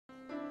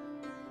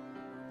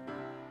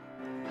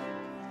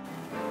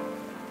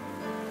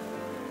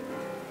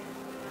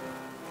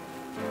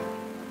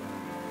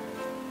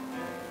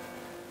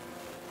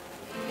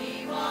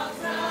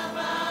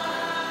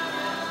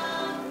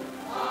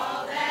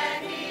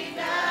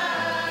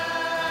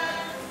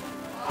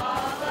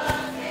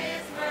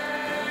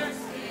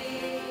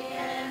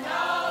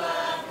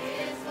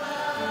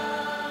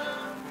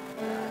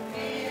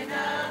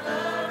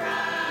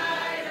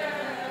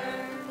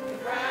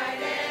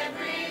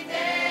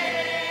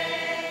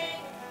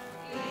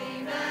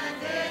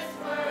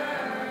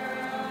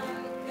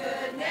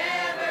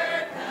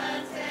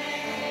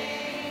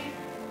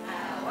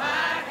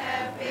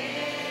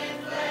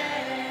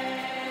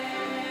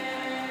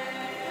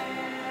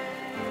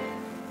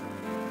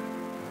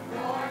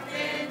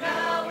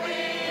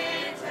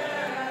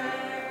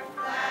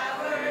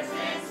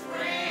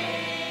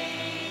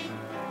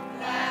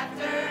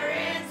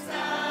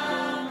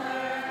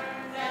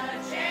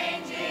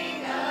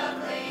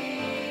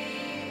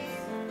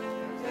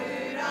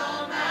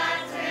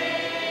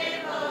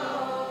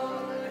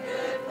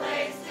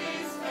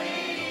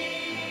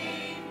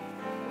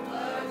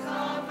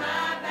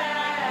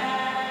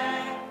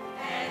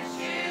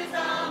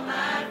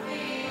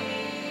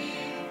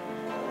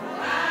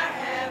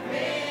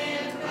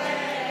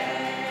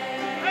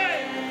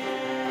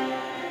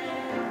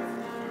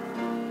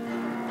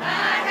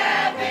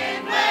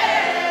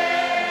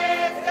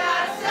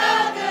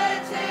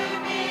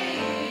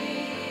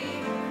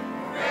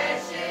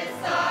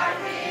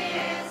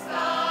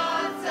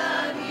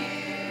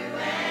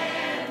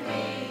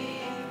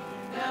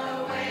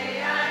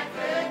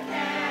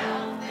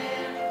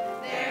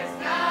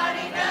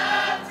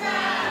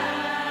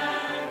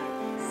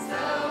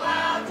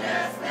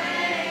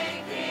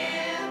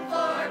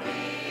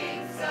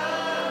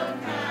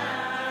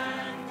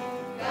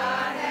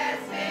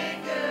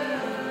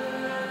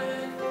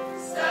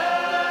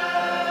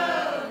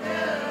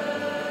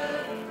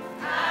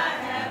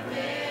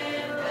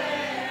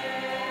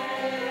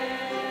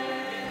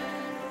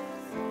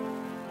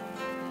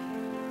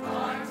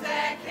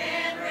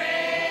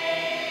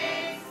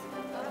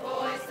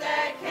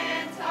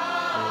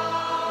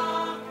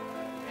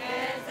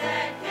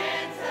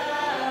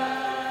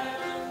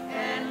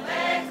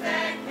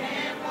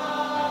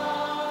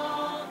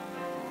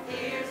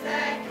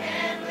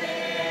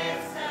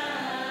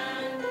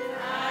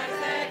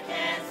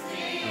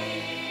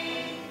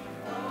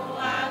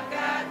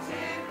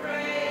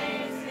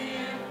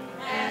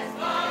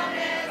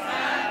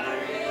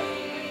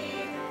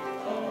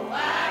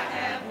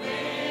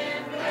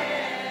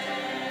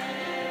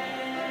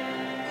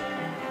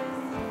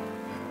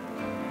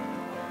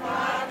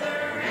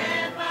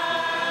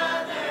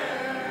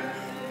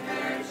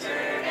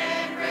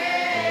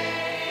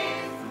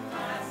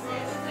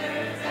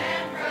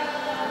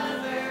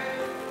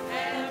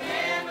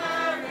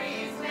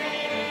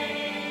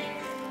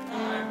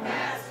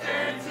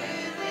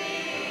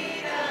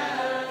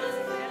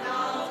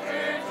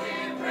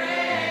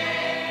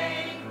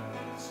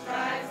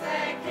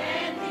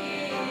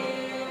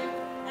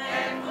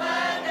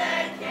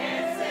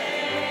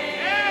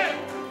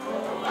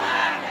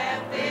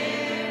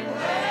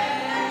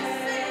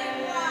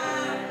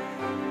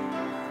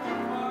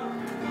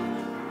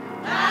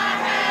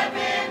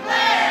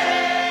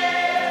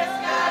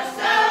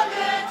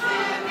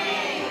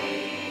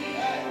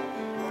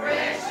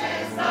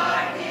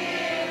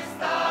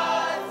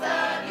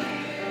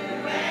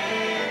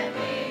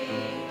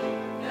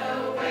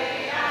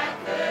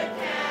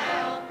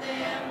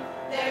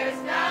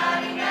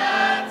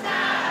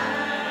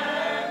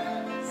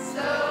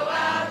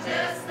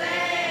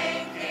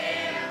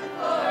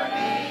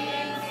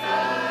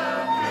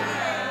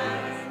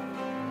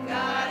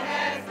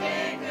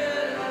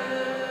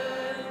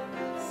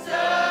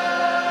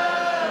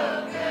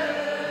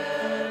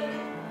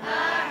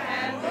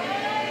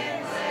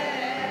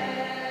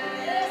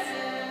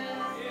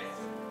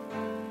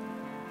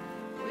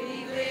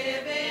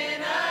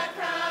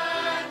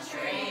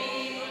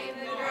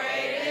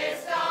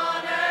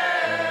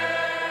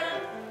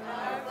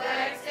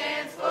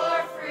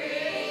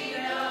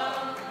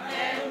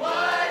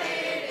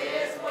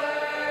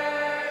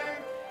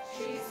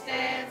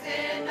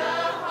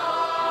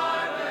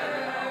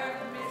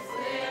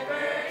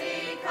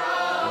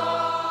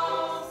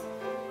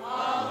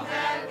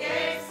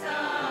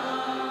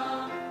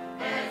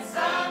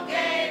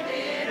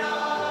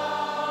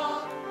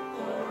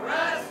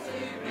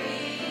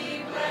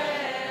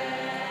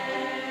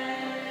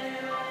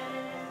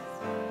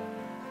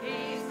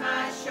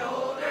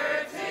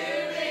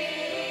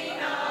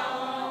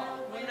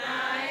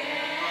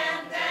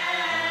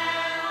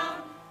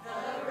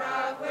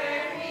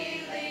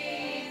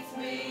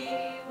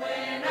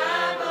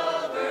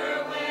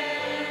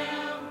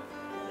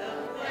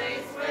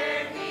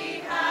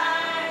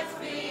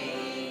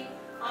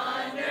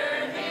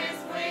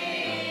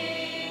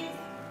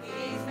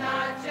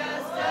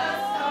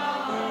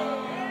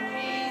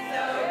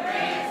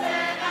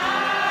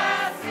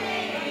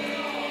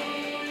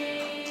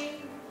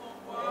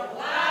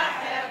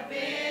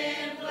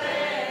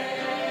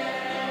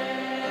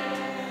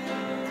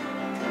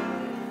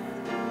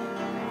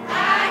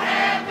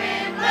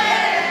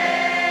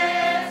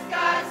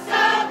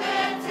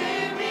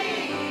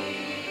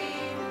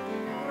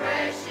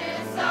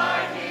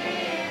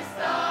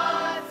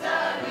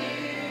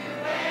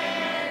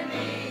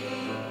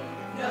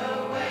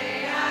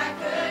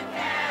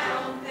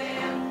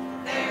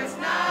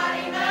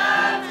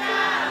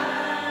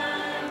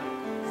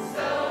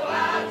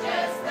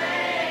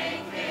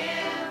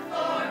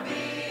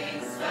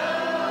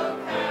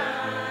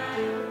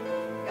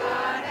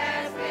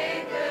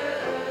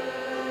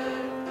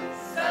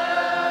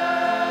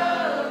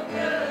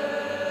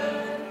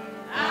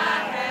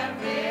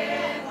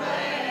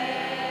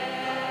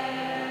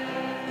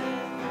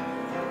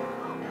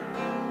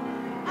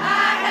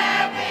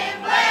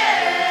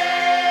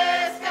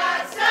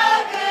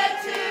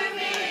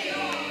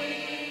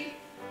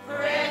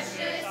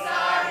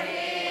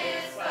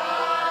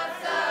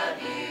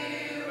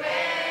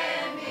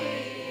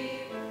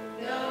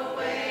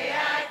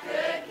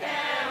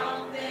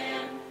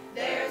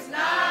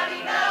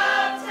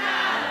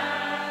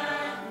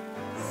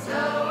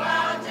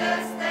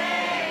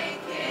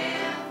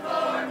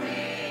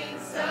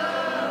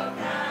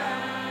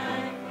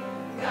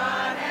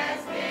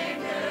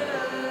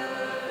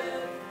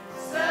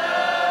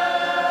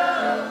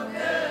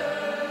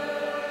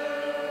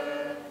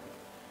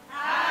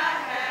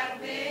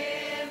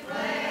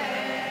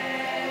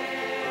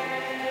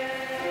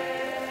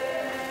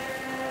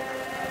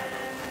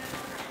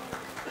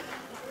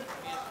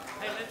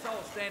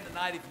stand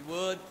tonight if you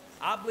would.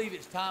 I believe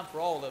it's time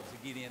for all of us to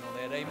get in on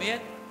that. Amen.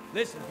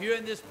 Listen, if you're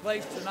in this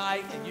place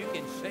tonight and you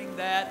can sing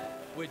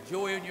that with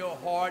joy in your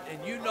heart,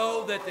 and you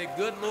know that the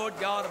good Lord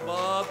God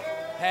above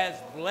has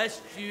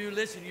blessed you.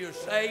 Listen, you're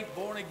saved,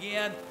 born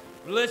again.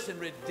 Listen,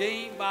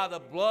 redeemed by the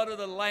blood of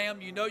the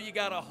Lamb. You know you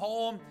got a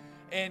home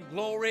in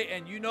glory,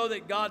 and you know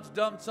that God's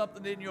done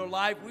something in your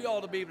life. We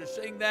ought to be able to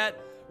sing that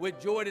with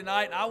joy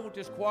tonight. I want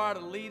this choir to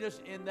lead us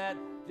in that.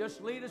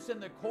 Just lead us in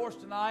the chorus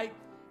tonight.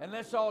 And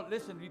let's all,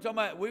 listen, you're talking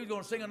about, we were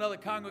going to sing another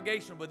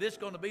congregation, but this is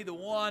going to be the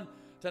one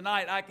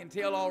tonight. I can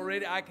tell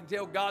already. I can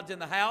tell God's in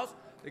the house,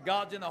 that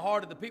God's in the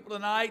heart of the people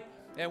tonight,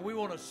 and we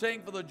want to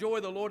sing for the joy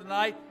of the Lord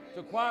tonight.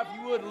 So choir, if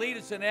you would, lead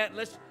us in that.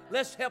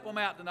 Let's help them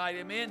out tonight,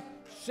 amen.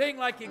 Sing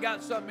like you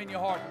got something in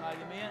your heart tonight,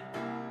 amen.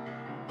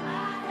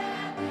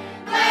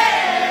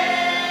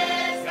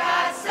 Blessed,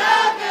 God's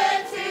so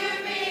good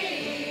to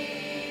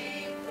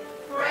me.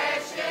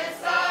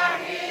 Precious are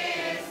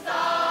His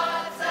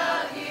thoughts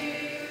of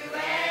you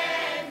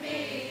and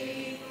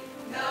me.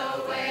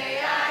 No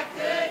way I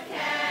could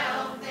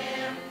count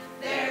them.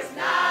 There's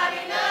not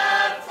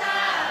enough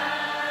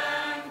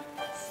time.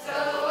 So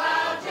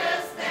I'll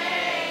just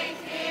thank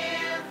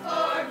Him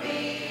for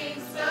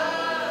being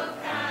so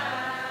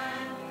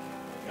kind.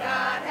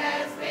 God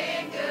has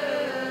been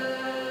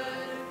good.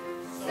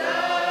 So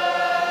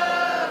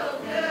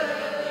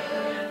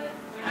good,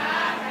 I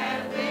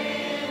have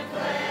been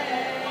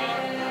blessed.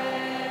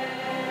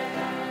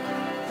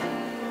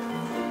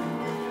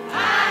 I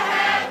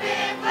have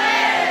been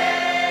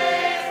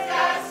blessed,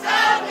 God's so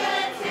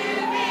good to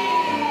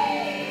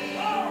me.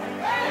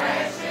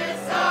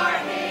 Precious are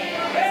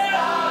His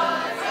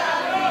thoughts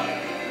of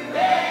you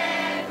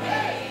and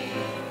me.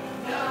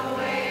 No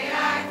way I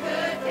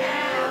could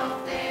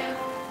count them,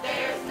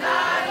 there's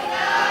not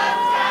enough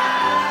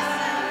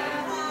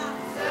time.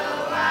 So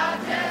I'll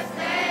just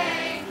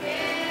thank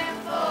Him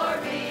for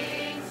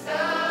being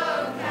so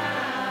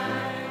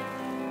kind.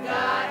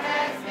 God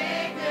has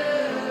been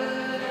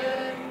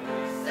good,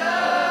 so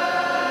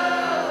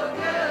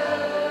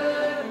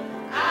good.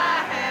 I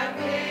have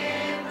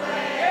been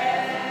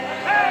blessed.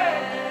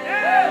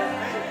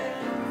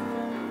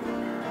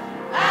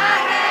 I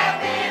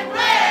have been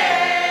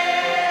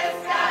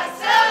blessed. God's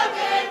so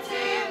good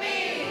to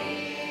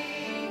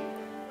me.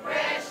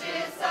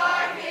 Precious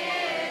are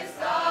His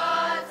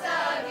thoughts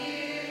of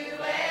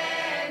you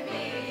and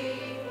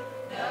me.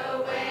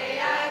 No way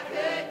I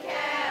could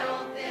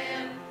count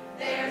them.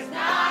 There's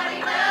not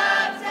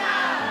enough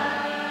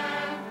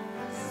time.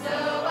 So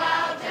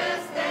I'll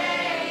just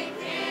thank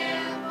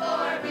Him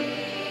for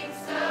being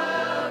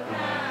so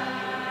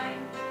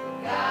kind.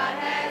 God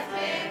has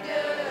been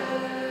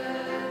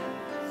good,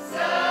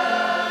 so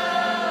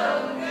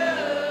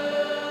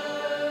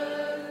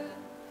good.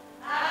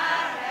 I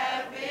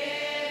have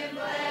been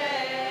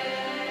blessed.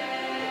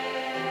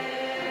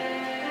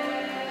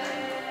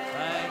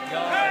 Thank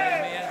God,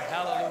 amen,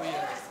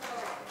 hallelujah.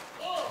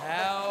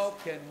 How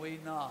can we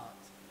not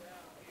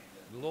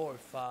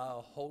glorify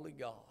a holy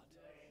God?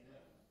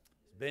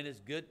 He's been as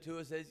good to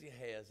us as He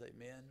has,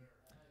 amen.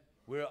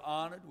 We're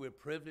honored, we're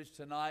privileged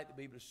tonight to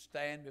be able to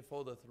stand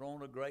before the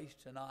throne of grace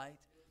tonight,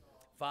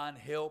 find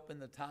help in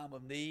the time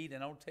of need.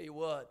 And I'll tell you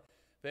what,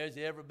 if there's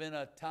ever been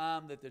a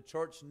time that the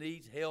church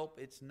needs help,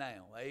 it's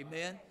now,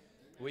 amen.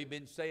 We've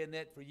been saying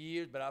that for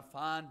years, but I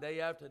find day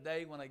after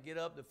day when I get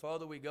up, the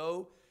further we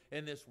go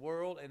in this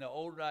world, and the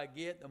older I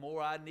get, the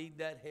more I need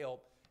that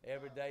help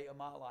every day of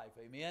my life,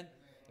 amen.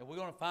 And we're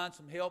going to find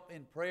some help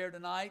in prayer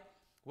tonight,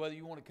 whether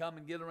you want to come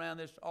and get around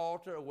this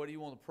altar or whether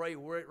you want to pray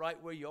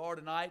right where you are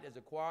tonight as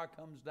the choir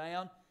comes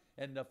down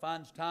and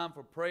finds time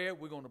for prayer.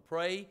 We're going to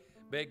pray,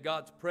 beg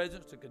God's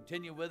presence to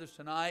continue with us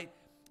tonight.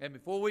 And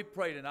before we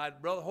pray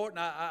tonight, Brother Horton,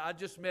 I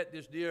just met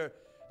this dear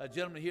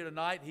gentleman here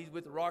tonight. He's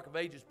with the Rock of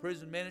Ages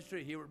Prison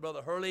Ministry here with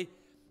Brother Hurley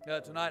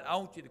tonight. I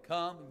want you to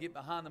come and get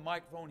behind the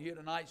microphone here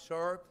tonight,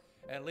 sir,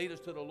 and lead us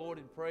to the Lord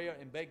in prayer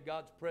and beg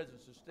God's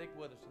presence to stick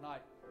with us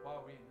tonight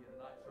while we're in here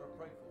tonight. Sir,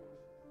 pray for us.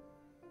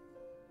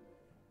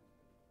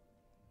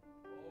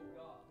 Oh,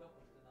 God, help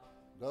us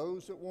tonight.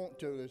 Those that want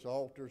to, this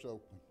altar's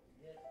open.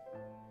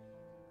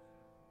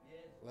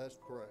 Let's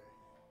pray.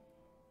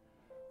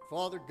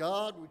 Father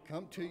God, we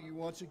come to you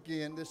once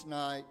again this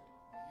night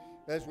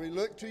as we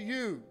look to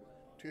you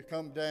to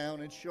come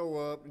down and show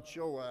up and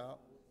show out.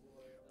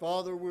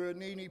 Father, we're a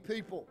needy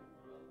people.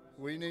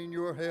 We need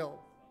your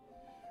help.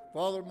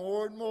 Father,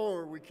 more and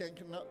more we can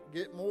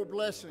get more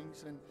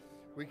blessings than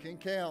we can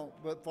count.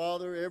 But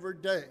Father, every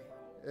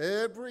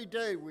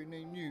day we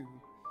need you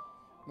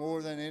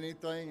more than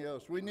anything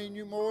else. We need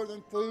you more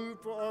than food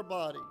for our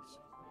bodies.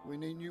 We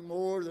need you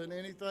more than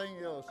anything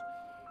else.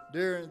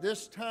 During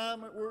this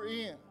time that we're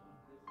in,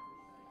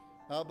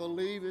 I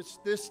believe it's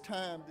this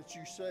time that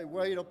you say,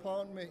 wait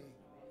upon me.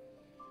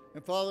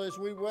 And Father, as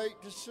we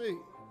wait to see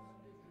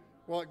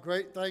what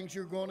great things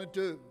you're going to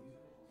do,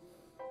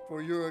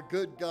 for you're a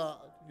good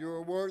God, you're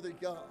a worthy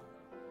God.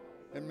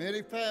 And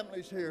many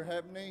families here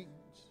have needs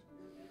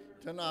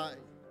tonight.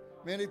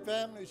 Many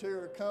families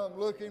here have come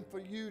looking for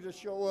you to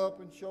show up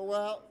and show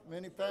out.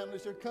 Many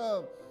families have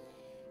come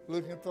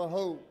looking for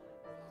hope.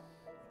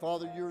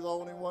 Father, you're the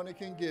only one that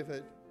can give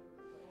it.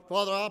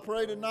 Father, I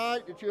pray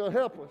tonight that you'll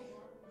help us.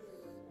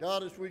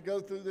 God, as we go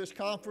through this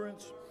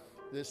conference,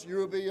 this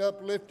you'll be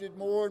uplifted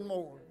more and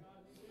more.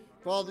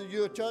 Father,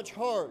 you'll touch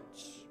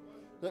hearts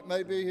that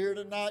may be here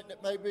tonight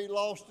that may be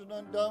lost and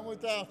undone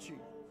without you.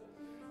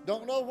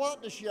 Don't know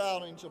what the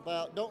shouting's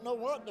about. Don't know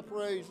what the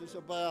praise is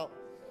about.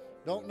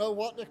 Don't know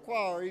what the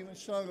choir even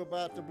sung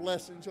about the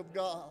blessings of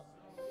God.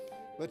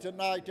 But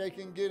tonight they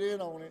can get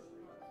in on it.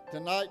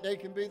 Tonight they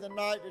can be the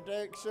night that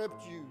they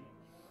accept you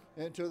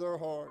into their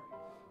heart.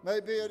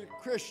 Maybe a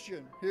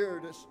Christian here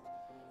that's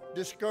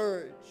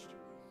discouraged.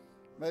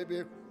 Maybe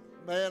a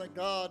man of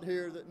God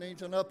here that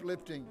needs an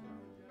uplifting.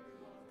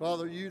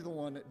 Father, you're the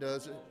one that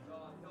does it.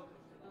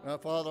 Now,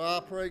 Father,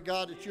 I pray,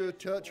 God, that you'll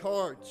touch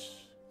hearts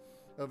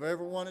of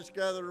everyone that's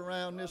gathered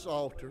around this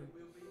altar.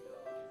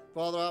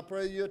 Father, I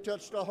pray you'll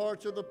touch the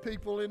hearts of the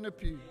people in the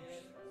pews.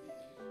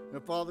 Now,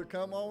 Father,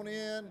 come on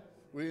in.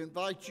 We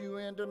invite you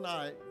in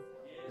tonight,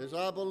 as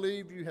I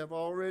believe you have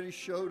already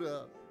showed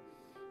up.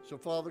 So,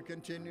 Father,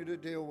 continue to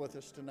deal with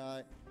us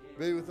tonight.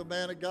 Be with the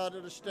man of God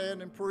that'll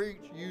stand and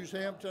preach. Use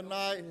him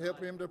tonight. Help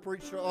him to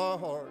preach to our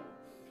heart.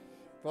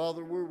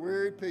 Father, we're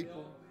weary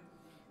people,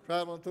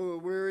 traveling through a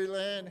weary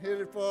land,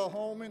 headed for a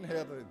home in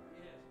heaven.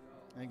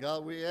 And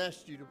God, we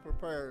ask you to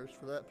prepare us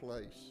for that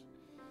place.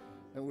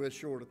 And we're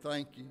sure to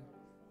thank you.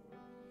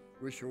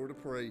 We're sure to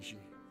praise you.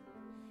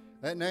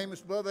 That name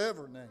is above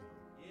every name.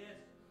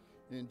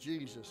 In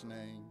Jesus'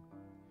 name,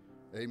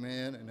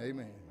 amen and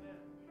amen.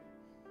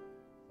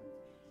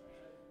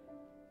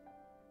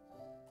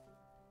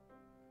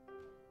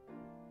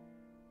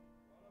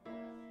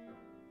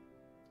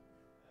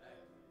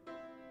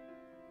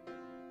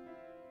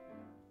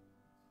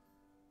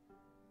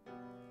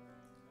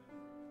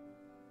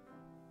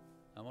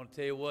 I'm going to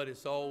tell you what,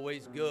 it's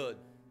always good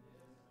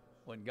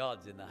when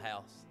God's in the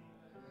house.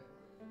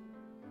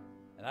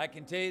 And I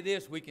can tell you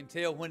this, we can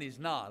tell when he's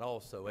not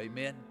also,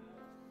 amen.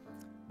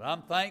 But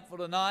I'm thankful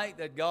tonight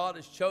that God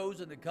has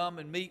chosen to come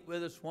and meet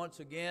with us once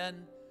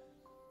again.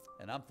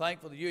 And I'm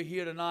thankful that you're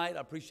here tonight.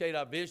 I appreciate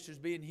our visitors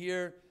being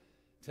here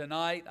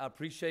tonight. I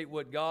appreciate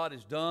what God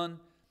has done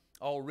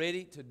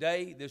already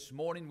today. This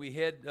morning we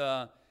had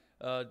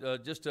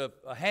just a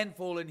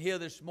handful in here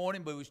this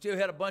morning, but we still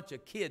had a bunch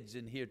of kids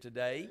in here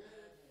today.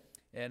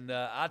 And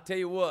I tell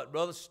you what,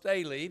 Brother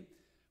Staley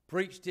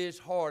preached his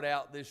heart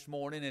out this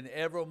morning and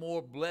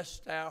evermore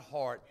blessed our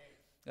heart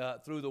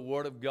through the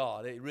Word of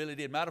God. It really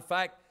did. Matter of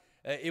fact,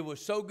 it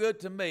was so good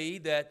to me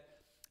that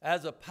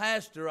as a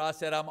pastor, I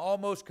said, I'm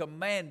almost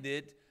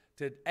commanded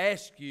to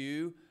ask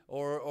you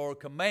or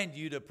command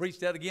you to preach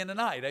that again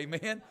tonight.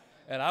 Amen.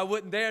 And I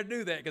wouldn't dare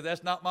do that because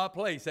that's not my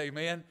place.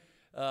 Amen.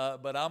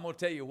 But I'm going to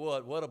tell you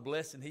what a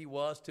blessing he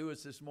was to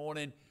us this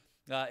morning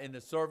in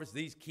the service.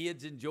 These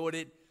kids enjoyed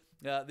it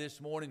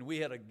this morning. We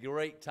had a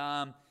great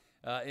time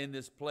in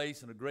this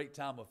place and a great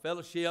time of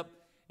fellowship.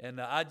 And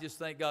I just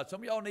thank God.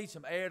 Some of y'all need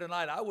some air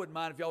tonight. I wouldn't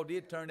mind if y'all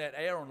did turn that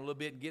air on a little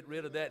bit and get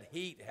rid of that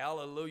heat.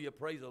 Hallelujah.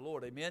 Praise the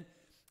Lord. Amen.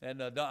 And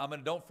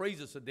don't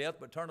freeze us to death,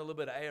 but turn a little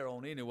bit of air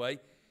on anyway.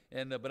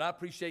 And but I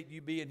appreciate you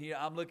being here.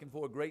 I'm looking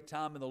for a great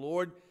time in the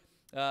Lord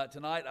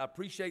tonight. I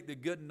appreciate the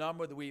good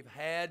number that we've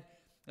had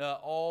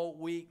all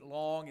week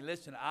long. And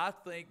listen, I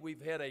think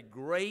we've had a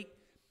great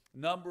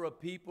number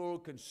of people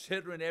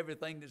considering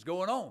everything that's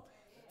going on.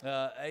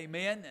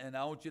 Amen. And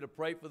I want you to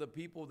pray for the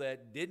people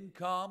that didn't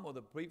come or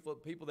the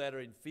people that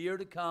are in fear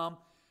to come.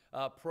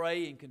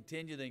 Pray and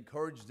continue to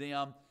encourage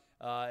them.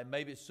 And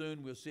maybe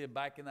soon we'll see them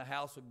back in the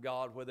house of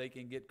God where they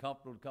can get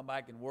comfortable to come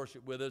back and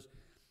worship with us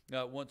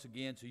once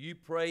again. So you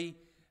pray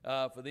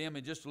for them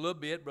in just a little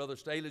bit. Brother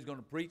Staley is going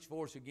to preach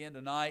for us again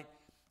tonight.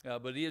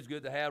 But it is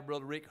good to have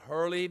Brother Rick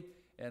Hurley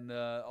and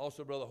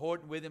also Brother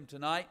Horton with him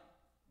tonight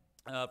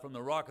from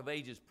the Rock of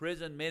Ages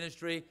Prison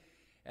Ministry.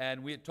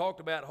 And we had talked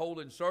about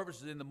holding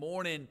services in the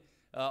morning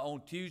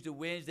on Tuesday,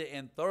 Wednesday,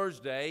 and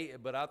Thursday.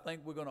 But I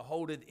think we're going to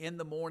hold it in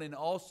the morning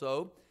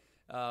also.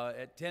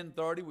 At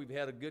 10:30, we've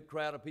had a good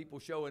crowd of people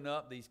showing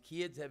up. These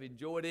kids have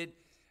enjoyed it.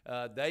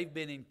 They've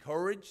been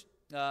encouraged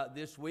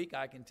this week,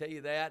 I can tell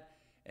you that.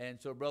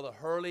 And so Brother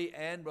Hurley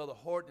and Brother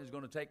Horton is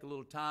going to take a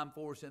little time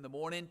for us in the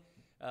morning,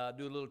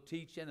 do a little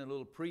teaching and a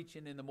little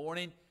preaching in the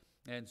morning.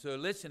 And so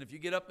listen, if you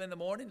get up in the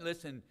morning,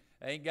 listen,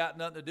 ain't got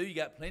nothing to do. You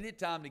got plenty of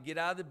time to get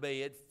out of the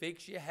bed,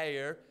 fix your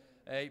hair,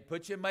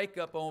 put your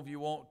makeup on if you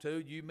want to.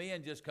 You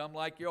men just come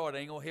like you are. It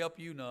ain't going to help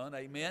you none.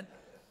 Amen.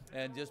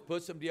 And just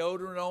put some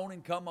deodorant on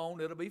and come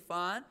on. It'll be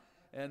fine.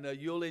 And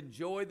you'll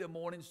enjoy the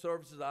morning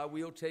services. I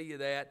will tell you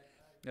that.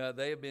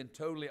 They have been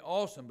totally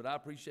awesome. But I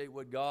appreciate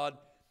what God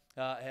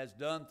has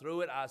done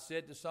through it. I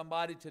said to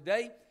somebody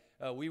today,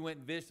 we went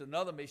and visited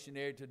another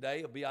missionary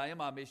today, a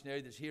BIMI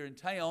missionary that's here in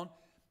town.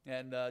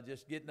 And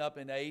just getting up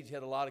in age,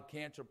 had a lot of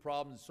cancer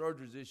problems and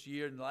surgeries this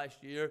year and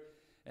last year.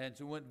 And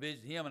so we went and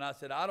visited him. And I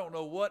said, I don't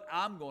know what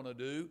I'm going to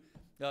do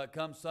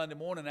come Sunday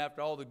morning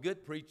after all the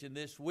good preaching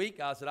this week.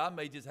 I said, I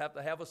may just have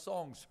to have a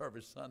song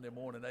service Sunday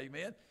morning.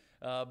 Amen.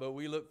 But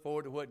we look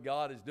forward to what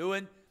God is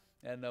doing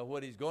and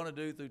what he's going to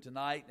do through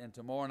tonight and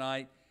tomorrow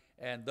night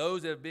And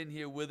those that have been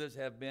here with us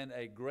have been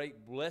a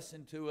great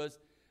blessing to us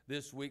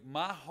this week.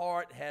 My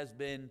heart has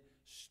been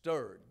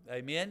stirred.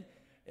 Amen.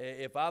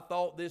 If I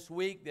thought this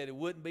week that it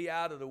wouldn't be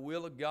out of the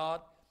will of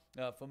God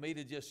for me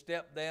to just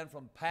step down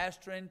from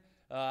pastoring,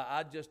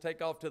 I'd just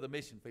take off to the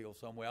mission field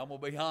somewhere. I'm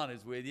going to be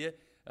honest with you.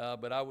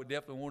 But I would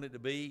definitely want it to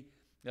be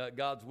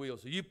God's will.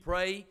 So you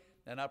pray,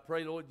 and I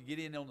pray, Lord, you get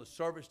in on the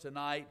service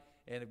tonight.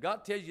 And if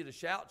God tells you to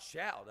shout,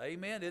 shout.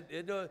 Amen.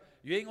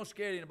 You ain't going to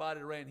scare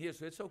anybody around here,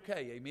 so it's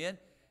okay. Amen.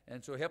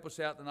 And so help us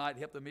out tonight.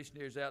 Help the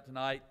missionaries out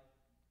tonight.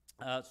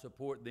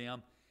 Support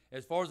them.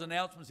 As far as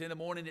announcements, in the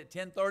morning at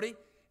 10:30,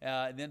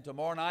 and then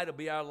tomorrow night will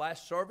be our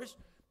last service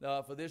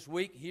for this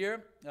week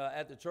here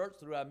at the church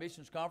through our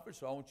missions conference.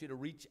 So I want you to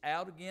reach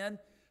out again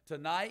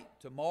tonight,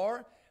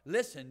 tomorrow.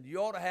 Listen, you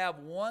ought to have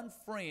one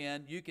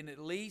friend you can at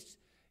least,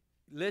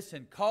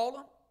 call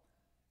them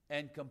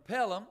and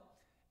compel them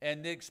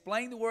and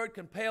explain the word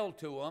compel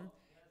to them.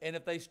 And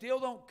if they still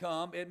don't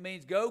come, it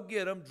means go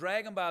get them,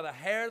 drag them by the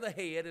hair of the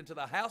head into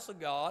the house of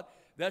God.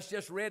 That's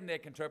just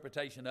redneck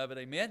interpretation of it,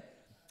 amen?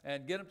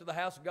 And get them to the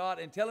house of God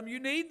and tell them you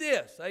need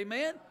this,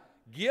 amen?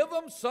 Give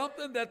them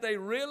something that they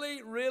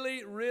really,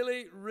 really,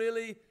 really,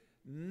 really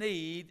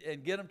need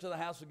and get them to the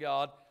house of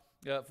God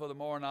for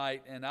tomorrow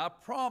night. And I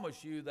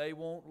promise you they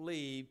won't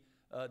leave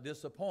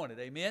disappointed,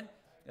 amen?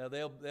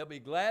 They'll be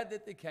glad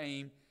that they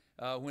came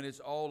when it's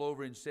all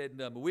over and said and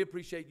done. But we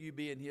appreciate you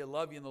being here.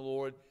 Love you in the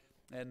Lord.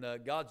 And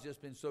God's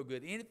just been so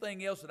good.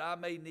 Anything else that I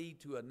may need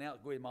to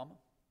announce? Go ahead, Mama.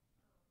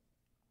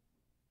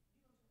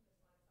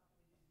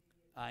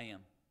 I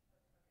am.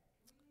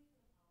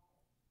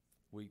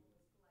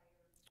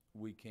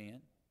 We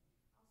can.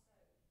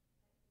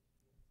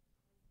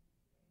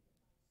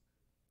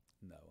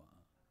 No.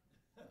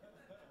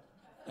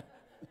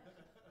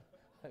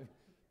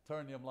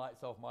 Turn them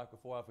lights off, Mike,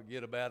 before I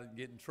forget about it and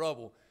get in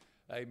trouble.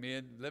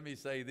 Amen. Let me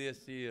say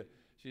this here.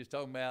 She's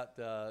talking about,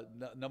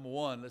 number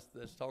one,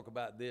 let's talk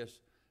about this.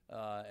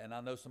 And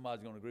I know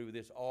somebody's going to agree with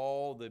this.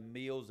 All the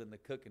meals and the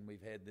cooking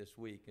we've had this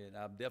week. And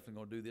I'm definitely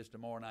going to do this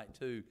tomorrow night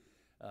too.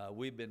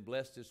 We've been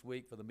blessed this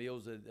week for the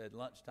meals at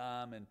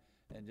lunchtime and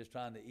just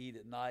trying to eat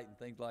at night and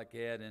things like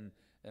that. And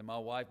my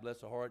wife,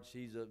 bless her heart,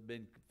 she's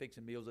been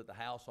fixing meals at the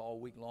house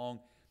all week long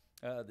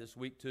this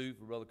week too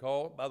for Brother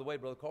Carl. By the way,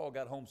 Brother Carl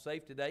got home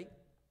safe today.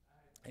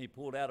 He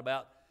pulled out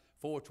about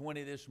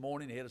 4:20 this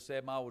morning. He had a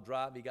 7-mile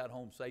drive. He got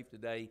home safe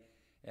today,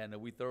 and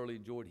we thoroughly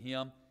enjoyed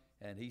him.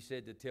 And he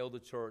said to tell the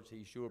church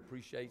he sure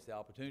appreciates the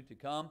opportunity to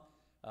come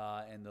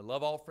and the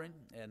love offering.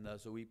 And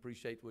so we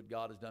appreciate what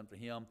God has done for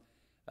him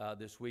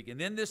this week. And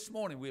then this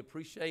morning we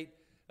appreciate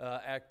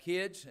our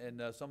kids,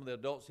 and some of the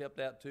adults helped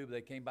out too. But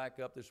they came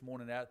back up this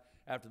morning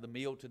after the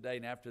meal today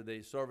and after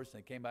the service.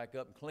 They came back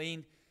up and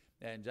cleaned.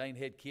 And Jane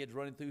had kids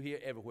running through here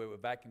everywhere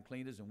with vacuum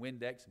cleaners and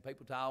Windex and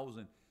paper towels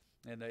and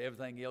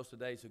everything else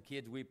today. So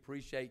kids, we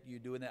appreciate you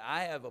doing that.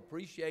 I have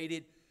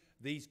appreciated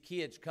these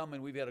kids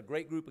coming. We've had a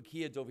great group of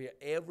kids over here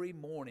every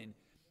morning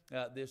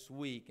this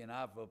week, and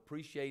I've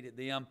appreciated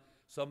them.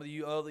 Some of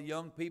you other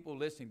young people,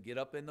 listen, get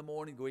up in the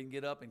morning, go ahead and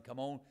get up and come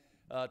on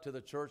to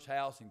the church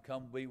house and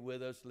come be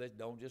with us.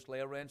 Don't just lay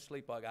around and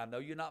sleep. I know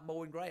you're not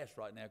mowing grass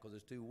right now because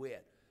it's too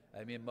wet.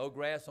 I mean, mow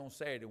grass on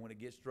Saturday when it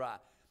gets dry.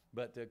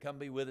 But come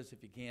be with us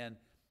if you can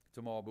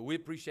tomorrow. But we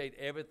appreciate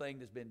everything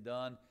that's been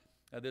done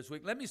this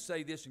week. Let me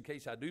say this in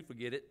case I do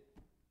forget it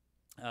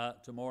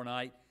tomorrow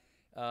night.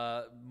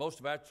 Most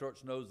of our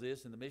church knows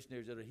this, and the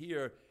missionaries that are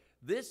here.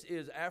 This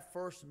is our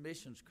first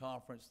missions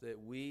conference that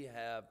we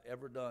have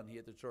ever done here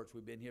at the church.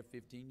 We've been here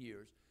 15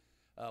 years.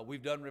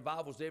 We've done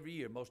revivals every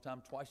year, most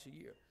times twice a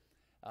year.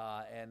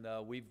 And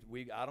we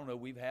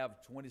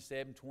have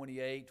 27,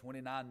 28,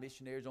 29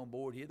 missionaries on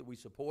board here that we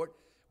support.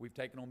 We've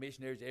taken on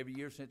missionaries every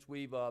year since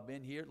we've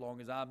been here. As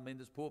long as I'm in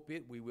this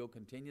pulpit, we will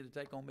continue to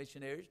take on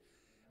missionaries.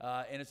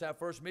 And it's our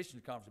first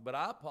missions conference. But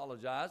I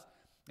apologize.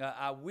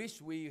 I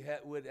wish we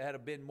would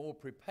have been more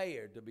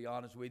prepared, to be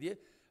honest with you.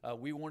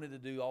 We wanted to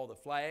do all the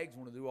flags,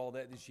 wanted to do all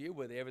that this year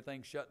with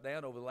everything shut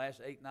down over the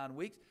last 8-9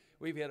 weeks.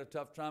 We've had a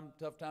tough time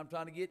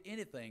trying to get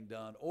anything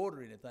done,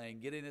 order anything,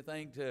 get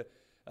anything to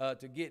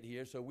get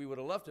here. So we would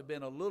have loved to have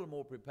been a little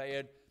more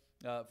prepared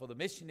for the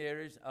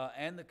missionaries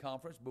and the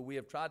conference, but we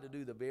have tried to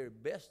do the very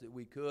best that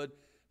we could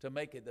to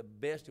make it the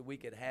best that we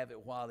could have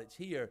it while it's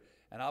here.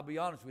 And I'll be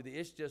honest with you,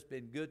 it's just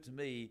been good to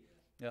me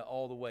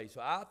all the way.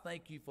 So I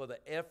thank you for the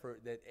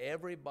effort that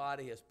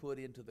everybody has put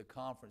into the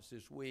conference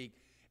this week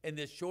in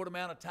this short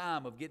amount of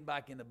time of getting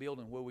back in the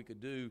building where we could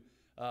do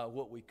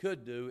what we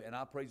could do. And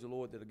I praise the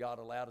Lord that God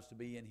allowed us to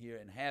be in here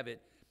and have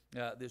it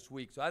this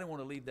week. So I didn't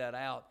want to leave that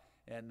out.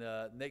 And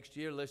next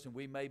year, listen,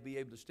 we may be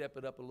able to step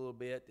it up a little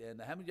bit. And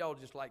how many of y'all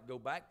just like to go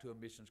back to a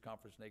missions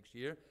conference next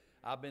year?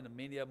 I've been to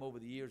many of them over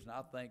the years, and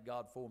I thank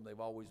God for them. They've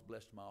always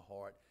blessed my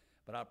heart.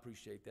 But I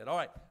appreciate that. All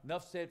right,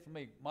 enough said for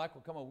me. Michael,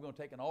 come on. We're going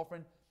to take an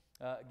offering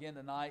again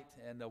tonight.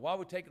 And while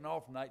we're taking an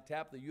offering tonight,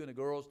 Tabitha, you and the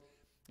girls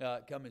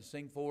come and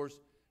sing for us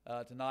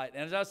tonight.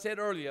 And as I said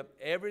earlier,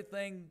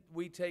 everything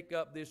we take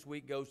up this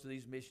week goes to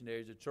these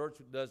missionaries. The church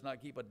does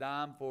not keep a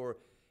dime for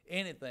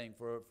anything,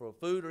 for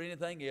food or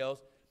anything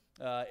else.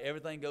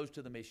 everything goes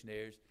to the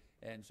missionaries.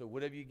 And so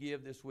whatever you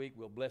give this week,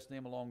 we'll bless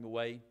them along the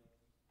way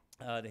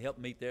to help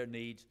meet their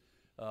needs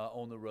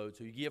on the road.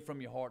 So you give from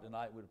your heart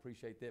tonight. We'd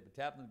appreciate that. But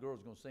Tapping the girls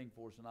are going to sing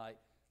for us tonight.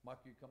 Mike,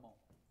 you come on.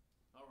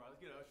 All right,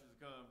 let's get ushers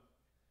to come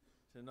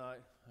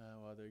tonight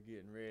while they're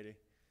getting ready.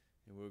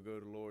 And we'll go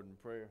to the Lord in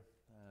prayer.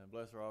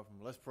 Bless our offering.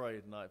 Let's pray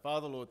tonight.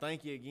 Father, Lord,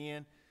 thank you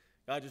again,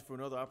 God, just for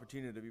another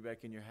opportunity to be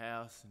back in your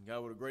house. And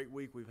God, what a great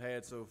week we've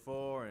had so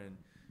far. And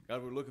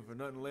God, we're looking for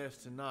nothing less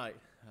tonight,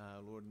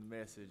 Lord, in the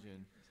message.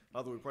 And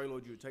Father, we pray,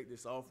 Lord, you would take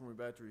this offering we're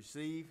about to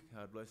receive.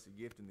 God, bless the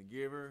gift and the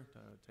giver.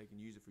 Take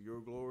and use it for your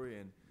glory.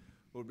 And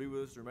Lord, be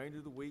with us the remainder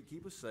of the week.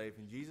 Keep us safe.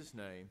 In Jesus'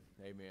 name,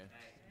 amen.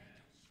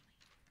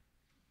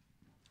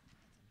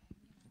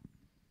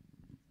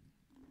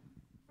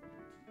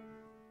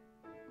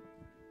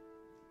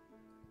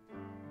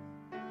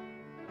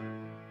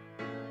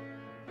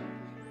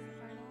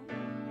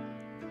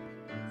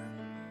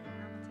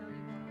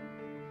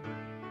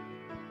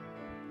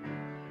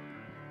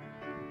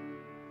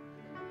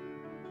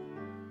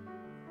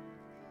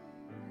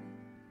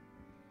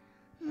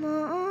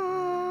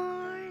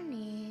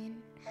 Morning,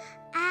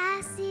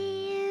 I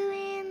see you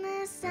in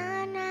the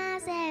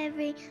sunrise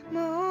every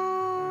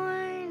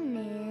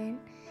morning.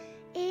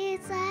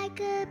 It's like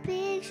a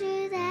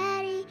picture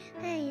that he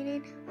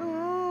painted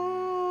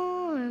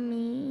on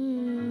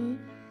me.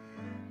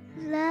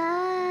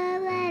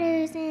 Love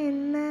letters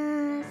in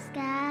the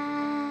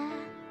sky.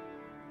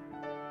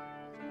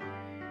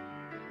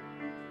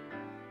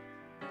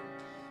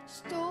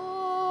 Story,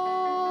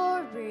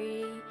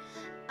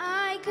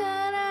 I could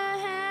have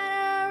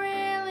had a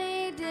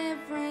really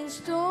different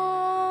story,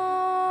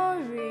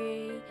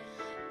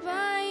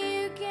 but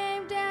you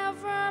came down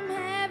from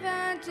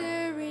heaven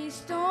to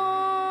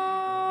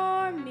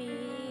restore me.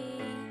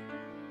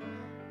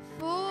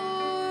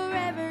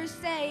 Forever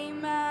stay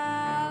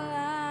my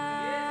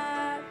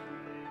life.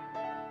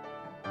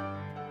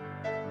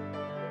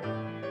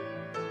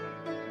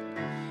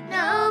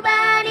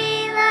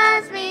 Nobody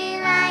loves me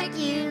like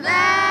you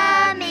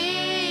love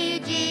me,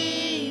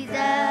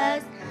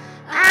 Jesus.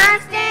 I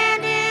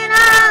stand in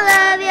all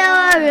of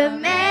your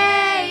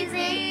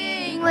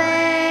amazing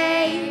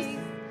ways.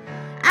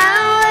 I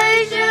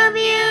worship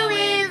you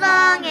as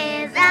long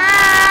as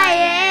I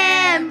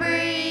am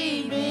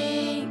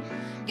breathing.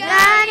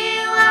 God,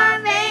 you are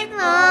faithful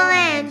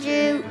and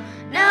true.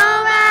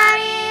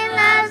 Nobody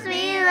loves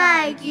me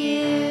like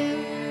you.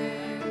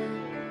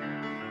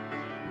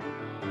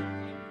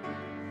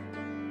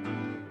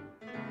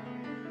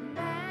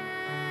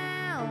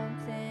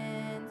 Mountains,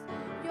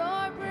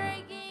 you're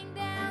breaking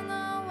down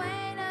the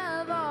weight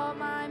of all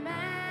my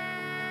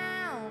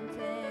mountains.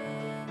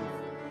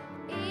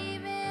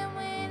 Even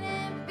when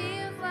it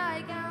feels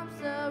like I'm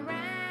surrounded,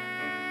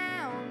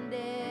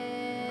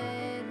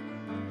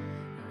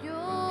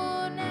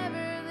 you'll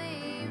never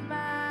leave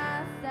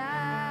my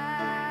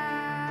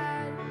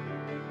side.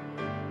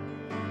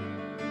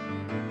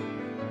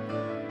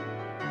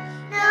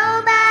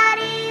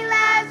 Nobody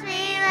loves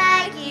me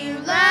like you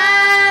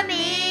love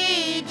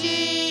me,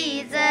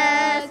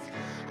 Jesus.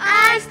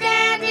 I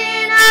stand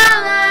in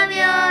all of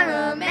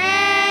your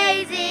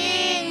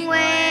amazing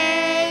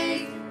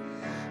ways.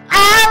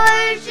 I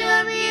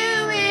worship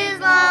you as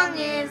long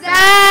as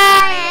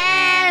I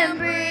am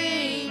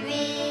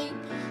breathing.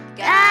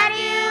 God,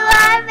 you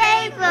are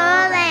faithful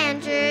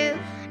and true.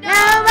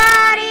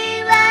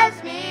 Nobody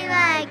loves me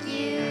like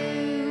you.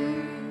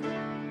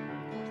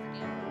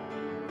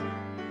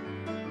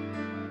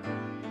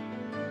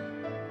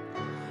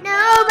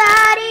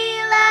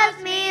 Nobody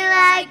loves me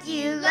like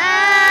you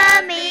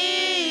love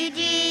me,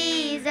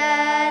 Jesus.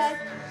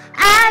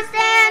 I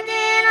stand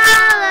in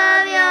all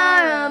of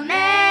your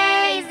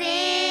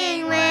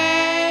amazing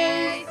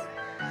ways.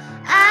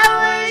 I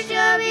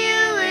worship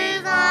you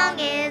as long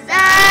as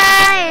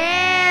I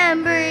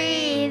am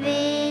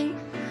breathing.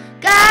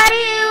 God,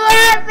 you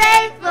are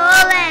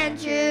faithful and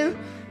true.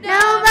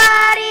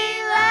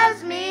 Nobody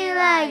loves me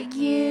like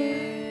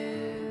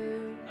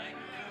you.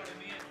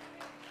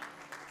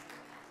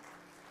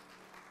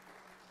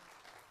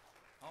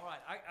 All right,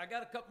 I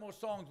got a couple more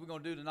songs we're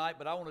going to do tonight,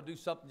 but I want to do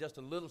something just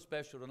a little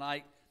special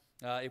tonight,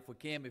 if we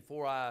can,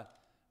 before I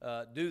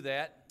do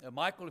that.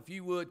 Michael, if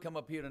you would come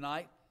up here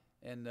tonight,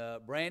 and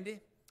Brandy,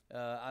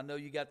 I know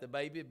you got the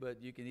baby,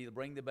 but you can either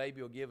bring the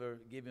baby or give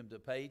him to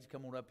Paige.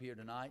 Come on up here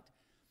tonight.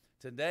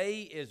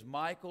 Today is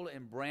Michael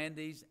and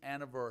Brandy's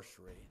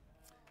anniversary.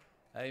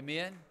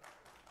 Amen.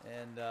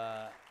 And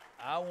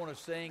I want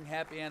to sing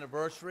happy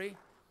anniversary.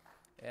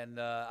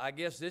 And I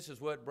guess this is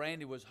what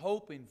Brandy was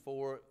hoping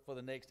for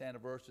the next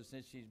anniversary,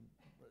 since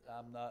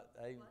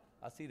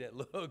I see that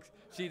look.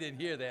 She didn't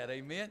hear that.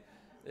 Amen.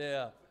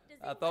 Yeah.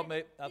 I thought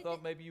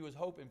maybe you was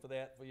hoping for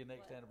that for your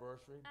next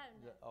anniversary. Oh,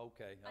 no.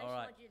 Okay. I All just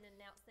right. want you to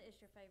announce that it's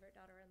your favorite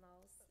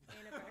daughter-in-law's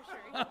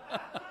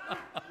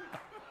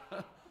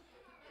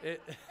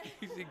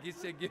anniversary. He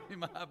said, "Give me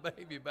my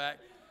baby back."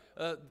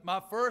 My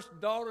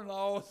first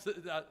daughter-in-law.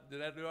 Did I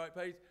do right,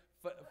 Paige?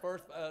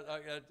 First,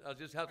 I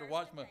just have to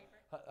watch my.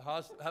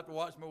 I have to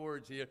watch my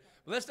words here.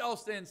 But let's all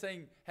stand and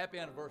sing happy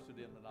anniversary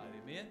to them tonight.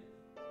 Amen.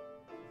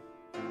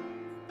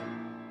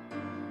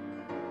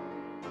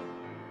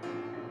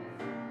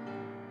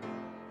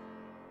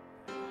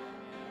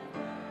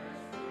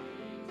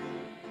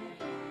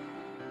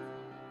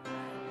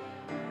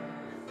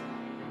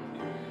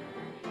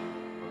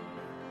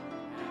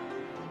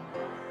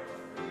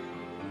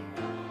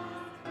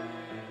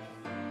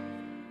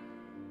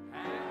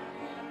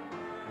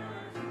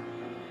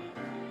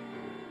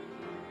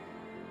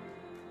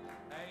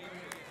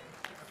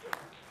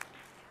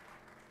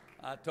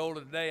 I told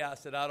her today, I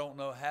said, I don't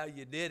know how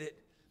you did it.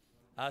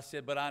 I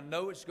said, but I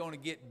know it's going to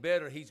get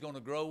better. He's going to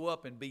grow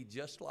up and be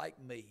just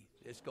like me.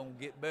 It's going to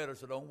get better,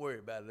 so don't worry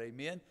about it.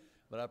 Amen?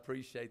 But I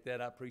appreciate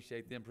that. I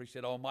appreciate them.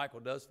 Appreciate all Michael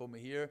does for me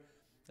here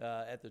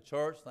at the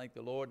church. Thank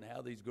the Lord and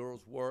how these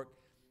girls work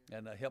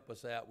and help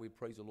us out. We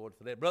praise the Lord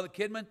for that. Brother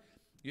Kidman,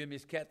 you and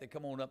Miss Kathy,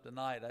 come on up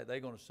tonight. They're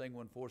going to sing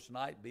one for us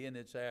tonight. Being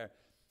it's our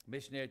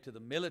missionary to the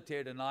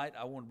military tonight,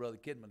 I want Brother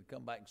Kidman to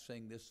come back and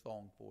sing this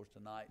song for us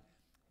tonight,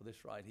 for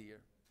this right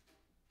here.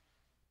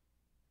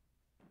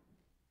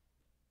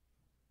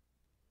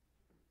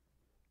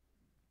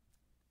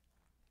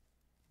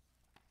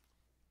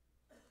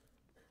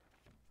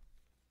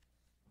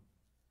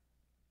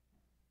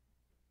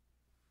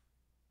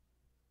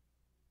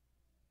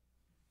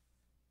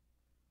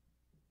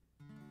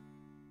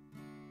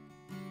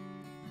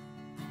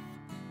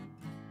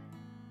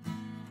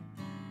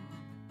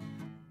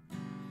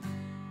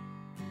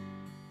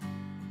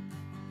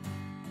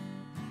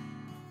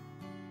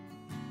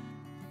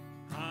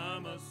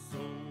 I'm a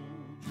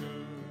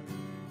soldier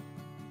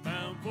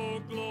bound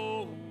for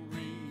glory.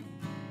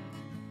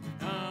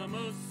 I'm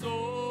a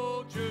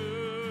soldier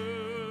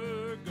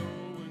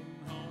going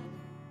home.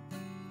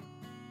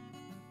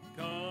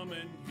 Come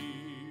and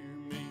hear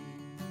me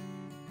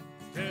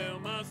tell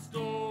my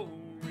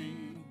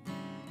story.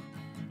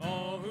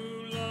 All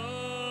who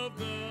love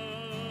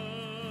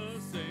the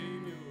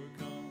Savior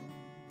come.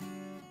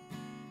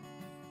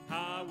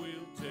 I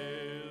will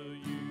tell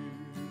you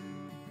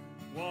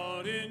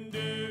what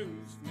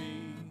induced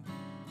me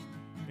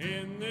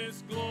in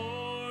this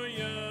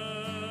glorious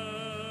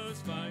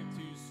fight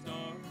to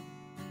start.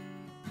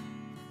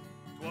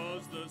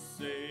 'Twas the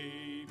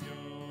Savior's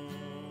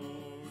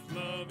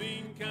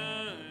loving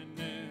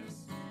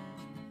kindness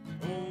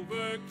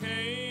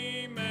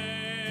overcame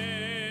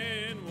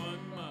and won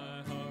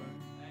my heart.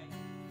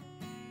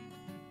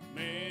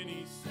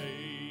 Many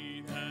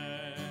say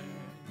that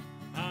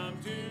I'm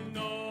too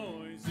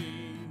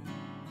noisy,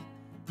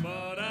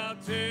 but I'll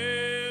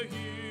tell you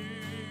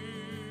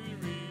the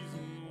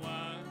reason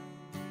why.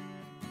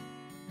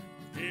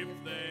 If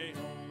they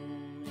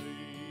only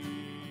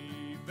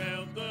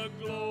felt the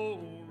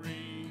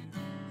glory,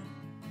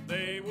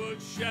 they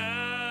would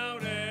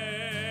shout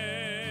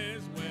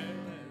as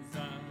well as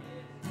I.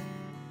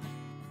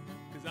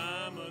 'Cause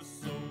I'm a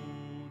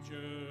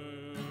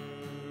soldier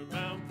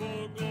bound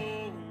for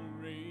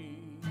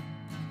glory.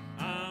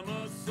 I'm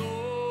a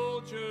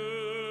soldier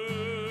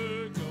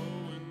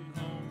going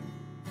home.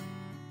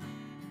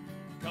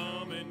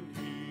 Come and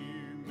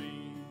hear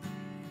me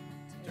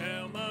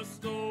tell my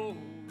story.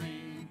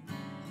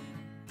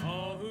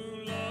 All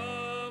who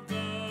love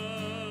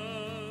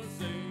the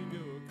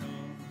Savior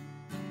come.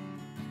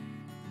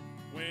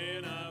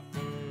 When I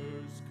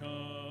first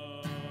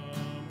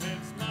come,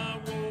 it's my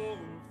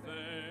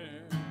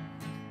warfare.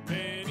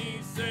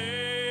 Many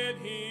said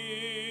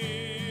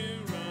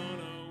he'll run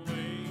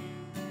away,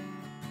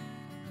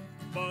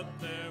 but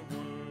their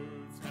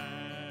words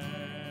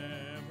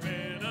have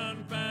been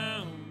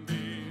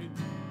unfounded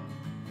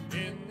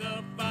in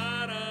the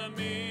fight I'm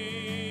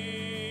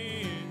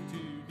in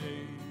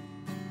today.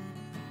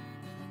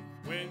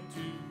 When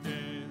to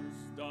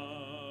death's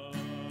dark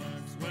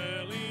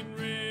swelling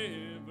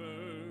river,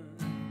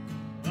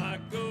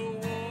 like a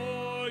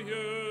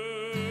warrior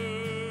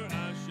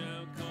I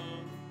shall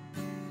come.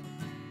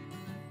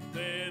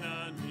 Then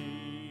I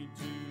need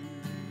to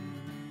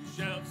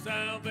shout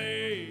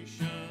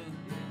salvation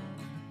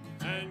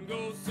and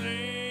go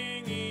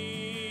singing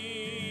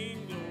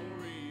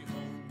glory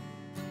home.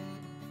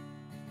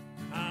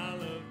 I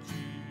love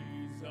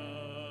Jesus,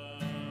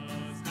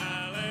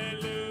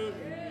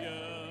 hallelujah.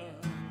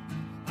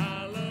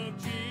 I love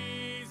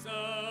Jesus,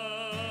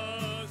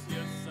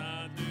 yes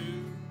I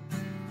do.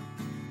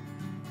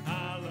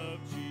 I love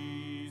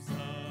Jesus,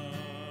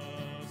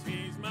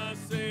 he's my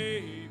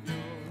Savior.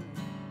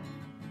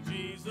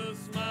 Jesus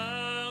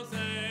smiles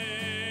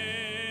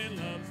and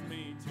loves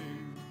me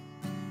too.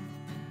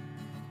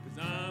 'Cause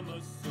I'm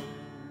a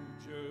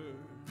soldier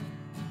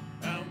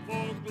bound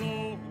for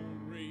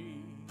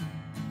glory.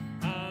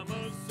 I'm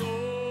a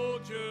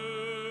soldier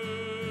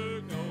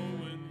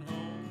going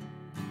home.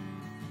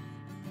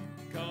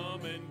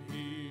 Come and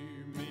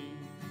hear me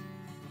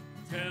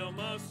tell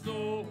my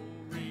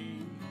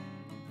story.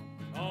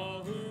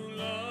 All who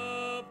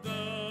love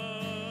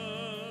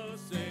the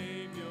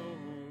Savior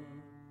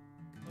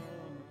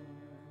come.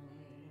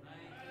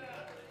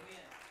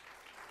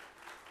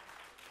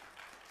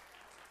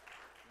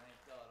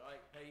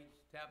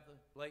 Tabitha,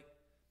 Blake,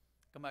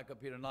 come back up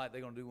here tonight.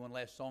 They're going to do one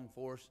last song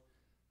for us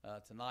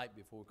tonight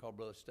before we call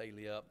Brother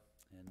Staley up.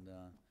 And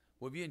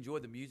well, have you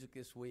enjoyed the music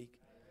this week?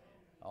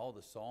 All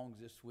the songs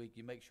this week.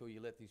 You make sure you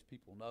let these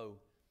people know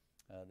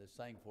that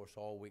sang for us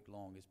all week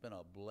long. It's been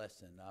a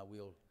blessing. I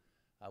will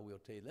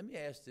tell you. Let me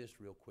ask this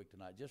real quick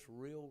tonight. Just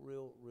real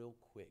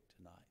quick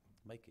tonight.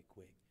 Make it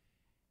quick.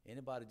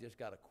 Anybody just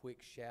got a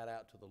quick shout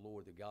out to the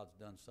Lord that God's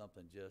done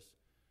something just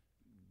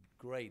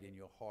great in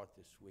your heart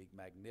this week,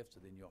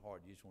 magnificent in your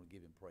heart, you just want to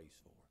give him praise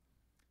for?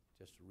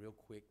 Just a real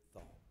quick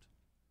thought.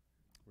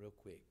 Real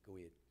quick. Go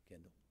ahead,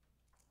 Kendall.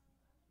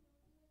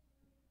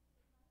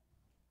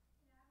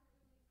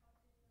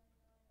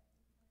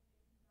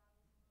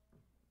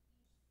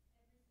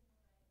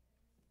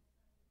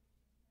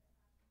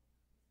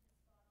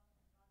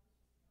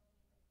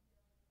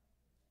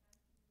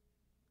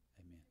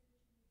 Amen.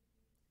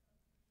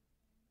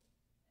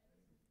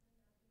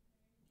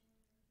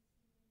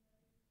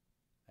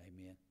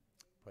 Amen.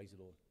 Praise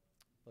the Lord.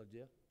 Brother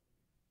Jeff?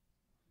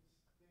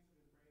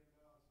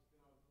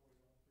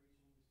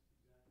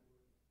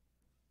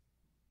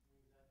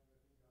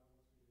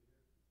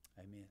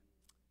 Amen.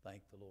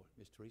 Thank the Lord.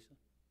 Miss Teresa?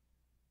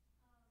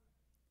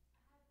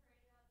 I had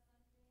prayed about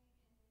something and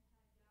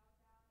then had doubt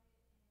about it,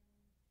 and even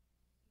though God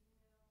had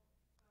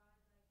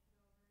already,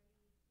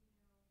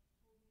 told me that I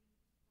was going the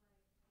right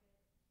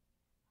direction,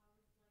 and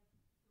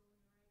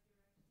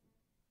then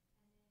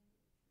through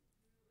a message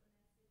this week,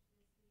 it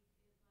confirmed it again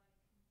for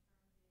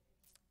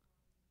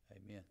me.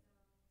 Amen.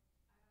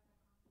 So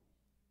I got that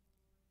confirmation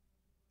from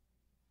the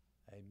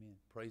Lord. Amen.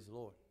 Praise the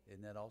Lord.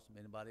 Isn't that awesome?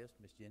 Anybody else?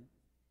 Miss Jenny?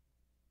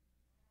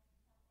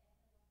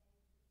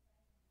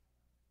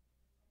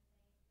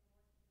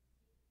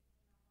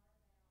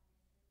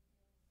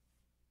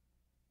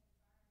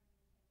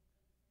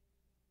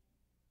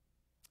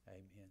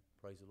 Amen.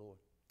 Praise the Lord.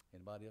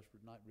 Anybody else for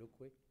tonight real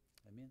quick?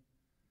 Amen.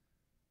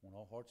 Want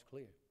all hearts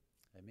clear.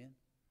 Amen.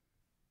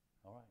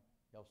 All right.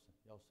 Y'all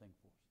sing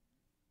for us.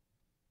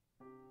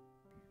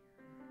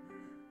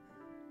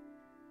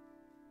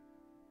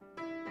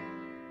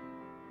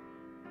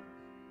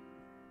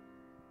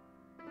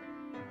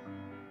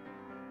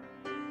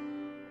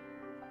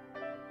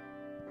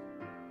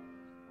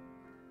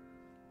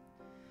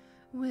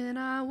 When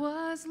I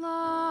was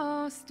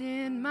lost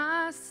in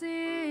my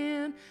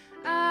sin,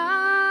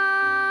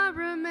 I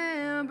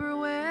remember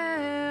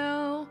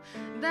well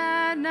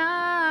that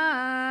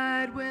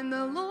night when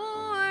the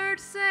Lord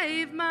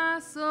saved my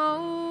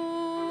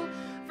soul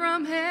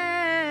from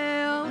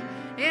hell.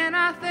 And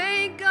I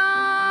thank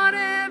God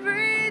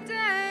every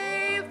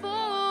day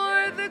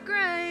for the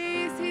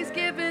grace He's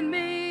given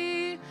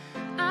me.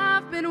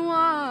 I've been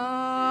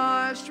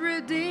washed,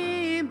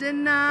 redeemed,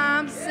 and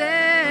I'm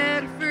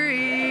set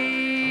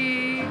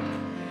free.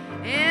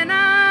 And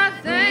I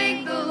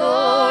thank the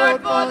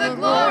Lord for the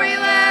glory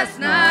last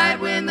night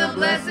when the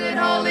blessed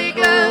Holy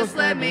Ghost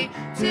led me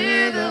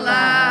to the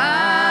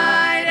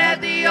light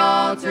at the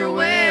altar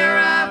where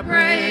I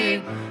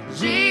prayed.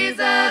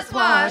 Jesus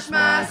washed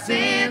my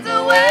sins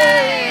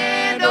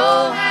away, and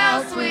oh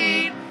how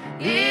sweet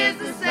is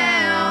the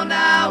sound.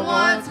 I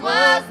once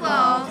was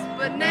lost,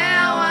 but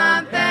now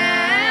I'm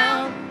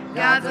found.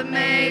 God's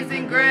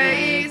amazing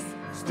grace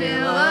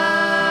still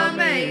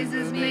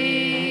amazes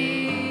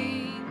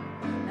me.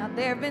 Now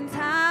there have been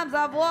times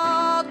I've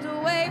walked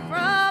away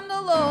from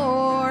the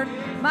Lord.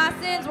 My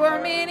sins were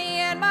many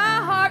and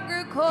my heart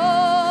grew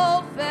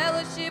cold.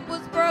 Fellowship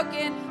was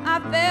broken, I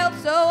felt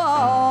so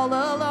all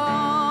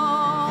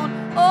alone.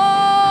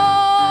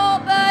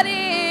 Oh, but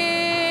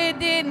it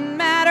didn't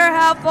matter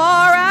how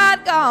far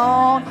I'd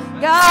gone.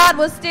 God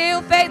was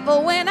still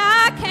faithful when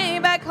I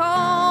came back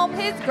home.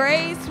 His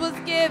grace was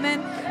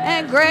given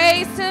and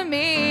grace to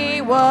me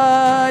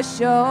was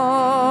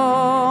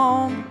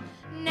shown.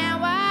 Now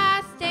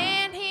I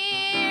stand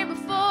here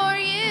before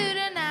you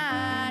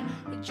tonight,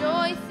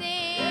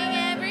 rejoicing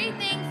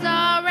everything's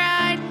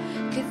alright.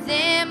 'Cause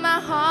in my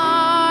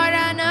heart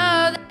I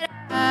know that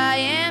I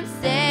am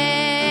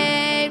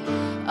saved.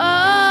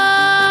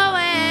 Oh,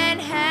 and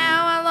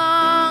how I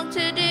long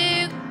to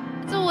do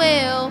God's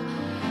will.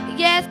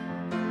 Yes,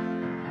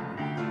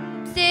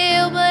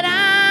 still, but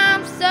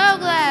I'm so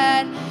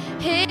glad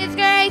His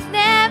grace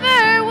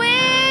never will.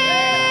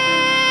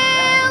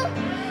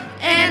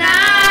 And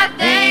I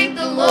thank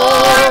the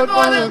Lord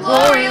for the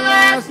glory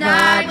last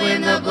night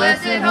when the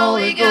blessed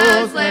Holy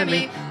Ghost led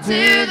me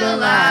to the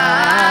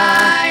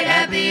light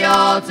at the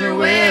altar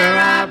where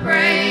I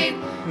prayed.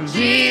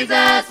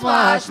 Jesus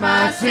washed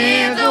my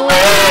sins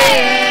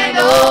away, and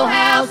oh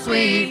how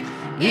sweet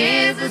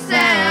is the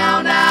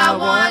sound. I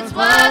once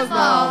was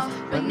lost,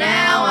 but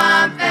now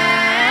I'm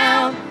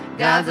found.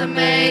 God's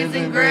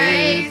amazing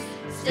grace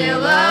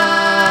still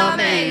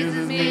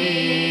amazes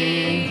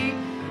me.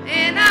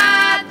 And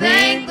I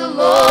thank the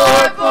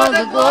Lord for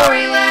the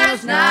glory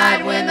last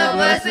night when the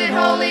blessed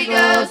Holy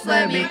Ghost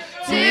led me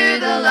to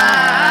the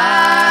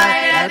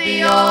light at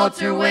the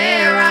altar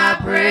where I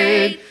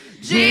prayed.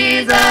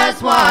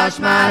 Jesus washed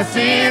my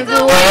sins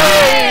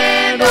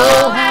away, and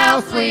oh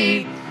how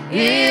sweet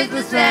is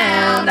the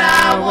sound.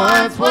 I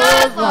once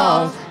was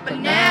lost, but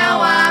now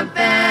I'm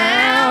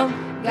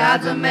found.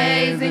 God's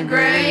amazing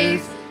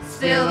grace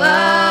still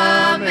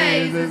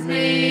amazes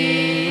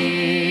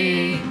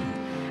me.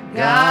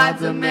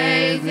 God's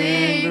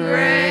amazing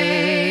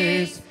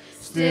grace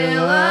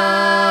still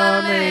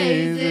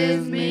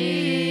amazes me.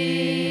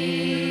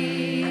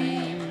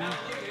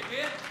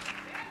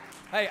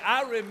 Hey,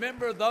 I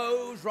remember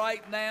those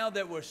right now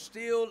that were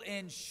still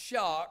in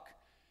shock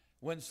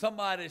when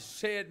somebody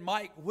said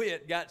Mike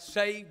Witt got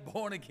saved,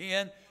 born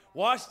again,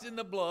 washed in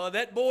the blood.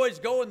 That boy's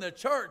going to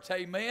church,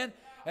 amen.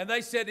 And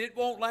they said it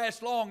won't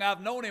last long.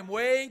 I've known him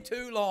way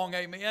too long,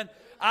 amen.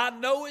 I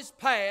know his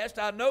past.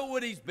 I know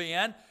what he's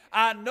been.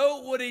 I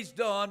know what he's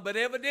done. But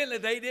evidently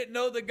they didn't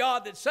know the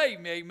God that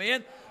saved me,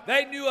 amen.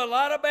 They knew a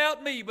lot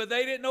about me, but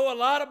they didn't know a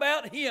lot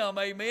about him,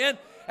 amen.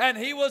 And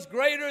he was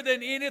greater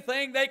than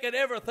anything they could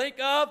ever think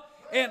of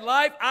in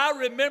life. I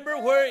remember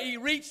where he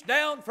reached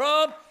down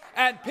from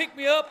and picked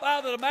me up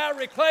out of the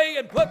miry clay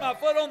and put my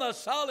foot on the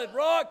solid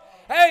rock.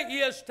 Hey, he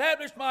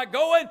established my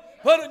going,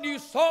 put a new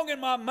song in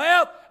my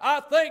mouth.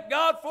 I thank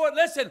God for it.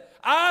 Listen,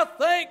 I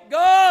thank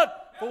God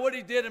for what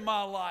he did in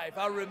my life.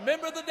 I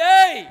remember the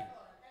day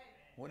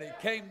when he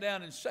came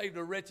down and saved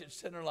a wretched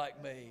sinner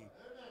like me.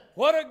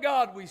 What a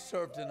God we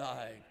serve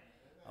tonight.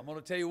 I'm going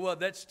to tell you what,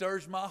 that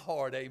stirs my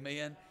heart,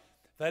 amen.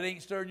 If that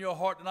ain't stirring your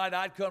heart tonight,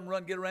 I'd come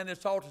run, get around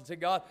this altar and say,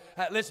 God,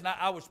 listen,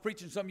 I was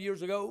preaching some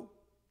years ago.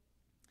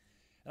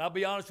 And I'll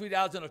be honest with you,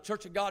 I was in a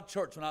Church of God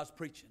church when I was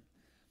preaching.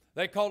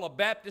 They call a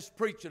Baptist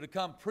preacher to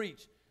come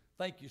preach.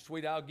 Thank you,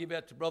 sweetie. I'll give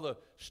that to Brother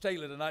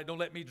Staley tonight. Don't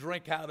let me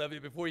drink out of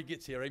it before he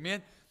gets here.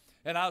 Amen.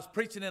 And I was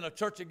preaching in a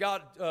Church of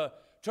God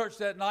church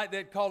that night.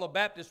 They'd call a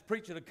Baptist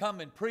preacher to come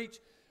and preach,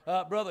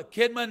 Brother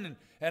Kidman.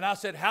 And I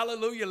said,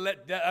 hallelujah,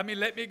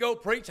 let me go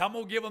preach. I'm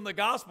going to give them the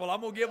gospel. I'm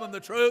going to give them the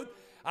truth.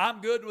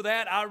 I'm good with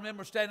that. I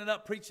remember standing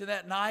up preaching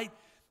that night.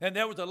 And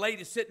there was a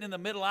lady sitting in the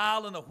middle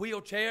aisle in a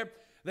wheelchair.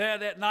 There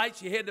that night,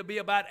 she had to be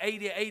about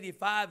 80,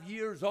 85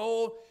 years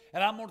old.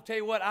 And I'm going to tell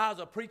you what, I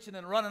was preaching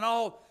and running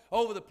all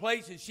over the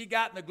place, and she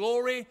got in the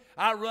glory.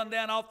 I run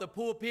down off the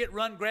pulpit,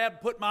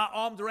 put my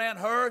arms around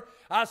her.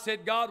 I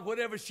said, God,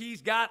 whatever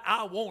she's got,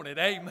 I want it.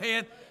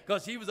 Amen.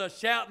 Because she was a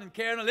shouting and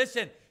carrying.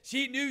 Listen,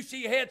 she knew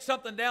she had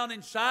something down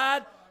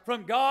inside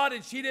from God,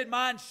 and she didn't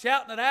mind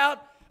shouting it out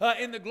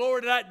in the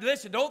glory tonight.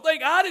 Listen, don't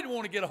think I didn't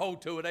want to get a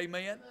hold to it.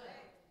 Amen.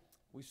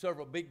 We serve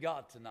a big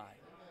God tonight.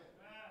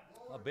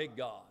 A big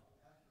God.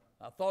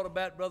 I thought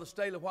about Brother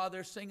Staley while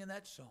they're singing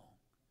that song.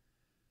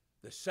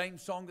 The same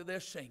song that they're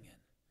singing.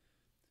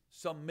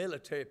 Some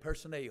military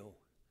personnel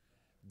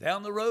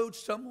down the road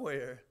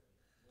somewhere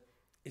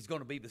is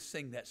going to be to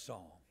sing that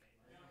song.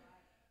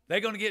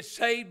 They're going to get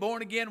saved,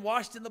 born again,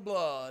 washed in the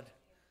blood,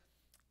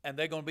 and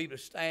they're going to be able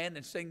to stand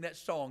and sing that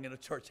song in a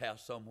church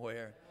house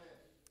somewhere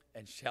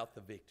and shout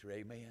the victory.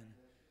 Amen.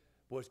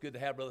 Boy, it's good to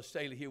have Brother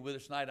Staley here with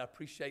us tonight. I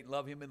appreciate and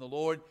love him in the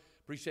Lord.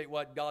 Appreciate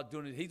what God's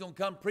doing. He's going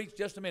to come preach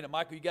just a minute.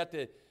 Michael, you got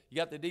the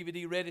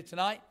DVD ready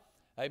tonight?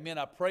 Amen.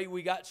 I pray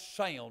we got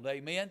sound.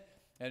 Amen.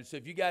 And so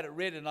if you got it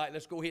ready tonight,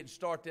 let's go ahead and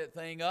start that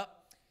thing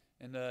up.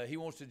 And he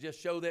wants to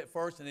just show that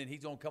first, and then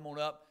he's going to come on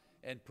up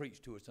and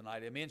preach to us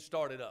tonight. Amen.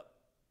 Start it up.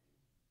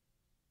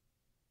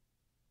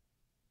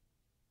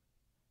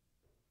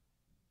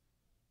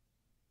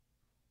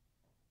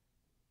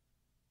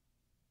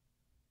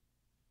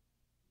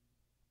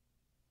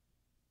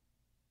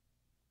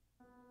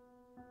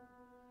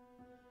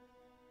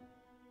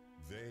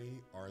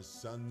 They are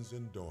sons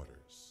and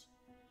daughters.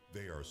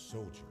 They are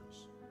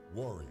soldiers,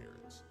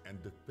 warriors, and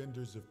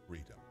defenders of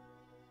freedom.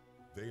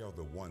 They are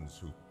the ones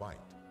who fight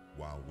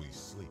while we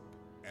sleep.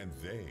 And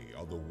they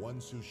are the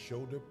ones who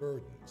shoulder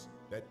burdens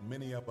that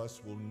many of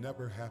us will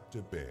never have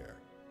to bear.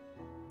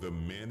 The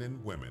men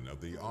and women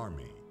of the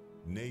Army,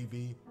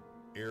 Navy,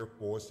 Air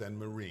Force, and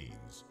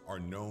Marines are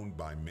known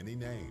by many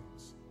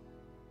names,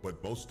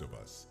 but most of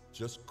us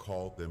just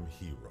call them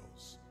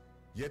heroes.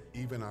 Yet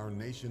even our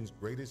nation's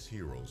greatest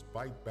heroes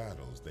fight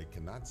battles they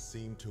cannot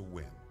seem to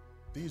win.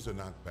 These are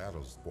not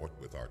battles fought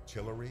with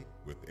artillery,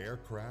 with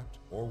aircraft,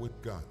 or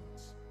with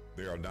guns.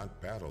 They are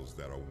not battles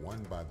that are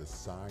won by the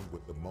side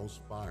with the most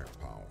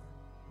firepower.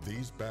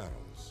 These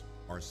battles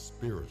are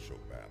spiritual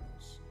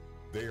battles.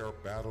 They are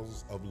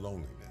battles of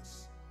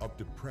loneliness, of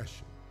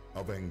depression,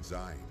 of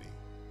anxiety,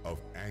 of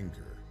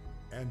anger,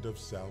 and of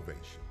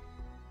salvation.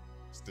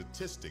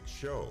 Statistics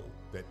show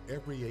that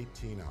every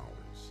 18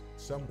 hours,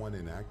 someone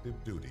in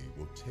active duty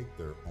will take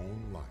their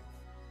own life.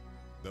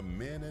 The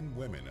men and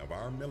women of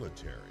our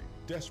military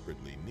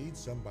desperately need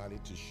somebody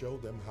to show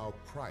them how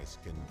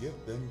Christ can give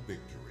them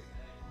victory.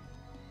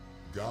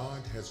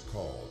 God has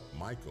called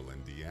Michael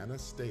and Deanna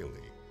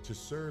Staley to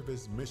serve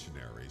as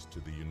missionaries to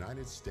the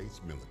United States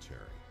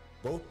military.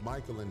 Both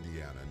Michael and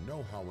Deanna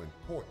know how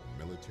important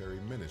military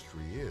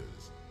ministry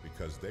is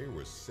because they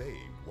were saved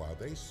while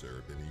they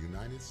served in the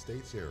United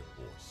States Air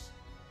Force.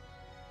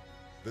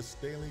 The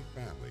Staley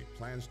family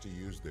plans to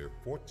use their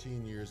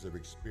 14 years of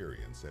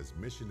experience as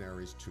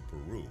missionaries to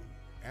Peru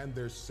and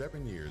their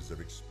 7 years of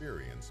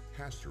experience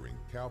pastoring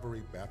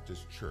Calvary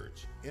Baptist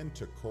Church in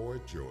Toccoa,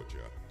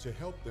 Georgia, to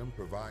help them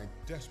provide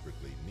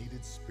desperately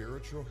needed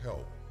spiritual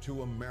help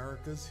to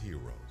America's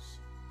heroes.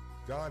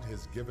 God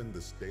has given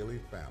the Staley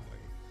family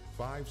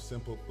 5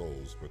 simple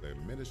goals for their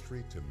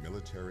ministry to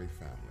military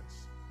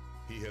families.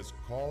 He has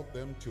called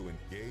them to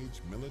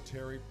engage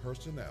military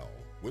personnel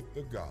with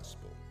the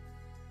gospel.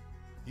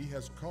 He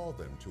has called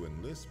them to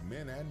enlist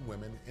men and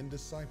women in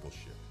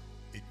discipleship,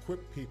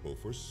 equip people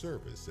for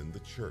service in the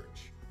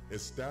church,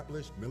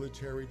 establish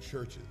military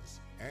churches,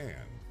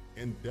 and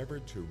endeavor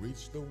to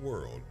reach the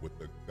world with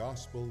the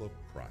gospel of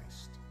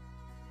Christ.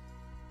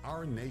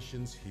 Our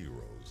nation's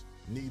heroes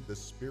need the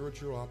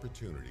spiritual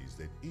opportunities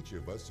that each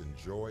of us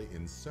enjoy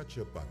in such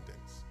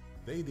abundance.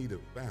 They need a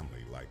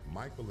family like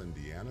Michael and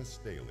Deanna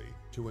Staley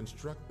to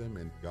instruct them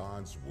in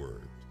God's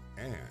Word,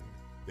 and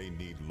they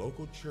need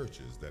local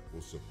churches that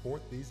will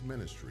support these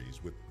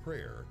ministries with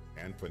prayer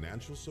and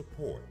financial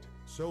support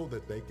so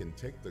that they can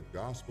take the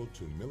gospel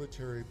to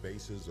military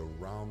bases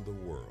around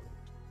the world.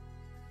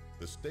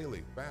 The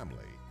Staley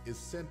family is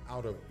sent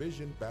out of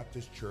Vision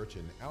Baptist Church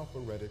in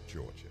Alpharetta,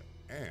 Georgia,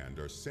 and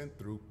are sent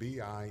through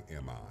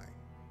BIMI.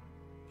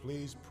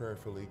 Please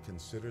prayerfully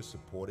consider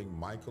supporting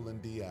Michael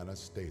and Deanna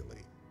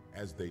Staley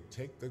as they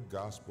take the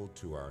gospel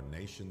to our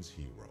nation's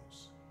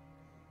heroes.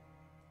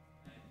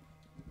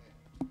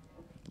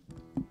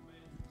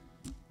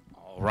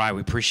 All right,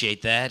 we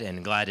appreciate that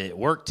and glad it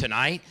worked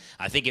tonight.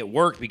 I think it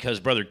worked because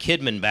Brother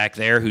Kidman back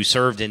there, who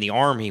served in the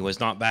Army,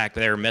 was not back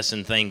there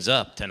messing things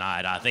up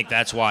tonight. I think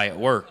that's why it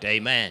worked.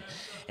 Amen.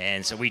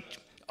 And so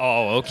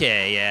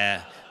okay,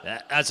 yeah.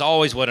 That's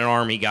always what an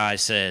Army guy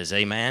says.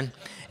 Amen.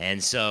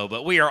 And so,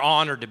 but we are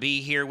honored to be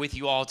here with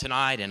you all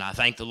tonight, and I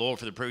thank the Lord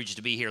for the privilege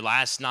to be here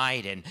last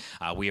night, and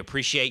we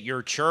appreciate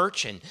your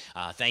church, and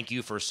thank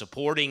you for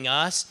supporting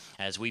us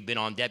as we've been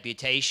on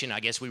deputation. I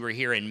guess we were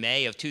here in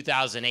May of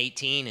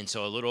 2018, and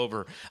so a little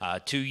over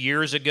 2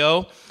 years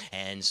ago,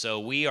 and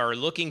so we are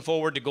looking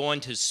forward to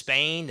going to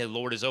Spain. The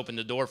Lord has opened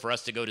the door for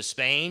us to go to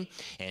Spain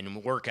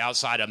and work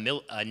outside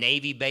a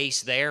Navy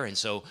base there, and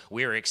so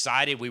we're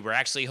excited. We were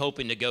actually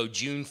hoping to go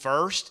June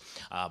 1st,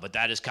 but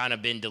that has kind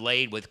of been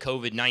delayed with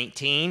COVID-19,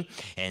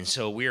 and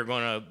so we are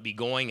going to be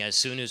going as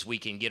soon as we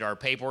can get our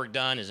paperwork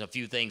done. There's a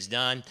few things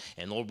done,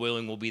 and Lord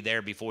willing, we'll be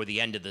there before the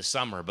end of the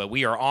summer. But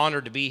we are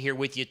honored to be here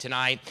with you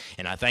tonight,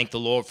 and I thank the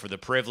Lord for the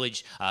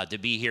privilege to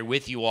be here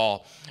with you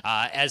all.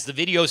 As the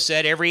video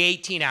said, every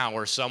 18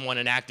 hours, someone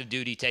in active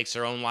duty takes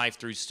their own life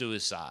through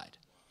suicide.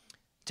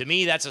 To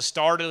me, that's a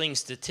startling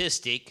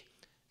statistic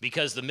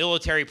because the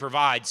military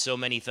provides so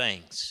many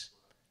things.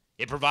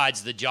 It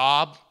provides the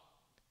job,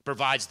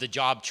 provides the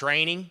job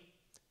training,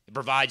 it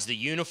provides the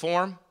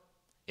uniform,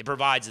 it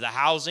provides the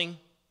housing,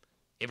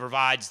 it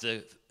provides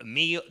the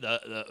meal,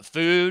 the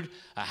food,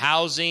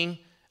 housing,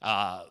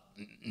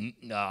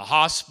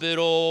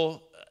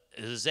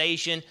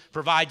 hospitalization,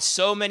 provides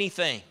so many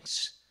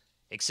things,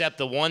 except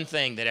the one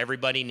thing that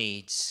everybody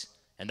needs,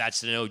 and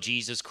that's to know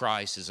Jesus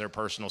Christ as their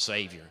personal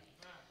Savior.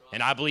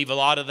 And I believe a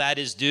lot of that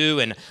is due,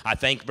 and I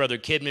thank Brother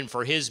Kidman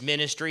for his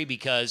ministry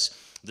because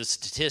the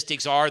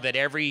statistics are that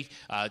every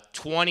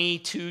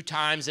 22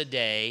 times a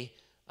day,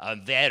 a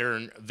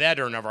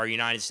veteran of our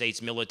United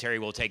States military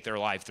will take their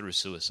life through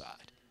suicide.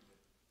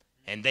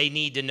 And they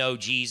need to know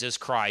Jesus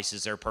Christ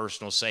as their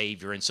personal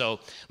Savior. And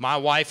so my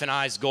wife and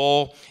I's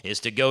goal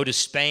is to go to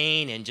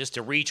Spain and just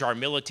to reach our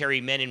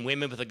military men and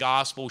women with the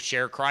gospel,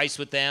 share Christ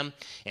with them.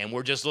 And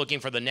we're just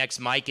looking for the next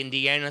Mike and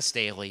Deanna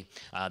Staley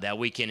that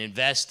we can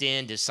invest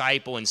in,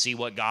 disciple, and see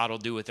what God will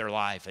do with their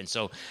life. And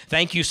so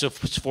thank you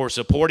for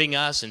supporting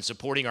us and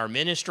supporting our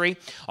ministry.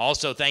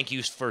 Also, thank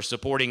you for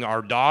supporting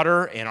our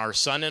daughter and our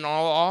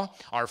son-in-law,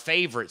 our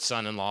favorite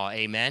son-in-law,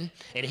 amen.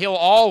 And he'll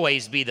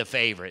always be the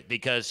favorite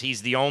because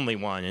he's the only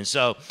one. And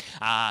so,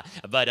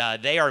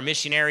 but they are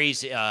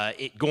missionaries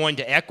going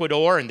to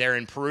Ecuador, and they're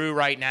in Peru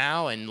right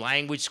now in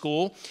language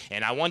school.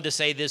 And I wanted to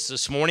say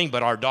this morning,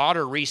 but our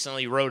daughter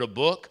recently wrote a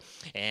book.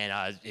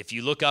 And if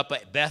you look up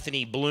at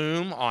Bethany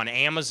Bloom on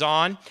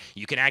Amazon,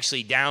 you can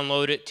actually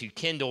download it to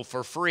Kindle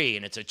for free.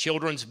 And it's a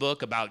children's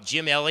book about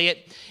Jim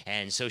Elliot.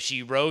 And so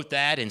she wrote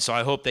that. And so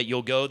I hope that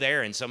you'll go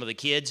there. And some of the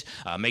kids,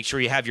 make sure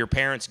you have your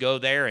parents go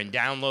there and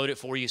download it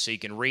for you so you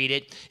can read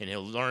it. And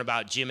you'll learn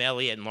about Jim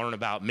Elliot and learn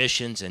about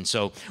missions. And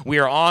so we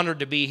are honored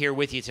to be here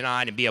with you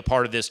tonight and be a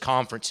part of this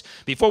conference.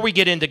 Before we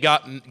get into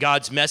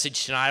God's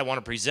message tonight, I want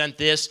to present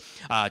this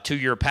to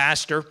your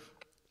pastor.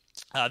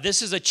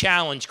 This is a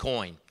challenge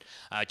coin.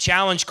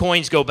 Challenge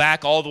coins go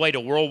back all the way to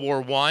World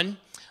War I.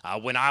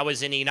 When I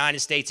was in the United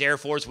States Air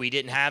Force, we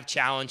didn't have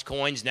challenge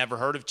coins, never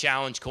heard of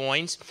challenge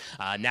coins.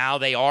 Now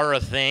they are a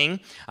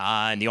thing,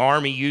 and the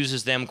Army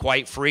uses them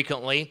quite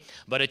frequently.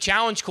 But a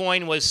challenge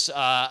coin was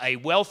a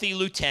wealthy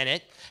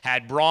lieutenant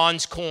had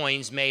bronze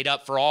coins made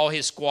up for all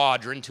his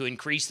squadron to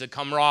increase the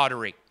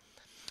camaraderie.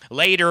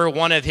 Later,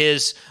 one of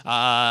his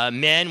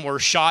men were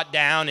shot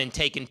down and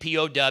taken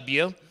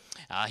POW.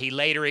 He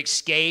later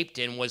escaped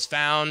and was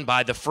found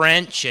by the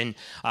French, and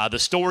the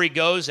story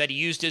goes that he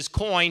used his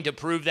coin to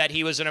prove that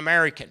he was an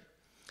American.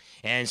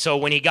 And so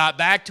when he got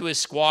back to his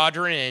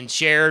squadron and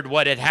shared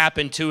what had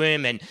happened to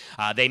him, and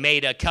they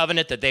made a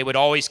covenant that they would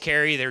always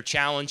carry their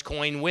challenge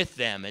coin with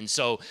them. And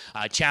so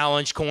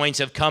challenge coins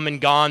have come and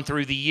gone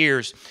through the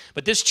years.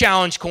 But this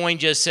challenge coin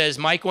just says,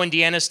 Michael and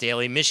Deanna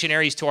Staley,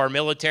 missionaries to our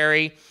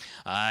military.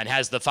 It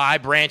has the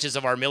 5 branches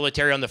of our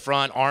military on the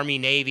front: Army,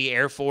 Navy,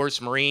 Air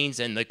Force, Marines,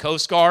 and the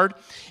Coast Guard.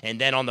 And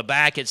then on the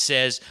back it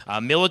says,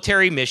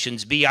 military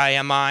missions,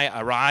 BIMI,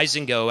 arise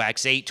and go,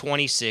 Acts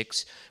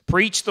 8:26.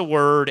 Preach the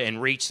word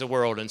and reach the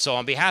world. And so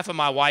on behalf of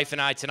my wife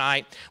and I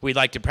tonight, we'd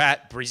like to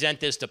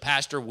present this to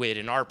Pastor Witt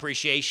in our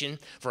appreciation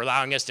for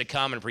allowing us to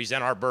come and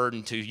present our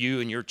burden to you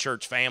and your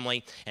church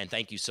family. And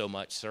thank you so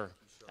much, sir.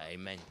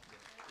 Amen.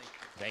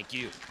 Thank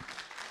you.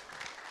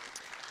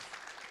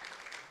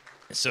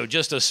 So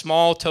just a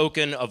small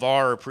token of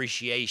our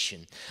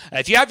appreciation.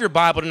 If you have your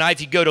Bible tonight,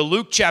 if you go to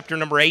Luke chapter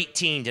number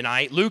 18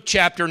 tonight, Luke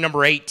chapter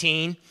number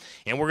 18,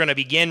 and we're going to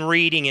begin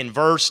reading in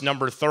verse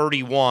number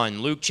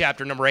 31. Luke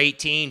chapter number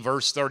 18,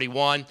 verse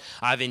 31.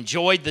 I've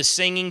enjoyed the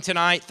singing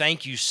tonight.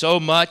 Thank you so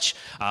much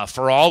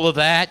for all of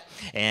that.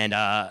 And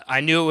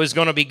I knew it was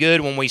going to be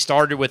good when we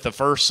started with the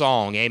first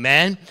song.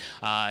 Amen?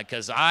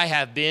 Because I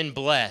have been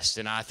blessed,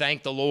 and I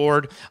thank the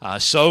Lord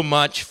so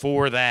much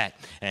for that.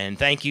 And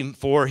thank you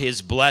for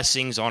his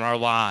blessings on our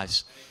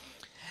lives.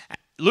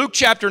 Luke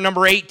chapter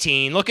number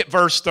 18, look at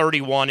verse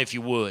 31 if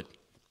you would.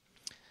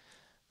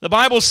 The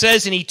Bible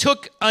says, and he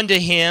took unto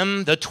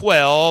him the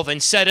 12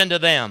 and said unto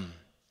them,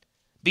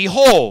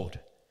 Behold,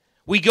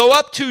 we go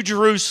up to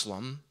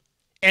Jerusalem,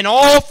 and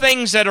all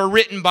things that are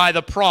written by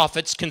the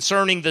prophets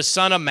concerning the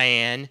Son of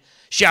Man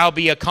shall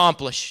be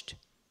accomplished.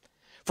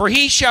 For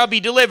he shall be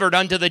delivered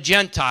unto the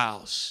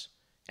Gentiles,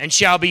 and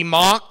shall be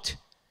mocked,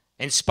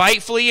 and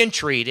spitefully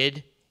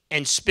entreated,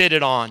 and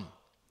spitted on.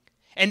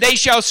 And they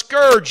shall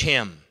scourge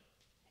him,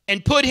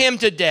 and put him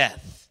to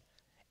death.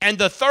 And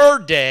the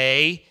third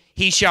day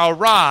he shall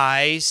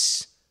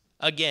rise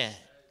again.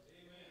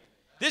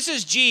 This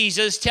is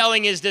Jesus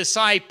telling his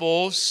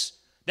disciples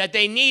that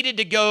they needed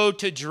to go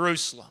to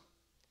Jerusalem.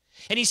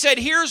 And he said,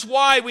 here's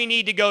why we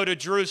need to go to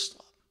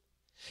Jerusalem.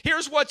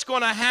 Here's what's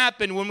going to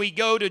happen when we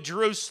go to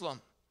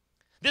Jerusalem.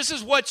 This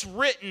is what's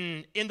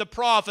written in the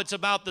prophets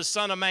about the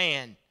Son of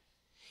Man.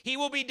 He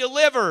will be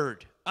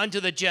delivered unto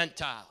the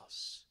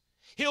Gentiles.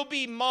 He'll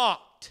be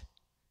mocked.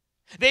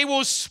 They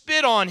will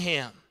spit on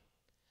him.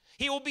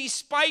 He will be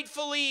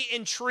spitefully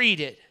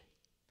entreated.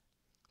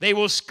 They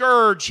will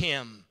scourge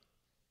him,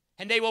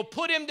 and they will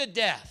put him to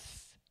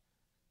death.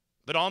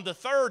 But on the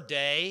third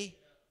day,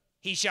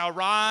 he shall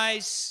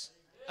rise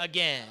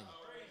again.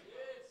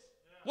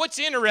 What's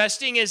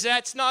interesting is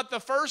that's not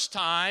the first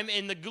time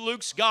in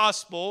Luke's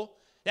gospel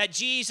that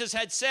Jesus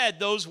had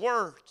said those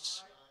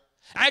words.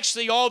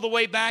 Actually, all the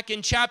way back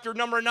in chapter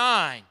number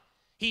 9,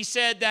 he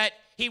said that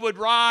he would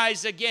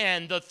rise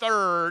again the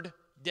third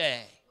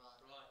day.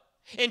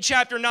 In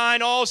chapter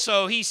 9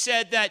 also, he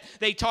said that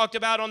they talked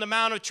about on the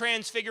Mount of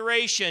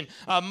Transfiguration,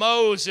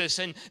 Moses,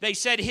 and they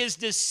said his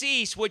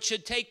decease, which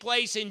should take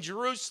place in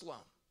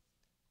Jerusalem.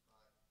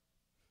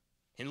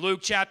 In Luke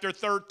chapter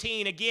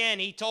 13, again,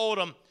 he told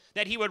them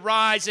that he would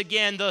rise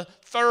again the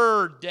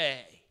third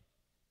day.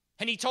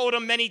 And he told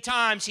them many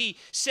times he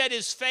set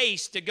his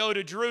face to go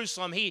to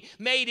Jerusalem. He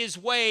made his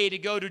way to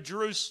go to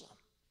Jerusalem.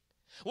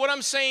 What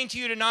I'm saying to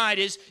you tonight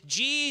is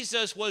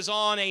Jesus was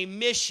on a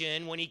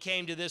mission when he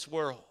came to this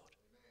world.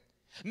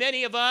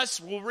 Many of us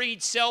will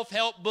read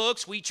self-help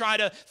books. We try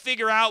to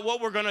figure out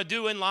what we're going to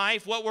do in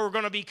life, what we're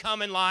going to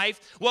become in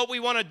life, what we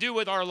want to do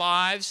with our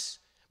lives.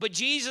 But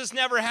Jesus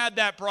never had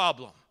that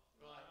problem.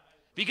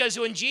 Because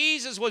when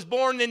Jesus was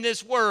born in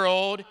this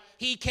world,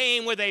 he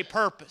came with a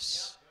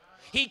purpose.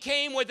 He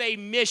came with a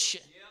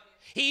mission.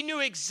 He knew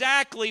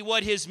exactly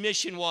what his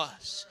mission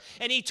was.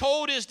 And he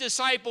told his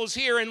disciples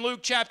here in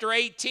Luke chapter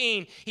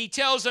 18, he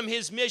tells them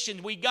his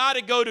mission. We got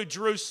to go to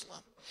Jerusalem.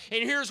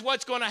 And here's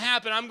what's going to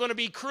happen. I'm going to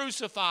be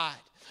crucified.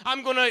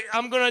 I'm going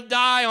to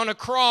die on a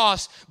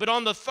cross. But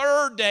on the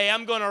third day,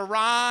 I'm going to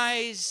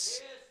rise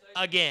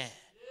again.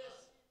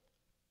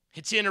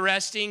 It's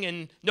interesting.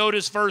 And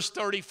notice verse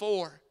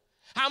 34.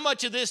 How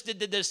much of this did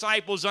the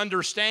disciples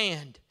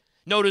understand?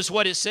 Notice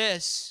what it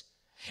says.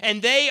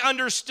 And they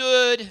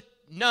understood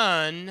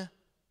none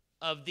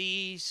of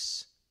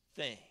these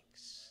things.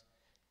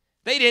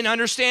 They didn't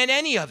understand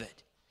any of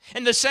it.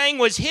 And the saying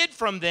was hid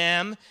from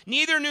them,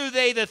 neither knew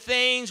they the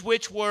things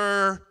which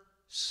were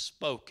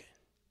spoken.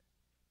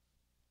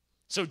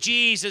 So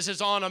Jesus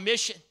is on a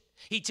mission.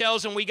 He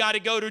tells them we got to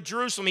go to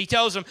Jerusalem. He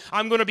tells them,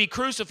 I'm going to be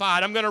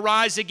crucified. I'm going to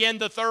rise again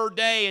the third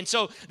day. And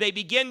so they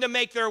begin to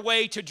make their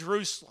way to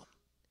Jerusalem.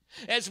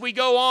 As we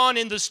go on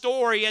in the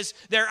story, as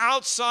they're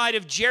outside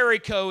of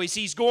Jericho, as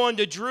he's going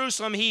to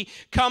Jerusalem, he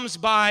comes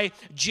by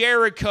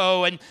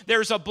Jericho, and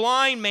there's a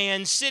blind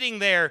man sitting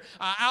there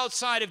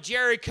outside of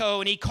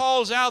Jericho, and he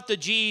calls out to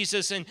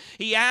Jesus, and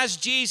he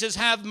asks Jesus,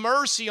 have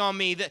mercy on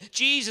me.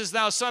 Jesus,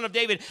 thou son of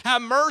David,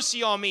 have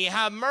mercy on me,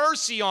 have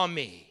mercy on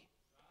me.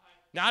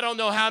 Now, I don't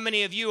know how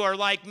many of you are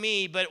like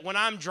me, but when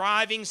I'm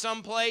driving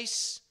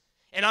someplace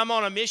and I'm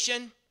on a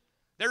mission,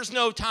 There's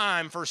no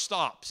time for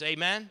stops.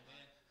 Amen?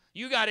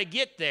 You got to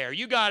get there.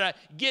 You got to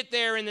get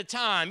there in the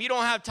time. You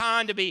don't have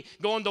time to be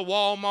going to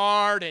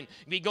Walmart and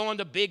be going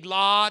to Big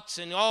Lots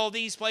and all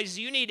these places.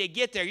 You need to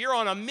get there. You're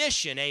on a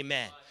mission,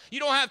 amen. You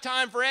don't have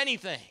time for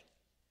anything.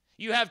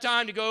 You have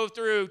time to go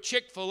through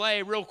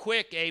Chick-fil-A real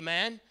quick,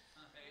 amen,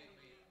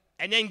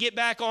 and then get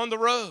back on the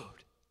road.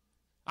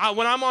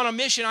 When I'm on a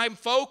mission, I'm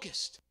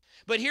focused.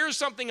 But here's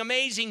something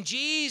amazing.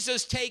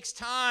 Jesus takes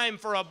time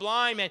for a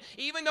blind man.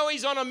 Even though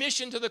he's on a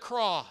mission to the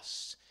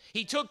cross,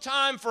 he took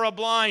time for a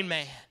blind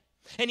man.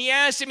 And he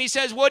asked him, he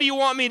says, what do you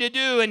want me to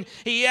do? And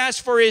he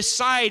asked for his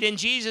sight. And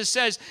Jesus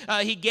says,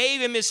 he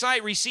gave him his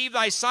sight. Receive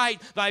thy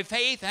sight. Thy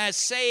faith has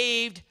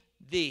saved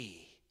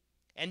thee.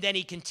 And then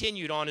he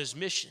continued on his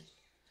mission.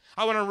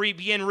 I want to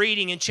begin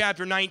reading in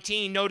chapter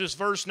 19. Notice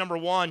verse number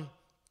 1.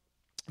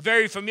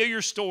 Very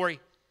familiar story.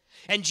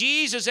 And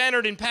Jesus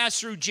entered and passed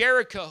through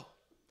Jericho.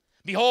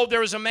 Behold, there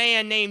was a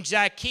man named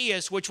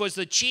Zacchaeus, which was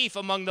the chief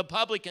among the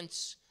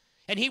publicans.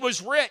 And he was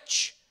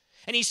rich.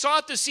 And he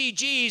sought to see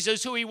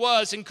Jesus, who he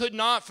was, and could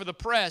not for the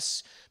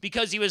press,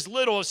 because he was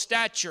little of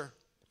stature.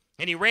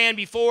 And he ran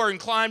before and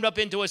climbed up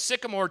into a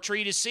sycamore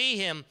tree to see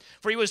him,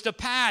 for he was to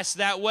pass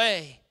that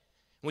way.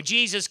 When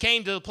Jesus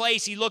came to the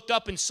place, he looked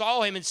up and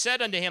saw him and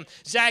said unto him,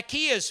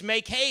 Zacchaeus,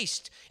 make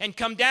haste, and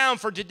come down,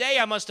 for today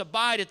I must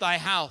abide at thy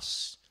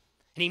house.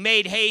 And he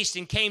made haste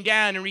and came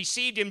down and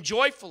received him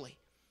joyfully.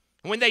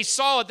 And when they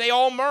saw it, they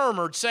all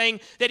murmured,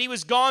 saying that he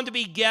was gone to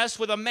be guest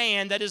with a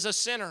man that is a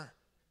sinner.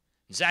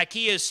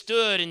 Zacchaeus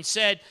stood and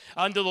said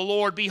unto the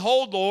Lord,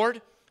 Behold,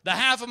 Lord, the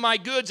half of my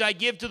goods I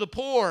give to the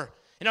poor.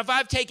 And if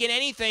I've taken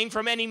anything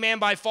from any man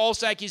by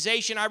false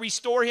accusation, I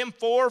restore him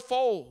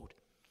fourfold.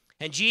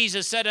 And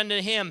Jesus said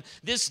unto him,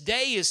 This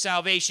day is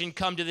salvation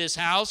come to this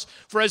house,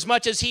 for as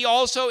much as he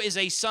also is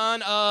a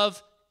son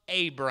of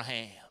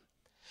Abraham.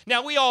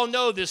 Now, we all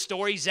know this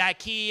story.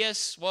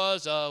 Zacchaeus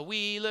was a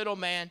wee little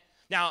man.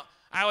 Now,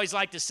 I always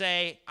like to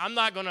say, I'm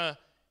not going to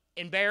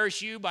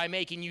embarrass you by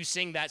making you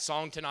sing that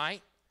song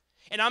tonight.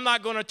 And I'm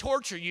not going to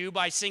torture you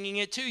by singing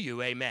it to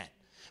you, amen.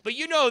 But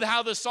you know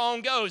how the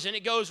song goes, and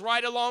it goes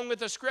right along with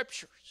the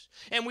scriptures.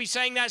 And we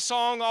sang that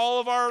song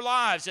all of our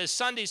lives as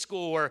Sunday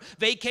school or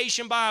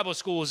vacation Bible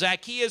school.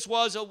 Zacchaeus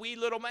was a wee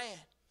little man.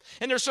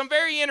 And there's some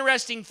very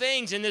interesting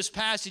things in this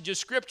passage of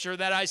scripture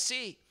that I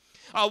see.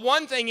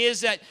 One thing is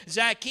that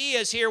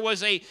Zacchaeus here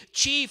was a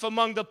chief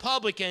among the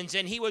publicans,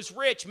 and he was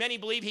rich. Many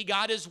believe he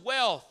got his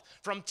wealth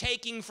from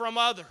taking from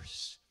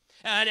others.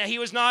 And he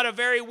was not a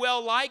very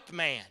well-liked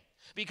man,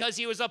 because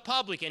he was a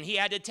publican. He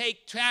had to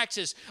take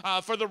taxes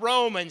for the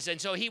Romans, and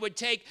so he would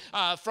take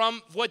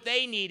from what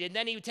they needed, and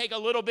then he would take a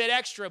little bit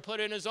extra, put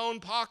in his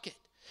own pocket.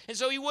 And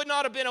so he would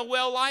not have been a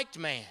well-liked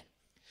man.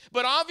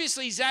 But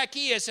obviously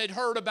Zacchaeus had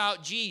heard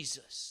about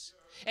Jesus,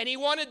 and he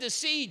wanted to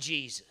see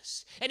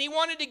Jesus, and he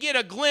wanted to get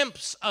a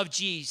glimpse of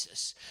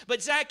Jesus.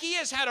 But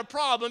Zacchaeus had a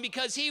problem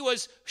because he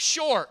was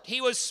short.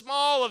 He was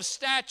small of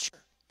stature.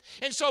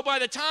 And so by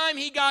the time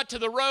he got to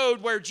the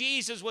road where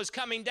Jesus was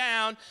coming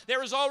down, there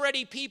was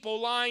already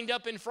people lined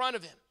up in front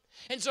of him.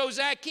 And so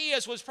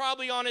Zacchaeus was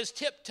probably on his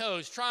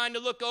tiptoes trying to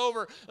look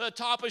over the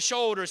top of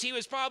shoulders. He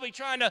was probably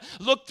trying to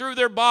look through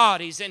their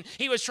bodies, and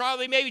he was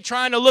probably maybe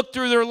trying to look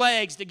through their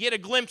legs to get a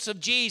glimpse of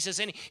Jesus,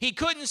 and he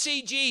couldn't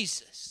see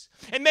Jesus.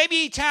 And maybe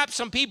he tapped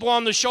some people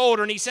on the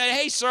shoulder and he said,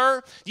 Hey,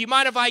 sir, do you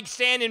mind if I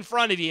stand in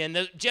front of you? And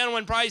the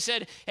gentleman probably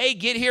said, Hey,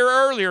 get here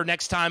earlier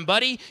next time,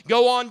 buddy.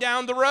 Go on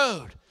down the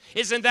road.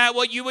 Isn't that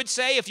what you would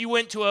say if you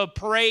went to a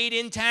parade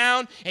in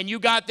town and you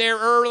got there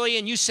early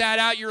and you sat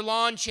out your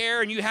lawn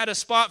chair and you had a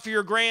spot for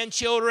your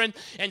grandchildren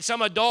and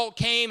some adult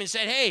came and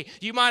said, Hey,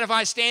 do you mind if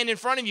I stand in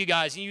front of you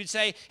guys? And you'd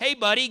say, Hey,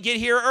 buddy, get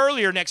here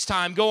earlier next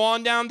time. Go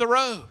on down the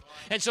road.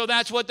 And so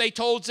that's what they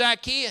told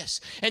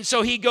Zacchaeus. And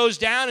so he goes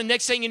down, and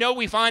next thing you know,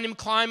 we find him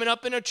climbing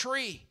up in a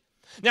tree.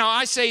 Now,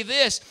 I say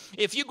this,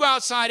 if you go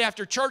outside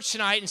after church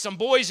tonight and some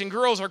boys and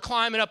girls are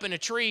climbing up in a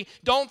tree,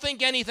 don't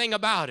think anything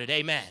about it,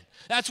 amen.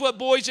 That's what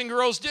boys and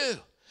girls do.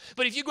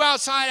 But if you go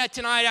outside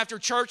tonight after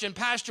church and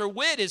Pastor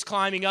Witt is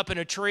climbing up in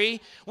a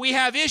tree, we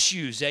have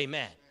issues,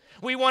 amen.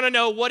 We want to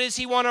know, what does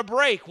he want to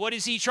break? What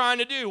is he trying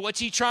to do? What's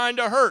he trying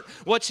to hurt?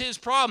 What's his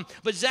problem?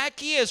 But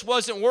Zacchaeus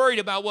wasn't worried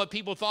about what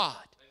people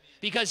thought,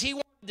 because he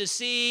wanted to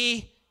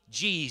see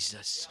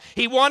Jesus.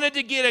 He wanted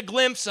to get a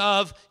glimpse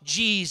of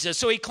Jesus.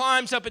 So he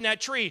climbs up in that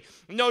tree.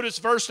 Notice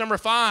verse number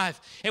 5.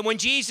 And when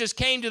Jesus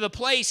came to the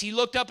place, he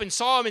looked up and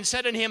saw him and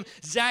said unto him,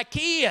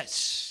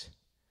 Zacchaeus.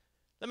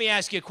 Let me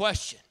ask you a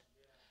question.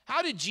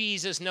 How did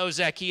Jesus know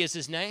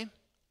Zacchaeus' name?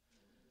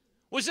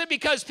 Was it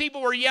because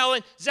people were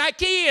yelling,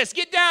 Zacchaeus,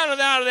 get down and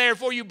out of there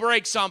before you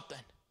break something?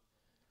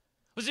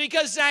 Was it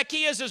because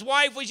Zacchaeus'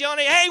 wife was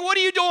yelling, Hey, what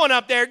are you doing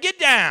up there? Get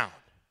down.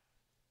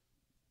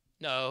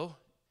 No.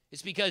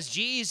 It's because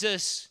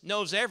Jesus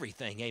knows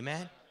everything,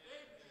 amen?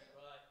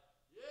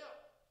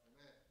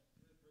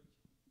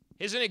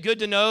 Isn't it good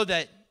to know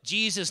that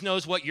Jesus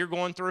knows what you're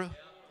going through?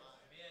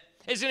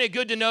 Isn't it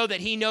good to know that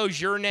he knows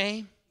your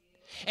name?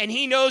 And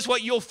he knows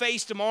what you'll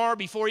face tomorrow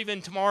before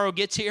even tomorrow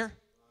gets here?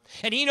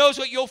 And he knows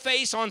what you'll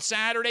face on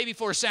Saturday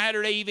before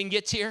Saturday even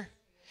gets here?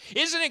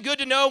 Isn't it good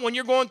to know when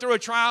you're going through a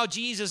trial,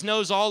 Jesus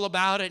knows all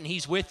about it and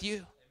he's with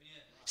you?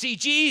 See,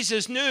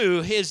 Jesus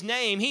knew his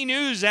name. He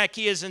knew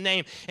Zacchaeus'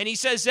 name. And he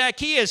says,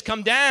 Zacchaeus,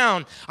 come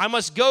down. I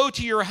must go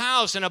to your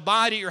house and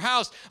abide at your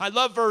house. I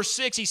love verse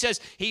 6. He says,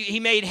 he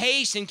made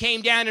haste and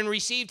came down and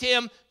received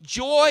him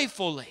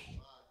joyfully.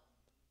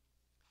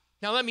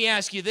 Now, let me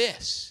ask you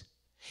this.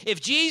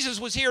 If Jesus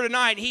was here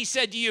tonight and he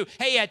said to you,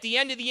 hey, at the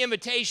end of the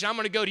invitation, I'm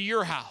going to go to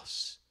your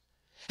house.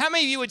 How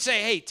many of you would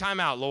say, hey, time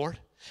out, Lord?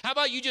 How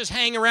about you just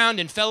hang around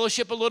and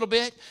fellowship a little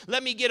bit?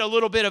 Let me get a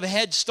little bit of a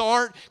head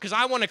start because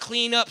I want to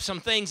clean up some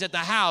things at the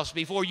house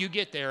before you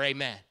get there,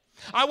 amen.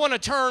 I want to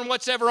turn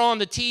what's ever on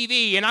the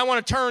TV, and I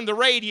want to turn the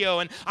radio,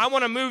 and I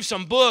want to move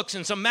some books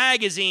and some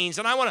magazines,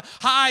 and I want to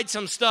hide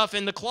some stuff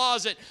in the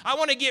closet. I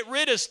want to get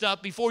rid of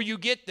stuff before you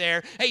get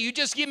there. Hey, you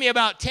just give me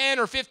about 10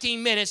 or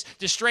 15 minutes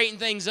to straighten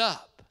things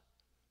up.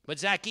 But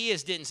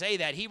Zacchaeus didn't say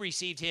that. He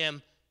received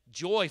him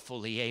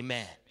joyfully,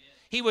 amen.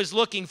 He was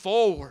looking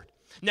forward.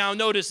 Now,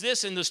 notice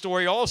this in the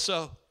story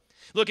also.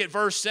 Look at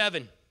verse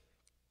 7.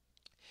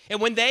 And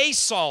when they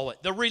saw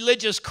it, the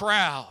religious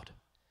crowd,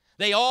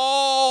 they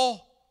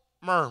all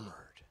murmured.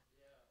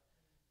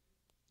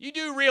 You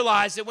do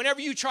realize that whenever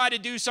you try to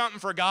do something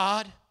for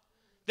God,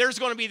 there's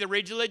going to be the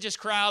religious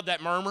crowd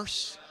that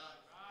murmurs.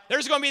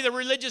 There's going to be the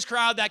religious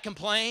crowd that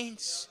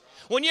complains.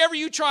 Whenever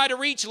you try to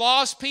reach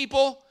lost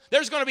people,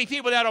 there's going to be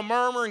people that will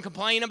murmur and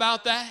complain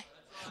about that.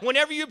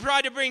 Whenever you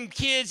try to bring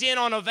kids in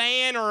on a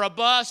van or a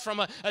bus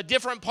from a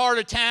different part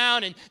of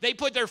town and they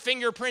put their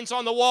fingerprints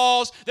on the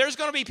walls, there's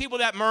going to be people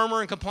that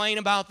murmur and complain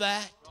about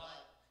that.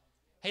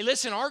 Hey,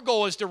 listen, our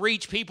goal is to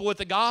reach people with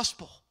the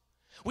gospel.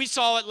 We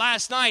saw it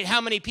last night,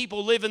 how many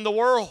people live in the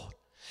world.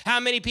 How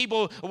many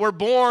people were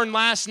born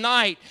last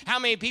night? How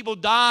many people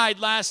died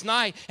last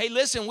night? Hey,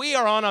 listen, we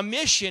are on a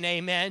mission,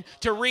 amen,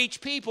 to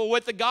reach people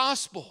with the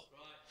gospel.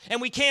 And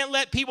we can't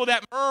let people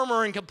that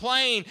murmur and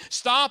complain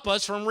stop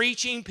us from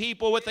reaching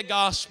people with the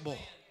gospel.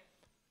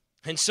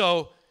 And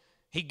so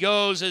he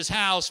goes to his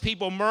house.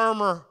 People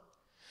murmur.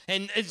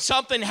 And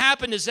something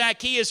happened to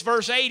Zacchaeus.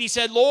 Verse 8, he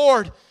said,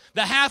 Lord,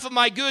 the half of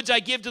my goods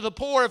I give to the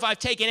poor. If I've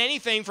taken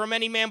anything from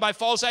any man by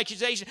false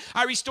accusation,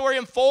 I restore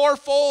him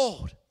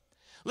fourfold.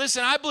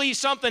 Listen, I believe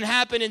something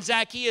happened in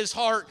Zacchaeus'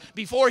 heart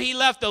before he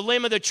left the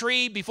limb of the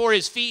tree, before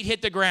his feet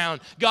hit the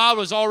ground. God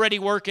was already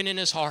working in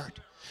his heart.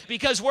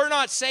 Because we're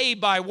not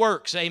saved by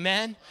works,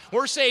 amen?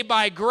 We're saved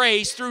by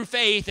grace through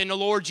faith in the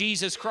Lord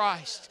Jesus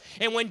Christ.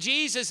 And when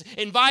Jesus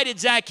invited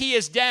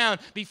Zacchaeus down,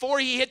 before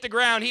he hit the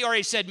ground, he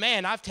already said,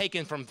 man, I've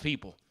taken from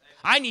people.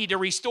 I need to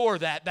restore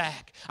that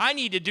back. I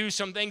need to do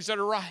some things that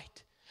are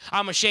right.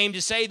 I'm ashamed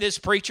to say this,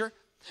 preacher,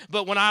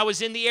 but when I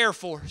was in the Air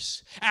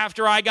Force,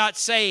 after I got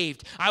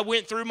saved, I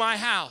went through my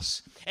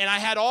house, and I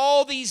had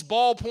all these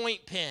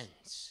ballpoint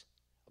pens,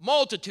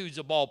 multitudes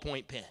of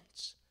ballpoint pens.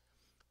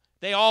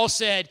 They all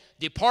said,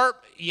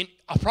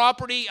 a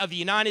property of the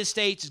United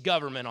States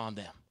government on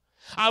them.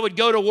 I would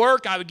go to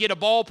work, I would get a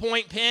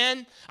ballpoint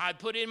pen, I'd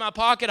put it in my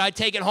pocket, I'd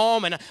take it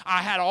home, and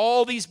I had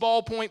all these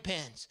ballpoint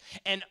pens.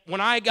 And when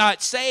I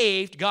got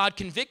saved, God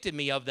convicted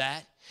me of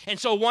that. And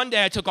so one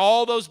day I took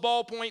all those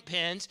ballpoint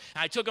pens,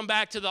 I took them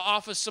back to the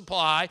office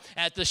supply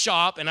at the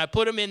shop, and I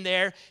put them in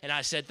there, and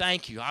I said,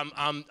 thank you,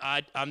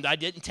 I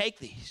didn't take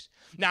these.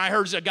 Now I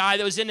heard a guy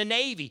that was in the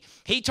Navy,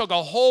 he took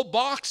a whole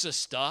box of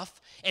stuff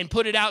and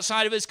put it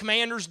outside of his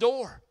commander's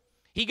door.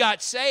 He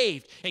got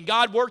saved, and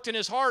God worked in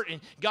his heart,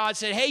 and God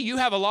said, hey, you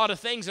have a lot of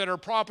things that are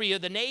property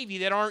of the Navy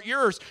that aren't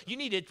yours. You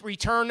need to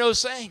return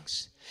those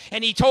things.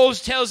 And he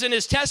tells in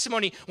his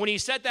testimony, when he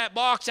set that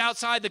box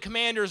outside the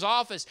commander's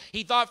office,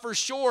 he thought for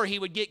sure he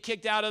would get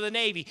kicked out of the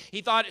Navy.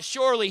 He thought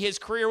surely his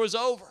career was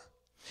over.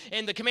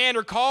 And the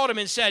commander called him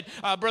and said,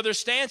 Brother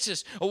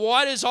Stancis,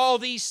 what's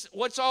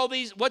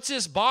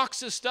this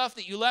box of stuff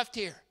that you left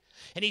here?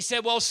 And he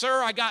said, well,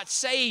 sir, I got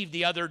saved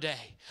the other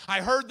day.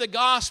 I heard the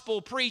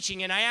gospel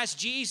preaching, and I asked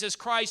Jesus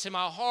Christ in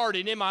my heart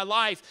and in my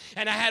life,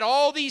 and I had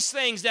all these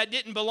things that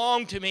didn't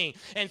belong to me.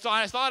 And so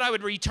I thought I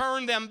would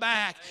return them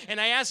back, and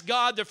I asked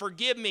God to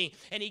forgive me.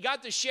 And he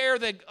got to share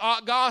the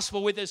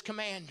gospel with his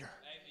commander.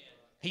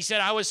 He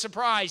said, I was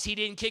surprised he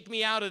didn't kick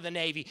me out of the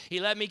Navy. He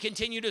let me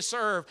continue to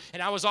serve,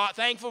 and I was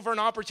thankful for an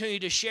opportunity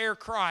to share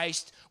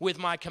Christ with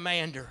my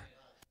commander.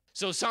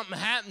 So something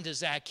happened to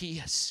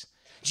Zacchaeus.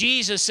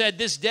 Jesus said,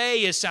 this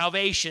day is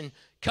salvation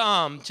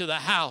come to the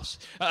house.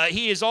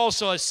 He is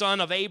also a son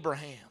of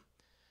Abraham.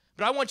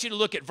 But I want you to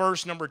look at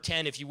verse number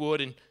 10, if you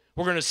would, and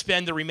we're going to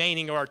spend the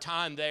remaining of our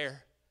time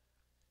there.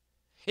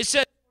 It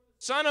says,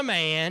 the Son of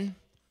Man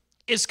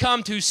is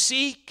come to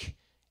seek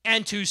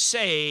and to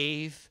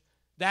save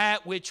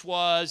that which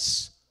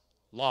was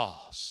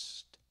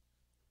lost.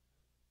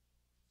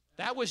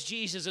 That was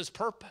Jesus'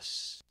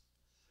 purpose.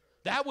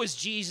 That was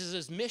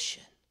Jesus'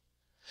 mission.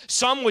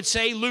 Some would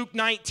say Luke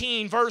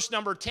 19, verse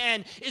number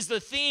 10, is the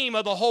theme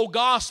of the whole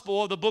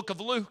gospel of the book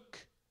of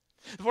Luke.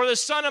 For the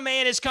Son of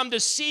Man has come to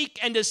seek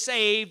and to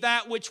save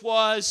that which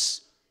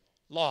was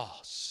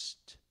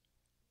lost.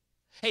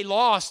 Hey,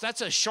 lost, that's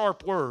a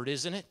sharp word,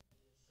 isn't it?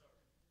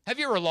 Have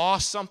you ever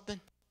lost something?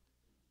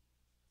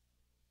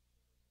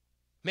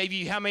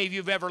 Maybe how many of you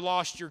have ever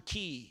lost your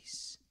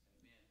keys?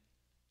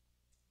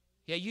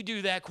 Yeah, you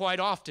do that quite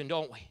often,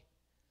 don't we?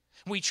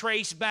 We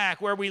trace back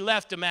where we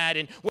left them at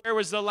and where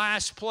was the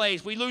last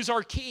place. We lose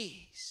our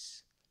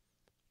keys.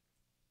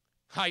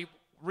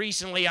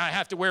 Recently, I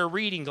have to wear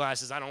reading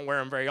glasses. I don't wear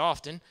them very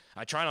often.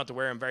 I try not to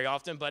wear them very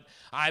often, but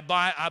I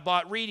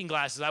bought reading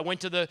glasses. I went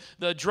to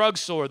the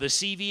drugstore, the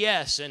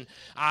CVS, and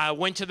I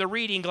went to the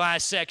reading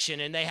glass section,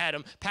 and they had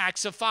them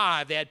packs of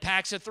 5. They had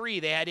packs of 3.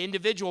 They had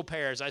individual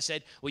pairs. I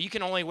said, well, you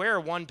can only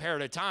wear one pair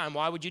at a time.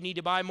 Why would you need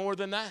to buy more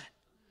than that?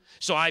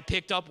 So I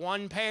picked up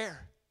one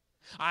pair.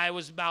 I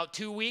was about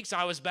 2 weeks,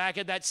 I was back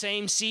at that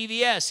same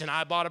CVS, and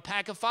I bought a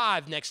pack of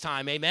 5 next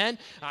time, amen?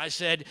 I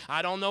said,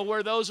 I don't know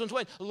where those ones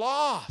went.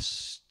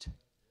 Lost.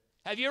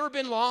 Have you ever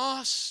been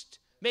lost?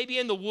 Maybe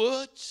in the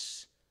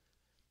woods?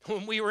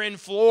 When we were in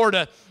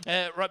Florida,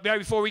 right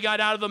before we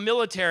got out of the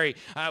military,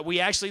 we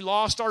actually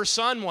lost our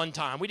son one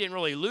time. We didn't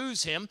really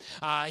lose him.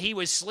 He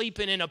was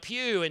sleeping in a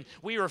pew, and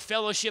we were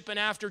fellowshipping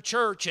after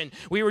church, and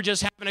we were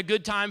just having a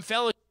good time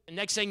fellowshipping. And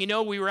next thing you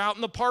know, we were out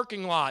in the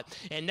parking lot.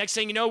 And next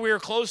thing you know, we were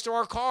close to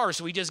our car.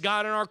 So we just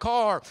got in our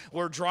car.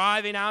 We're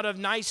driving out of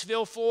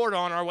Niceville, Florida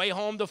on our way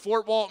home to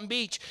Fort Walton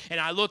Beach. And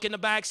I look in the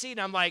back seat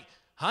and I'm like,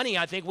 honey,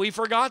 I think we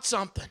forgot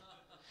something.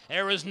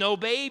 There was no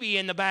baby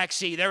in the back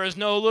seat. There was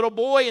no little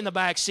boy in the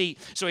back seat.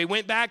 So he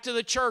went back to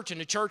the church, and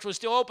the church was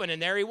still open.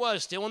 And there he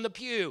was, still in the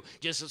pew,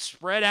 just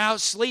spread out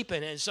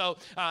sleeping. And so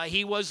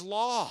he was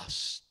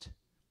lost.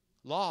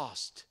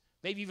 Lost.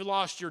 Maybe you've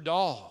lost your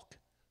dog,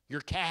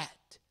 your cat.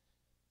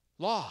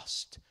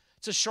 Lost.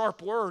 It's a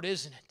sharp word,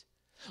 isn't it?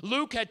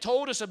 Luke had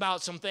told us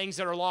about some things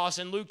that are lost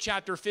in Luke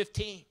chapter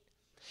 15.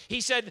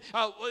 He said,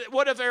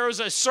 what if there was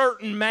a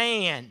certain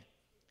man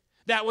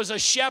that was a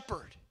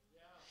shepherd,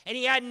 and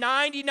he had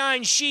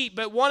 99 sheep,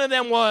 but one of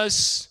them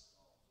was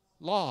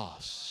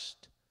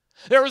lost?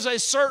 There was a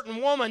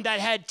certain woman that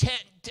had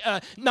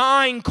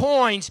 9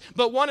 coins,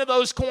 but one of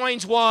those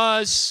coins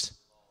was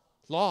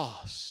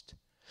lost.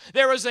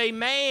 There was a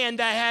man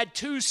that had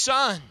 2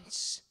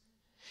 sons.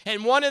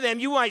 And one of them,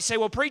 you might say,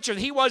 well, preacher,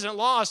 he wasn't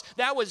lost.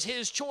 That was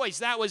his choice.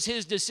 That was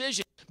his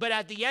decision. But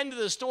at the end of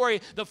the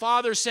story, the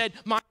father said,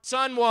 my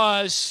son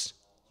was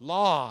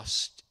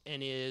lost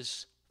and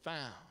is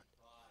found.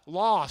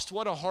 Lost.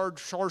 What a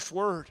harsh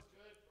word.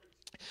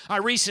 I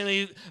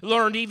recently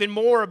learned even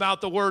more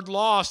about the word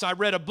lost. I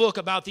read a book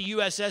about the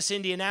USS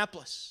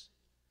Indianapolis.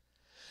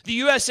 The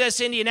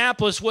USS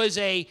Indianapolis was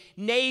a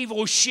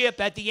naval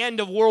ship at the end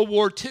of World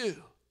War II.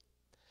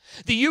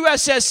 The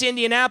USS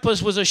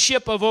Indianapolis was a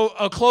ship of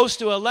close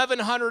to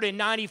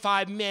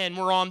 1,195 men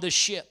were on the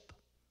ship.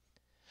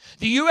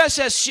 The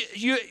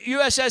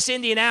USS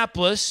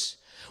Indianapolis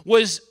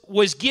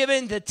was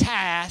given the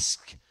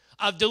task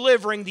of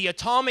delivering the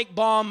atomic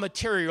bomb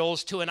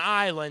materials to an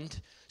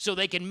island so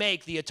they can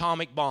make the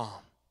atomic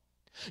bomb.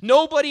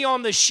 Nobody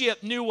on the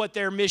ship knew what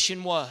their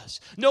mission was.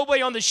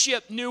 Nobody on the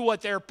ship knew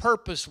what their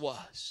purpose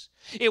was.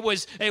 It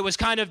was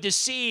kind of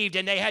deceived,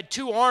 and they had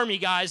 2 Army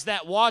guys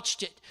that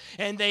watched it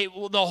and the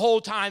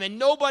whole time, and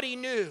nobody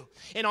knew.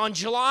 And on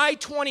July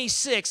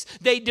 26th,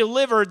 they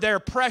delivered their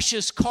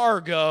precious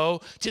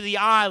cargo to the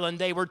island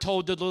they were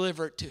told to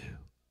deliver it to.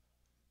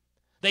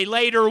 They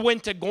later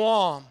went to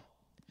Guam.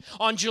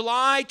 On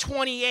July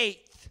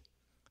 28th,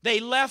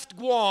 they left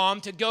Guam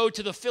to go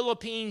to the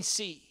Philippine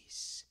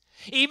Seas.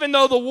 Even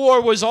though the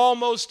war was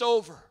almost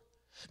over,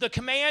 the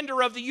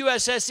commander of the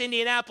USS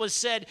Indianapolis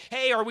said,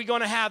 hey, are we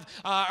going to have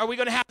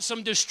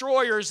some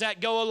destroyers that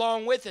go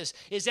along with us?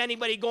 Is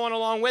anybody going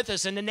along with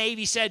us? And the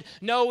Navy said,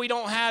 no, we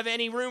don't have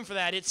any room for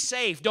that. It's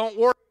safe. Don't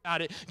worry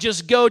about it.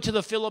 Just go to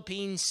the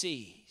Philippine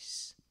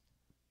Seas.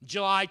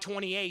 July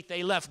 28th,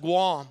 they left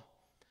Guam.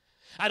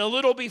 At a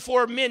little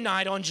before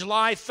midnight on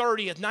July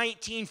 30th,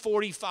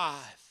 1945,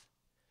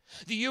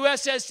 the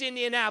USS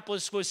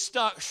Indianapolis was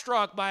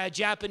struck by a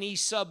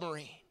Japanese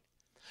submarine.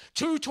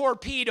 2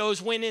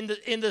 torpedoes went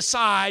in the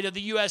side of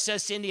the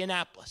USS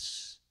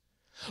Indianapolis.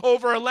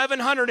 Over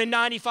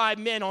 1,195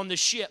 men on the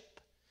ship.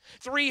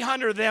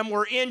 300 of them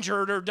were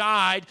injured or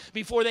died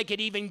before they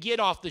could even get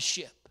off the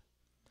ship.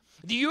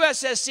 The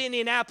USS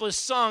Indianapolis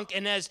sunk,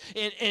 and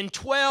in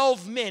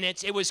 12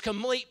 minutes, it was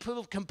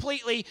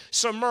completely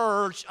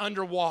submerged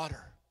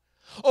underwater.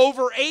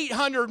 Over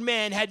 800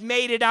 men had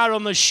made it out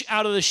of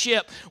the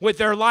ship with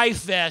their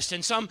life vests,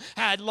 and some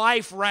had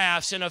life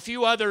rafts and a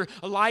few other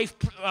life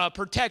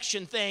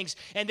protection things.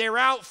 And they were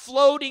out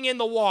floating in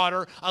the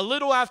water a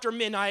little after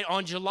midnight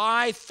on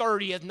July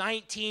 30th,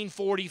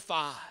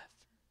 1945.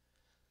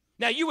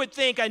 Now, you would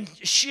think a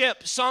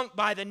ship sunk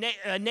by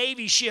a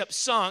Navy ship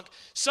sunk,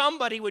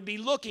 somebody would be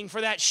looking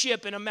for that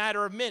ship in a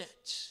matter of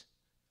minutes.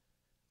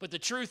 But the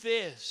truth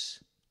is,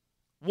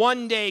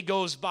 one day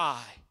goes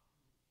by,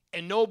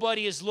 and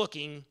nobody is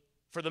looking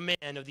for the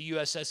men of the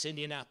USS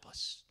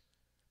Indianapolis.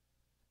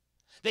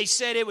 They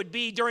said it would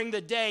be during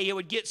the day. It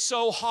would get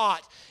so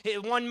hot.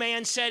 One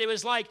man said it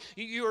was like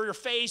your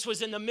face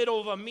was in the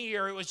middle of a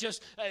mirror.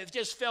 It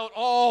just felt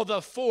all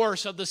the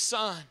force of the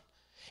sun.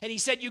 And he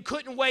said you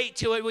couldn't wait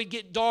till it would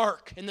get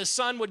dark and the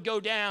sun would go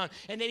down.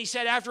 And then he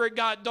said after it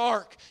got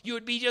dark, you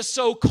would be just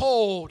so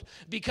cold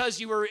because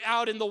you were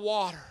out in the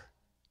water.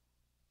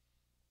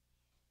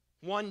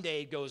 One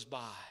day goes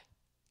by.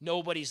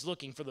 Nobody's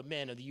looking for the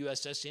men of the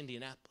USS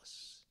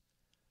Indianapolis.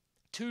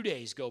 2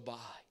 days go by.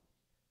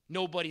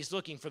 Nobody's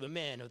looking for the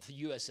men of the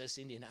USS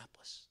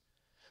Indianapolis.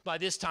 By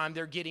this time,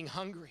 they're getting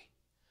hungry.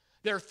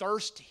 They're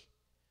thirsty.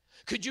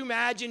 Could you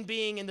imagine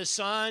being in the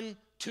sun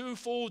 2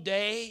 full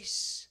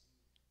days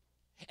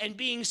and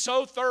being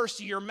so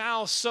thirsty, your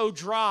mouth so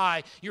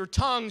dry, your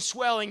tongue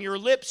swelling, your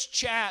lips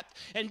chapped,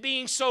 and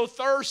being so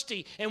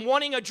thirsty and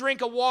wanting a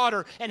drink of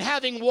water and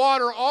having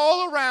water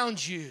all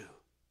around you,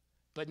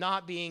 but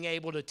not being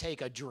able to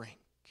take a drink?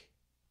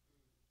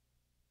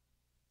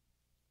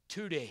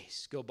 2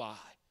 days go by.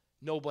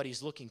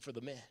 Nobody's looking for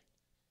the men.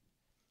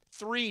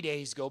 3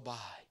 days go by.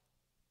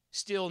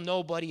 Still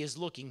nobody is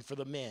looking for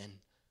the men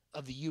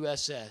of the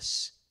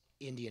USS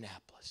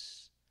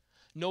Indianapolis.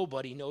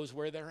 Nobody knows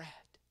where they're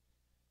at.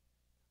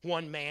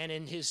 One man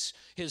in his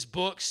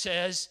book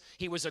says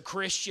he was a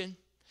Christian.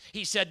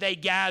 He said they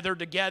gathered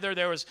together.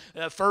 There was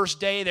the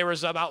first day, there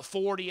was about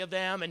 40 of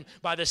them. And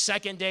by the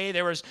second day,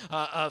 there was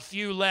a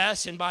few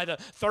less. And by the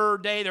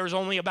third day, there was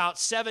only about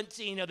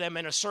 17 of them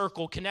in a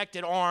circle,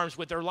 connected arms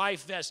with their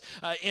life vests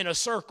in a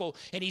circle.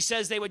 And he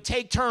says they would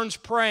take turns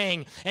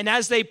praying. And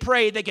as they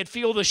prayed, they could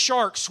feel the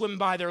sharks swim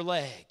by their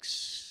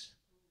legs.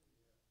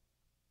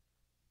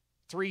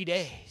 3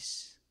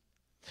 days.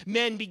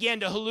 Men began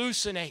to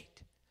hallucinate.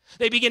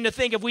 They began to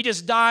think if we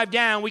just dive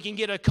down, we can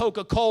get a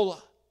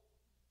Coca-Cola.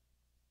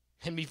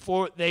 And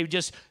before they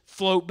just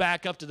float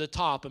back up to the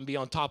top and be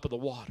on top of the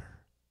water.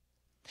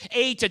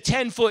 8 to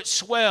 10 foot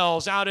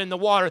swells out in the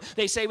water.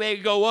 They say they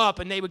would go up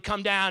and they would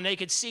come down. They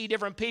could see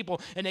different people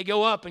and they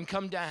go up and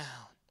come down.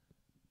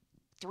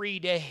 3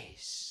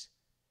 days.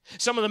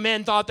 Some of the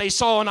men thought they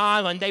saw an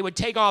island. They would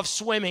take off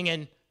swimming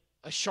and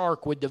a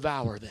shark would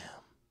devour them.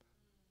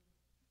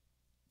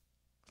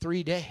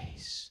 3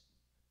 days.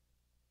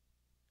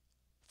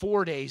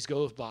 4 days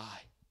goes by.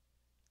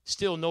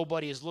 Still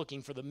nobody is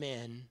looking for the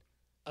men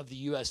of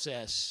the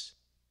USS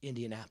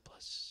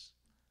Indianapolis.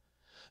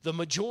 The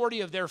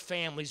majority of their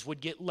families would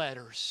get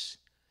letters.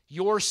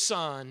 Your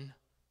son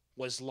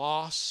was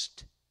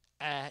lost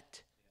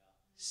at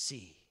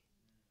sea.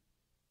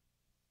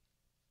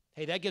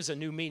 Hey, that gives a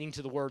new meaning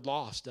to the word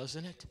lost,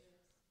 doesn't it?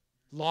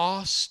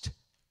 Lost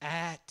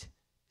at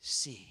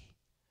sea.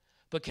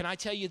 But can I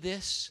tell you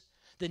this?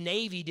 The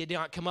Navy did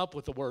not come up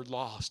with the word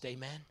lost,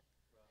 amen?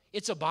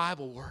 It's a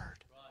Bible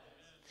word.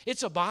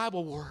 It's a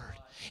Bible word.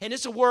 And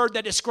it's a word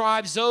that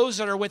describes those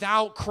that are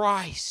without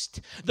Christ,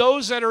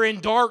 those that are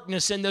in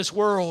darkness in this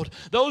world,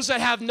 those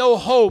that have no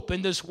hope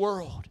in this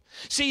world.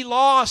 See,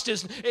 lost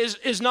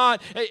is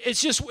not,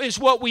 it's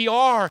what we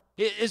are.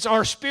 It's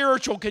our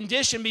spiritual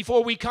condition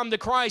before we come to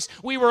Christ.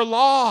 We were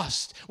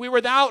lost. We were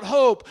without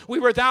hope. We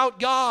were without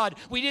God.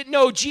 We didn't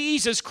know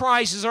Jesus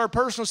Christ as our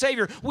personal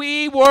Savior.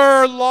 We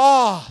were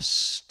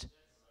lost.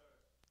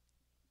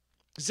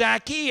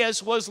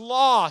 Zacchaeus was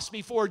lost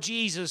before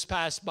Jesus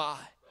passed by.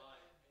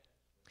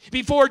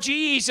 Before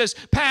Jesus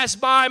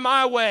passed by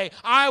my way,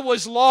 I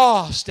was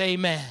lost.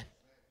 Amen.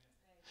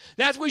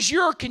 That was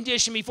your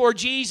condition before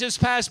Jesus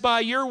passed by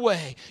your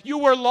way. You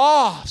were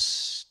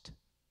lost.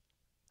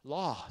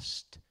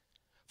 Lost.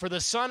 For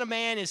the Son of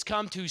Man is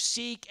come to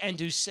seek and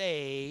to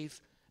save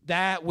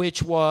that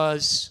which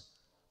was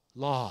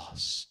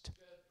lost.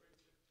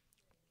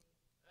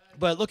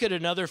 But look at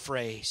another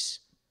phrase.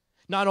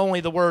 Not only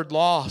the word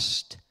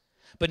lost,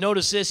 but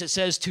notice this, it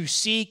says to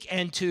seek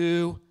and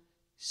to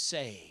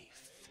save.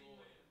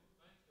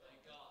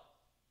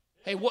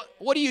 Hey,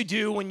 what do you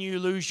do when you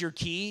lose your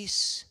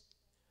keys?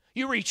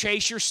 You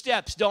retrace your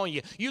steps, don't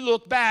you? You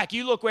look back,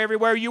 you look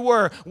everywhere you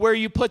were, where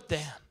you put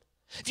them.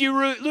 If you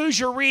lose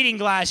your reading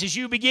glasses,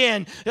 you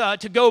begin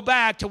to go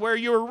back to where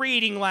you were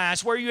reading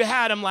last, where you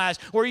had them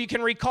last, where you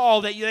can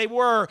recall that they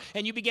were,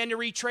 and you begin to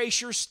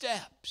retrace your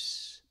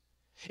steps.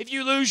 If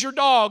you lose your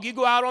dog, you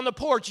go out on the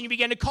porch and you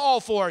begin to call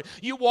for it.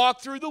 You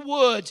walk through the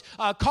woods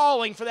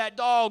calling for that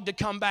dog to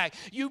come back.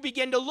 You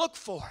begin to look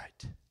for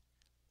it.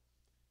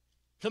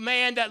 The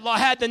man that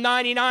had the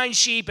 99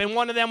 sheep and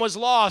one of them was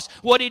lost,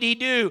 what did he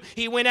do?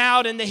 He went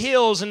out in the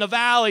hills and the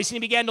valleys and he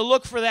began to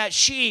look for that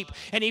sheep.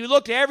 And he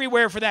looked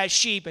everywhere for that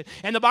sheep.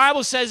 And the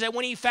Bible says that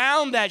when he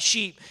found that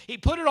sheep, he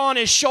put it on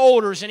his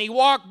shoulders and he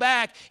walked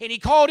back and he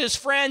called his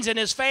friends and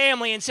his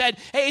family and said,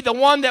 hey, the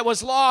one that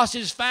was lost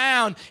is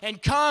found,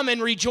 and come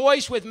and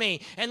rejoice with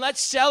me. And let's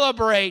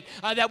celebrate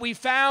that we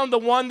found the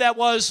one that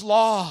was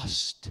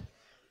lost.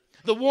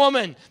 The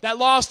woman that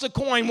lost the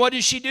coin, what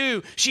did she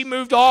do? She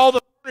moved all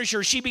the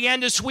furniture. She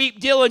began to sweep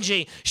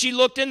diligently. She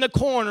looked in the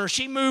corner.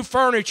 She moved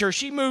furniture.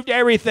 She moved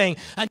everything.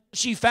 And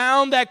she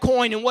found that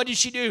coin. And what did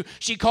she do?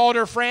 She called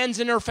her friends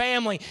and her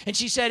family. And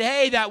she said,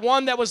 hey, that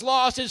one that was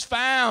lost is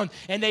found.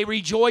 And they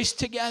rejoiced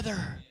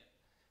together.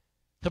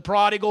 The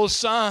prodigal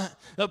son,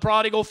 the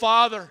prodigal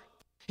father,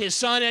 his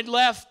son had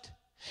left.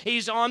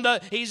 He's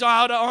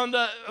out on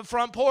the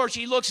front porch.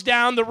 He looks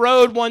down the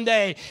road one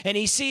day and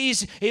he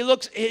sees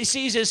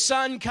his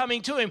son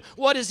coming to him.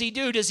 What does he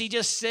do? Does he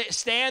just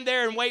stand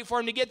there and wait for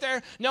him to get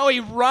there? No, he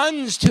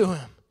runs to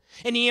him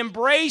and he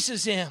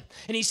embraces him.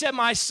 And he said,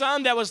 my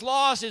son that was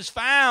lost is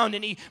found.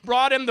 And he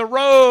brought him the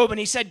robe and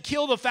he said,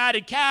 kill the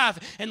fatted calf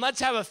and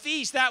let's have a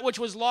feast. That which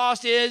was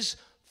lost is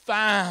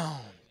found.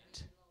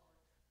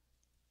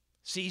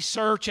 See,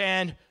 search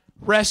and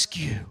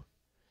rescue.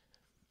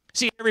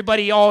 See,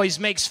 everybody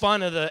always makes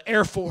fun of the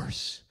Air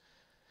Force.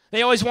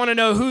 They always want to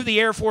know who the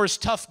Air Force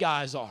tough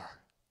guys are.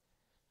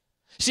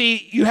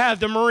 See, you have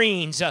the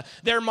Marines.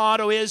 Their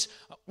motto is,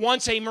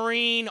 once a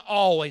Marine,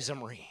 always a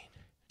Marine.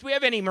 Do we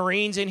have any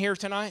Marines in here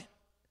tonight?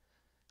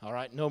 All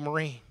right, no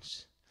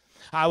Marines.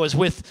 I was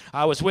with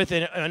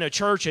in a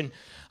church, and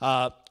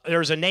there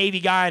was a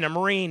Navy guy and a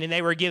Marine, and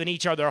they were giving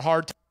each other a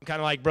hard time, kind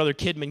of like Brother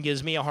Kidman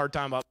gives me a hard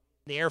time about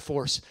the Air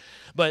Force.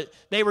 But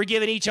they were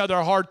giving each other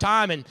a hard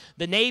time, and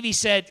the Navy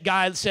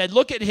guy said,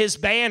 look at his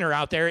banner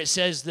out there. It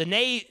says the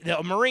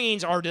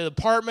Marines are the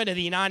Department of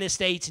the United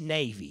States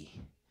Navy.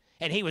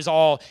 And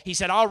he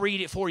said, I'll read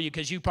it for you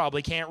because you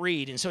probably can't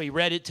read. And so he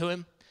read it to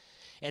him.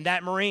 And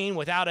that Marine,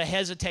 without a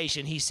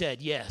hesitation, he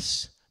said,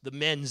 yes, the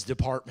men's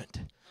department.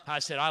 I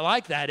said, I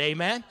like that,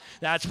 amen.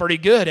 That's pretty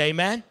good,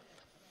 amen.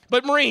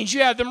 But Marines,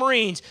 you have the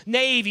Marines.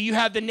 Navy, you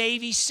have the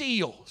Navy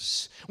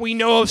SEALs. We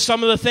know of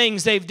some of the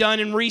things they've done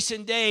in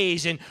recent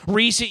days, in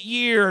recent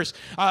years.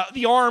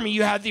 The Army,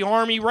 you have the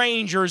Army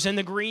Rangers and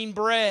the Green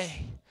Beret.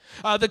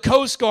 The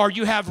Coast Guard,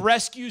 you have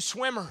rescue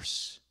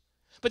swimmers.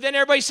 But then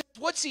everybody says,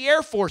 what's the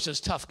Air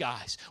Force's tough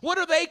guys? What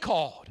are they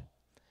called?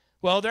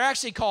 Well, they're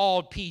actually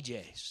called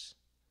PJs.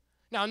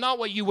 Now, not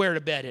what you wear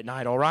to bed at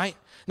night, all right?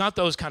 Not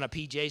those kind of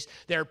PJs.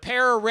 They're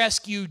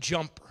pararescue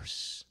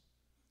jumpers.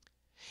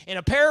 And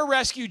a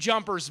pararescue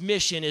jumper's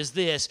mission is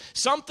this: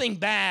 something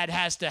bad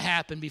has to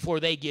happen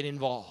before they get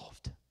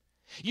involved.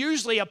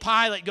 Usually a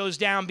pilot goes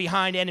down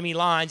behind enemy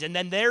lines, and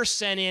then they're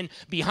sent in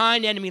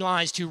behind enemy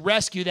lines to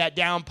rescue that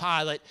downed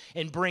pilot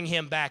and bring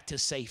him back to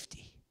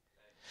safety.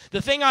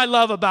 The thing I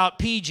love about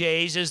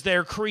PJs is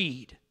their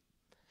creed.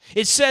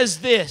 It says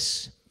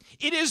this: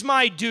 it is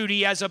my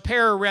duty as a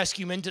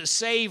pararescueman to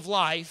save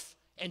life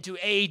and to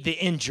aid the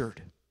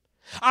injured.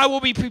 I will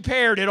be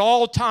prepared at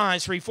all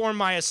times to perform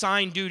my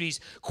assigned duties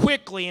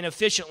quickly and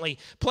efficiently,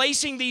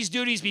 placing these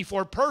duties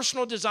before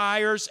personal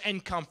desires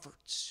and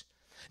comforts.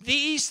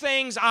 These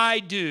things I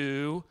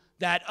do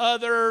that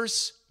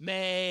others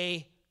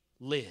may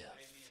live.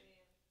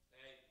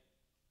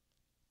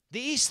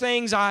 These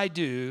things I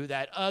do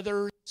that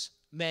others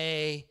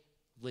may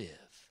live.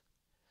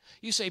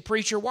 You say,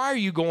 preacher, why are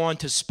you going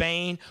to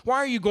Spain? Why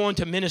are you going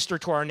to minister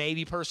to our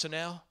Navy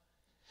personnel?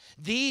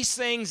 These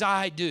things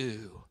I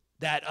do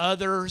that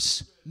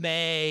others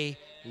may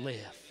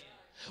live.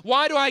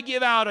 Why do I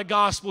give out a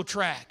gospel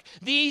tract?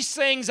 These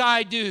things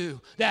I do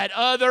that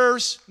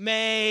others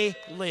may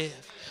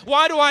live.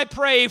 Why do I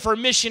pray for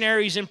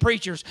missionaries and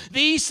preachers?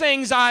 These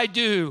things I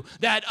do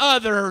that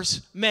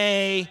others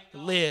may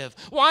live.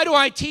 Why do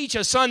I teach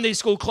a Sunday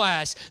school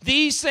class?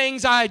 These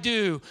things I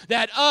do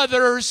that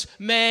others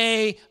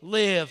may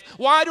live.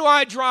 Why do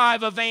I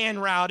drive a van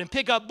route and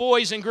pick up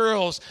boys and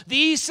girls?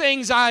 These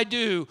things I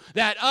do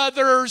that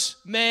others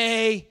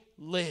may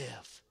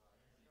live.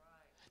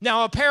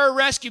 Now, a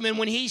pararescueman,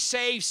 when he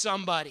saves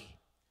somebody,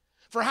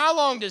 for how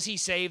long does he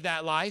save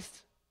that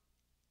life?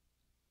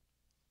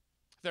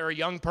 If they're a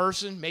young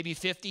person, maybe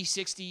 50,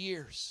 60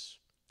 years.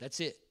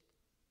 That's it.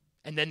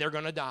 And then they're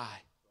going to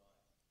die.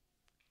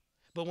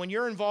 But when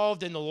you're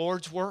involved in the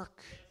Lord's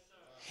work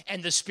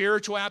and the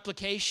spiritual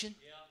application,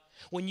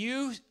 when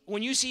you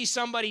see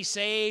somebody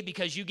saved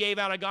because you gave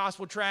out a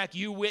gospel tract,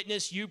 you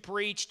witnessed, you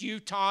preached,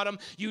 you taught them,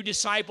 you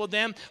discipled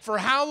them, for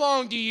how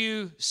long do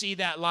you see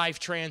that life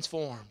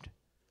transformed?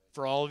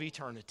 For all of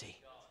eternity.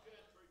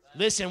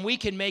 Listen, we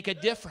can make a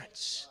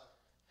difference.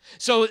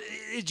 So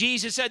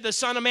Jesus said the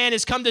Son of Man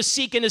has come to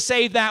seek and to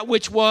save that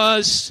which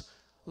was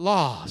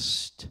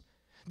lost.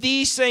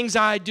 These things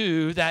I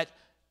do that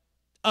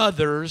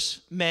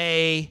others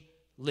may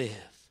live.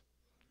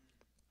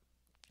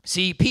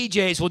 See,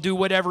 PJs will do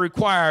whatever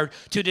required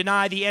to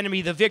deny the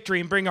enemy the victory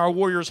and bring our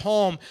warriors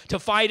home to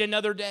fight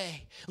another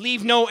day.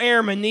 Leave no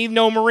airman, leave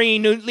no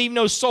Marine, leave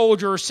no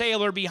soldier or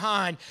sailor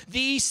behind.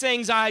 These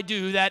things I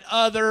do that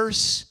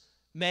others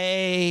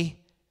may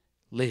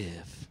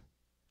live.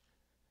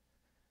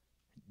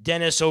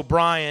 Dennis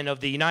O'Brien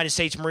of the United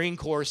States Marine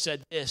Corps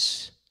said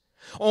this: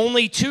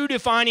 only two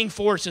defining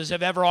forces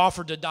have ever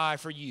offered to die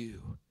for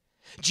you: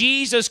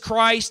 Jesus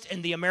Christ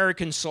and the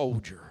American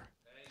soldier.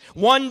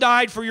 One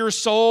died for your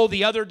soul,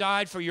 the other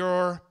died for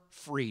your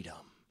freedom.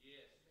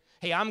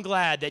 Hey, I'm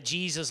glad that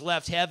Jesus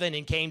left heaven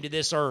and came to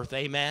this earth,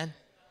 amen?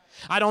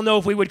 I don't know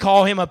if we would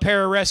call him a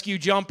pararescue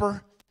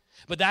jumper,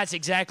 but that's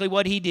exactly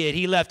what he did.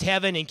 He left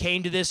heaven and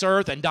came to this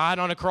earth and died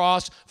on a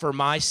cross for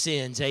my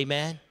sins,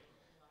 amen?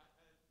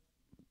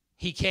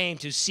 He came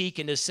to seek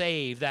and to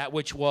save that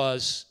which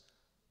was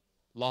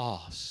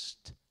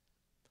lost.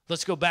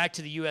 Let's go back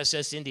to the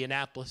USS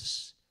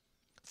Indianapolis.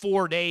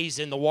 4 days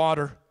in the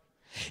water.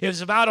 It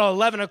was about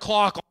 11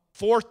 o'clock on the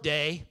fourth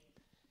day.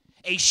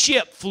 A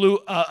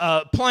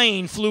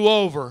plane flew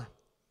over.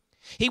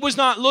 He was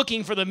not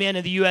looking for the men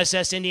of the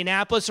USS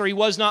Indianapolis, or he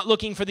was not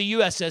looking for the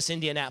USS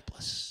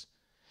Indianapolis.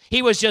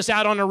 He was just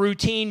out on a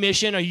routine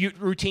mission, a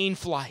routine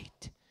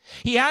flight.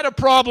 He had a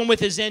problem with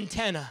his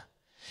antenna.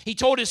 He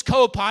told his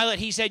co-pilot,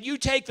 he said, you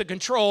take the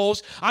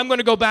controls. I'm going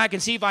to go back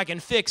and see if I can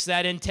fix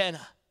that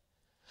antenna.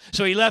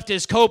 So he left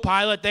his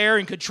co-pilot there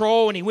in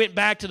control, and he went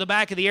back to the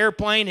back of the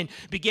airplane and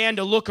began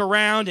to look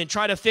around and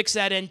try to fix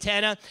that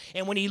antenna.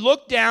 And when he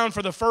looked down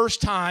for the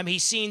first time, he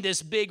seen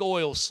this big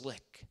oil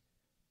slick.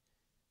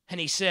 And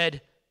he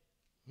said,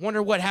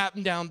 wonder what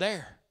happened down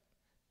there.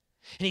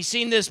 And he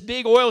seen this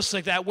big oil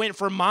slick that went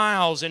for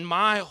miles and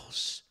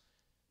miles.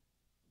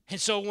 And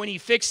so when he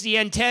fixed the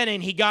antenna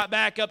and he got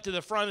back up to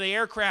the front of the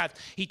aircraft,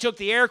 he took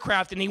the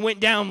aircraft and he went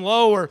down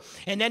lower,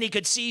 and then he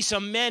could see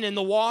some men in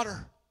the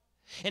water.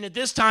 And at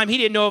this time, he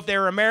didn't know if they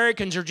were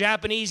Americans or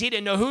Japanese. He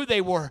didn't know who they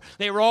were.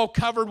 They were all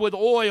covered with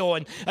oil.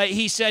 And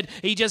he said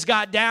he just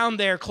got down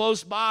there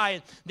close by.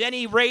 And then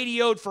he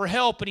radioed for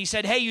help. And he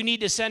said, hey, you need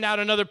to send out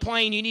another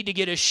plane. You need to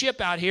get a ship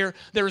out here.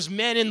 There's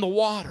men in the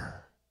water.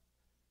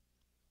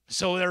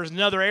 So there was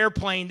another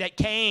airplane that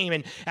came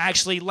and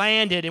actually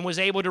landed and was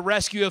able to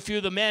rescue a few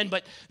of the men.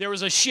 But there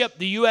was a ship,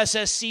 the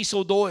USS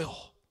Cecil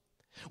Doyle,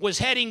 was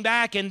heading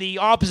back in the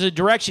opposite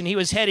direction. He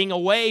was heading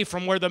away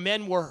from where the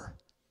men were.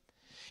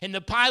 And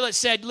the pilot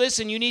said,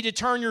 listen, you need to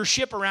turn your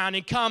ship around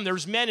and come.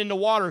 There's men in the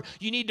water.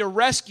 You need to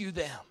rescue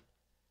them.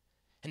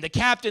 And the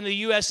captain of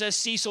the USS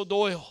Cecil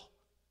Doyle,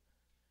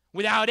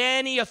 without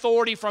any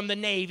authority from the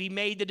Navy,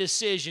 made the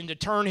decision to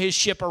turn his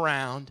ship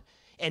around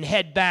and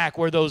head back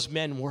where those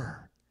men were.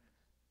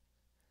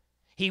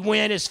 He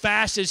went as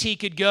fast as he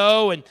could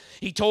go, and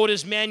he told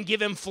his men,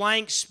 give him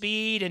flank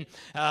speed. And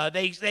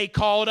they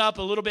called up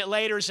a little bit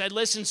later and said,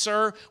 listen,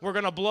 sir, we're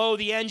going to blow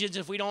the engines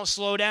if we don't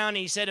slow down. And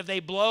he said, if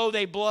they blow,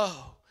 they blow.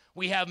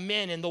 We have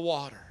men in the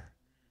water.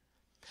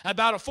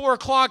 About 4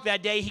 o'clock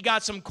that day, he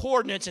got some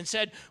coordinates and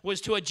said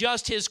was to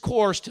adjust his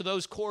course to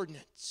those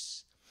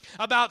coordinates.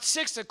 About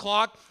 6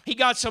 o'clock, he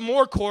got some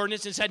more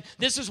coordinates and said,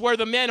 this is where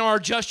the men are,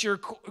 adjust your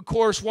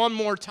course one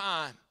more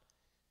time.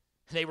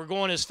 They were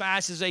going as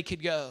fast as they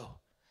could go.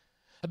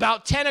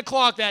 About 10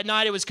 o'clock that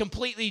night, it was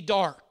completely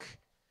dark.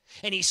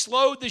 And he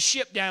slowed the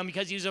ship down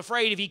because he was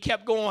afraid if he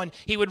kept going,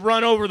 he would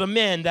run over the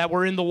men that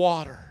were in the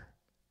water.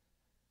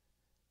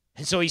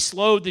 And so he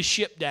slowed the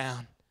ship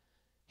down.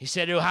 He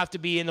said it'll have to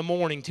be in the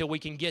morning till we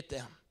can get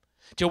them,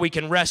 till we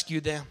can rescue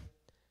them.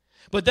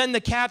 But then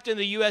the captain of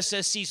the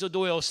USS Cecil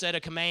Doyle said a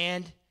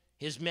command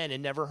his men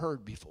had never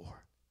heard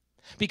before.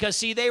 Because,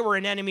 see, they were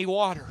in enemy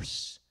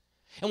waters.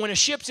 And when a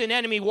ship's in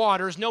enemy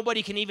waters,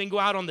 nobody can even go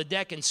out on the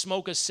deck and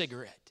smoke a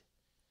cigarette.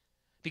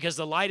 Because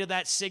the light of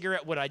that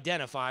cigarette would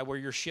identify where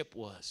your ship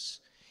was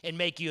and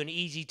make you an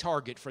easy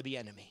target for the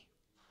enemy.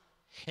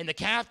 And the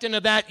captain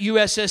of that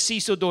USS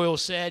Cecil Doyle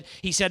said,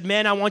 he said,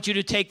 men, I want you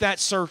to take that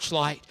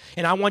searchlight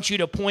and I want you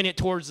to point it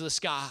towards the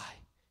sky.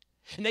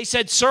 And they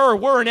said, sir,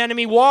 we're in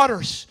enemy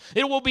waters.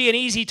 It will be an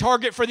easy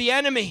target for the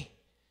enemy.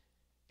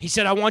 He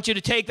said, I want you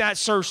to take that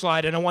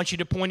searchlight and I want you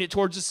to point it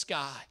towards the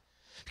sky.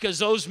 Because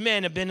those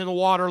men have been in the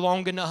water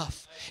long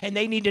enough and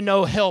they need to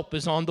know help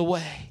is on the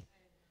way.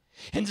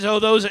 And so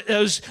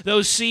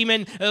those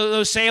seamen,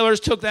 those sailors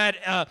took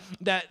that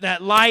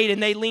light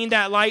and they leaned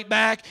that light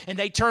back and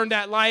they turned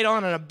that light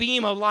on and a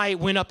beam of light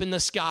went up in the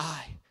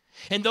sky.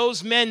 And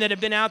those men that had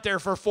been out there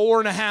for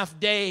 4.5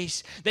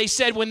 days, they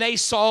said when they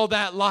saw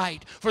that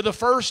light, for the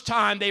first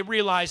time they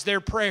realized their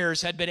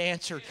prayers had been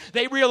answered.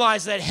 They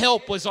realized that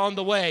help was on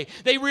the way.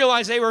 They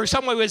realized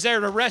somebody was there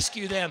to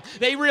rescue them.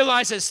 They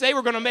realized that they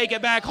were going to make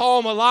it back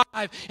home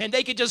alive and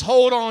they could just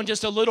hold on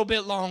just a little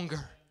bit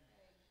longer.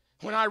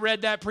 When I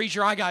read that,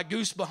 preacher, I got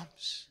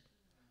goosebumps.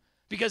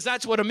 Because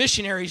that's what a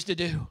missionary is to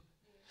do.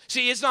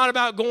 See, it's not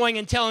about going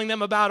and telling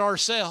them about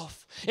ourselves.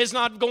 It's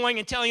not going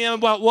and telling them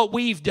about what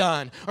we've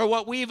done or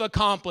what we've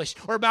accomplished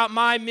or about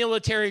my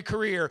military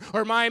career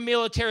or my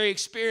military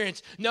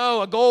experience.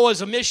 No, a goal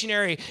as a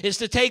missionary is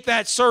to take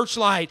that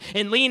searchlight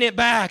and lean it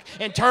back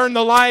and turn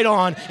the light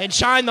on and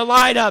shine the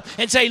light up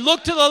and say,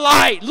 look to the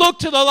light, look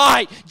to the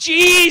light.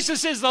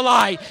 Jesus is the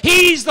light.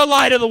 He's the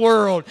light of the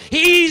world.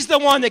 He's the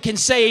one that can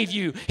save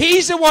you.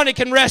 He's the one that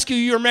can rescue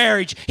your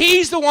marriage.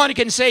 He's the one that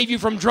can save you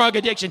from drug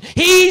addiction.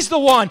 He's the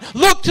one.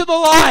 Look to the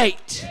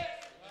light.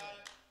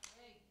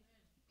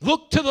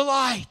 Look to the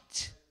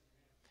light.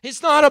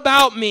 It's not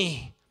about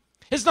me.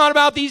 It's not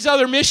about these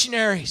other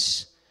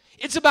missionaries.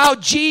 It's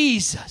about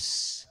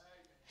Jesus.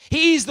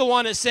 He's the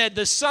one that said,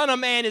 the Son of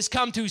Man is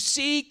come to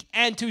seek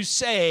and to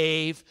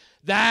save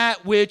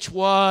that which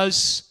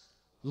was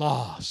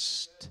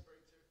lost.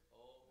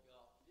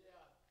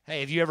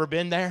 Hey, have you ever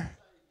been there?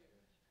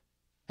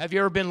 Have you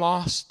ever been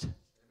lost?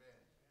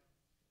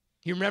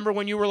 You remember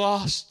when you were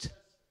lost?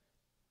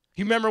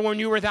 You remember when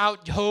you were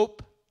without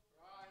hope?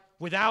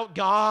 Without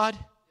God?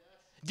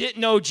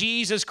 Didn't know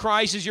Jesus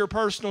Christ as your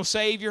personal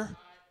Savior?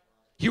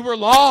 You were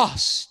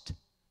lost.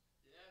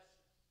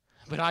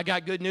 But I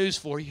got good news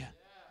for you.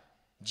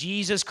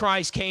 Jesus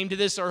Christ came to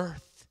this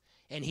earth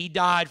and he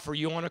died for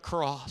you on a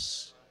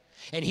cross.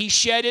 And he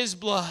shed his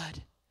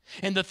blood.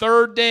 And the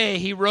third day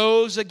he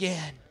rose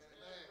again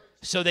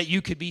so that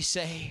you could be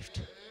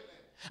saved.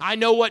 I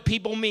know what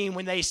people mean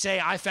when they say,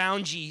 I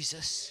found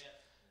Jesus.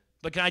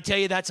 But can I tell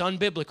you that's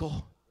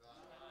unbiblical?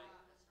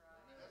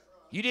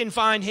 You didn't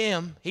find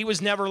him. He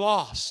was never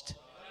lost.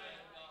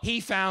 He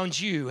found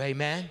you,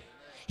 amen?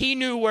 He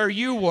knew where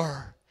you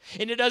were.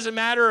 And it doesn't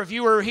matter if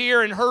you were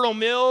here in Hurdle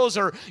Mills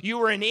or you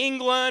were in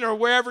England or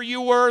wherever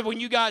you were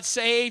when you got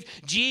saved.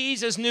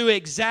 Jesus knew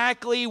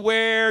exactly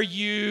where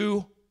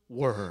you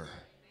were.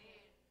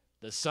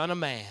 The Son of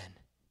Man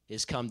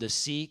is come to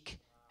seek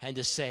and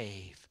to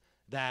save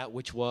that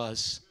which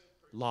was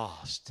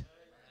lost.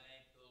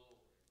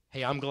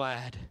 Hey, I'm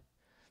glad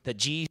that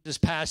Jesus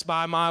passed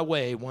by my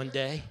way one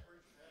day.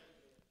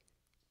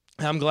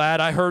 I'm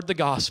glad I heard the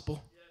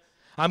gospel.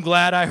 I'm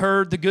glad I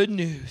heard the good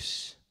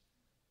news.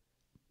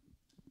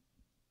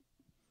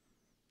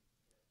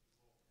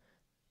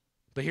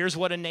 But here's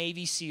what a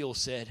Navy SEAL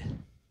said.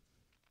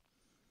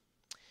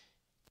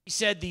 He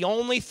said, the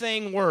only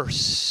thing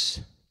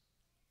worse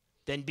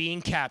than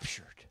being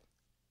captured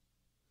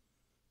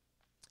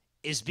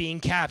is being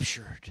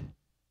captured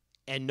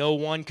and no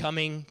one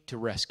coming to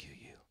rescue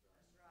you.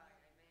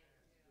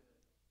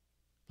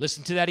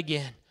 Listen to that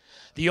again.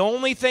 The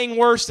only thing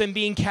worse than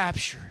being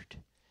captured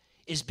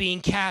is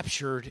being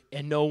captured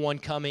and no one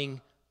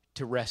coming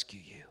to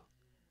rescue you.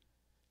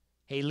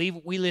 Hey,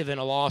 we live in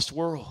a lost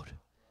world.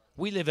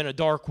 We live in a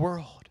dark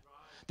world.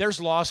 There's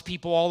lost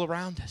people all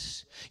around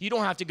us. You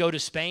don't have to go to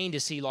Spain to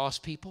see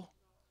lost people.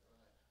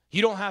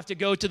 You don't have to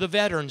go to the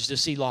veterans to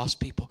see lost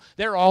people.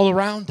 They're all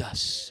around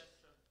us.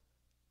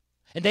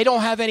 And they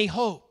don't have any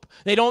hope.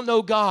 They don't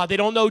know God. They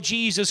don't know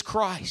Jesus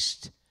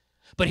Christ.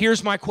 But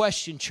here's my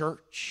question,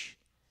 church.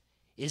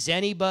 Is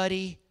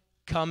anybody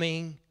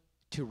coming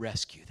to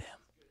rescue them?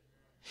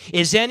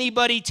 Is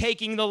anybody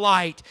taking the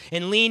light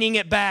and leaning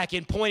it back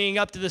and pointing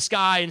up to the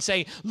sky and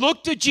saying,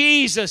 look to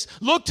Jesus,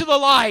 look to the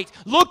light,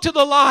 look to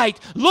the light,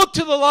 look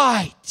to the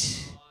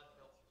light?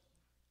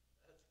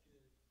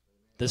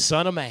 The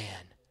Son of Man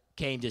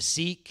came to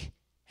seek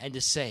and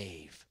to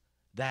save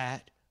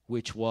that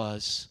which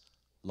was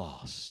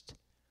lost.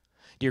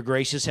 Dear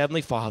gracious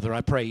Heavenly Father,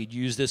 I pray you'd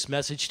use this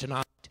message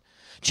tonight.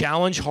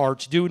 Challenge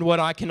hearts, doing what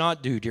I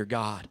cannot do, dear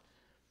God.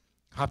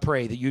 I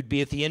pray that you'd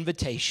be at the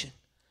invitation.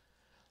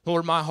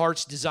 Lord, my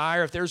heart's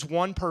desire, if there's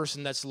one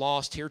person that's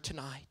lost here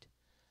tonight,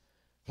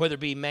 whether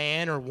it be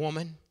man or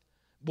woman,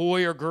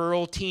 boy or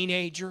girl,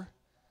 teenager,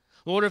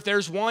 Lord, if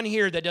there's one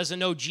here that doesn't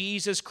know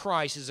Jesus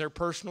Christ as their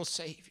personal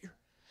Savior,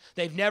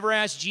 they've never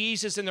asked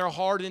Jesus in their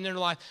heart and in their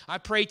life, I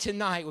pray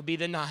tonight would be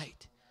the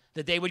night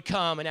that they would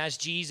come and ask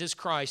Jesus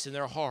Christ in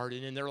their heart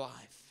and in their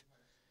life.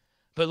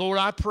 But Lord,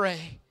 I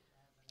pray,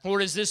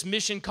 Lord, as this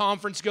mission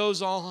conference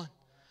goes on,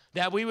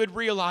 that we would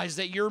realize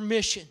that your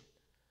mission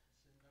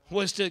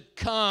was to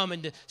come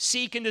and to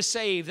seek and to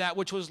save that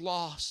which was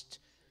lost.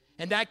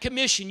 And that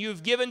commission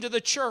you've given to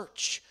the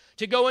church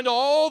to go into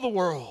all the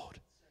world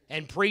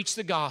and preach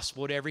the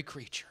gospel to every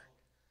creature.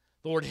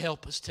 Lord,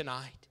 help us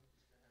tonight.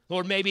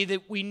 Lord, maybe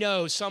that we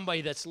know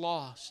somebody that's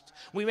lost.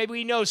 Maybe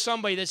we know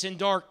somebody that's in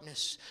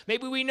darkness.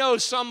 Maybe we know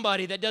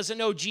somebody that doesn't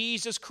know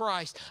Jesus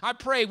Christ. I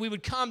pray we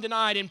would come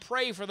tonight and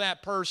pray for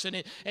that person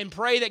and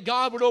pray that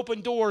God would open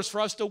doors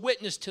for us to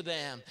witness to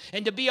them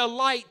and to be a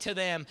light to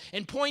them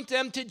and point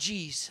them to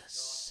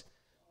Jesus.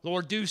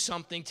 Lord, do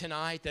something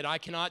tonight that I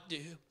cannot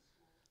do.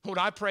 Lord,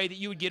 I pray that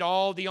you would get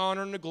all the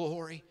honor and the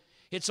glory.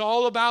 It's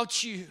all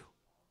about you.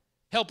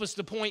 Help us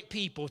to point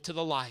people to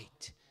the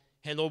light.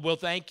 And Lord, we'll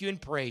thank you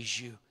and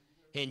praise you.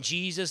 In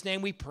Jesus'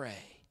 name we pray.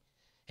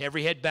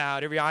 Every head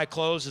bowed, every eye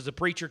closed as the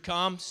preacher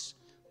comes.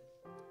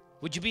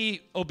 Would you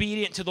be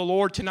obedient to the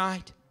Lord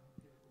tonight?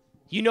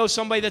 You know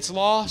somebody that's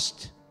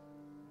lost?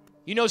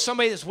 You know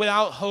somebody that's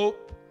without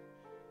hope?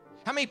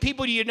 How many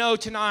people do you know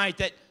tonight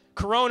that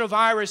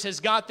coronavirus has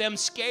got them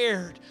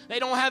scared? They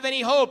don't have any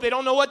hope. They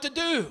don't know what to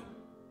do.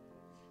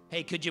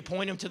 Hey, could you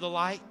point them to the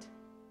light?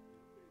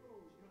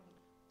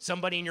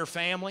 Somebody in your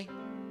family?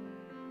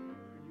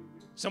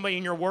 Somebody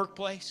in your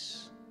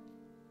workplace?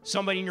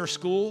 Somebody in your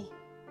school?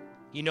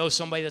 You know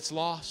somebody that's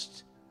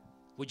lost?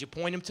 Would you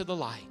point them to the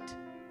light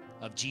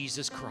of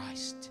Jesus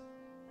Christ?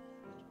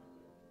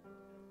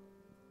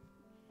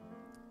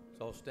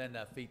 So I'll stand on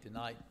our feet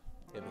tonight,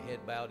 every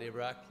head bowed,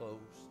 every eye closed.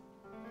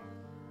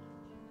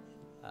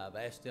 I've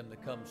asked them to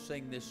come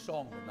sing this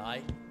song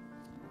tonight.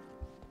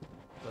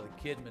 Brother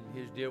Kidman,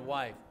 his dear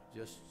wife,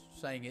 just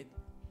sang it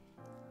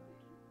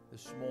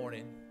this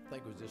morning. I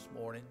think it was this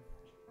morning.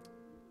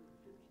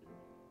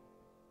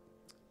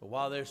 But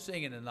while they're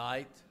singing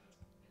tonight,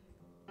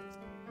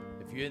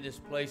 if you're in this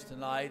place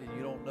tonight and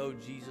you don't know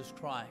Jesus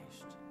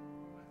Christ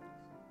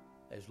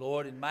as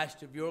Lord and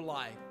Master of your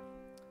life,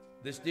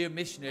 this dear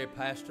missionary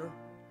pastor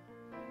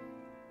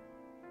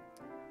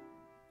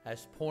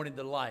has pointed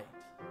the light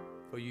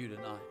for you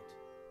tonight.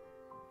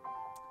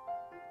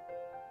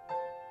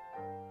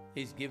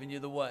 He's given you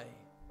the way.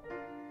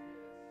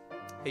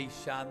 He's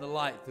shined the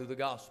light through the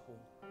gospel.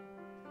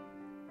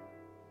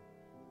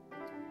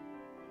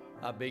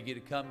 I beg you to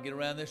come get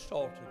around this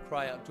altar,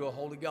 cry out to a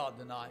holy God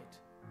tonight.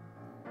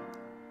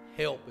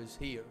 Help is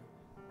here.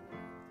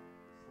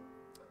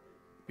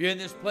 If you're in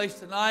this place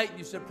tonight and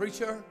you said,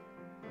 preacher,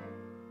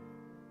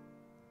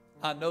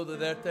 I know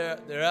that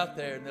they're out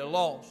there and they're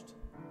lost.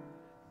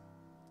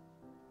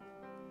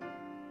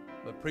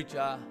 But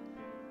preacher,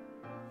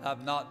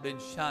 I've not been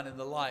shining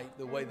the light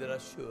the way that I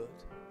should.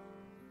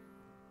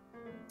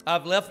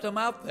 I've left them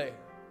out there.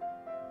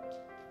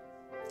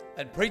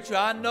 And preacher,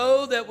 I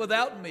know that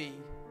without me,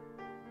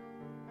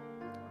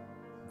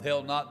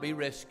 they'll not be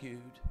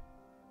rescued.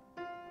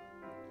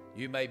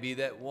 You may be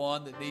that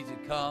one that needs to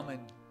come and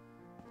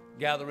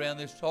gather around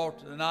this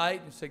altar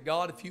tonight and say,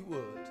 God, if you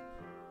would,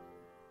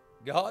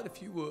 God,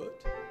 if you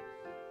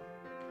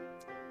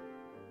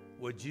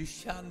would you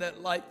shine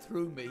that light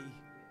through me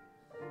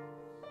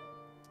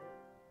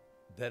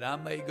that I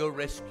may go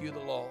rescue the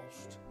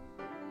lost,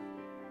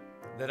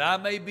 that I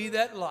may be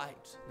that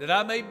light, that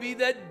I may be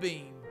that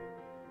beam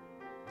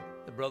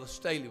that Brother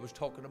Staley was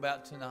talking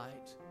about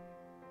tonight.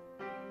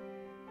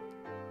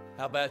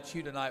 How about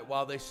you tonight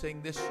while they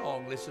sing this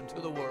song? Listen to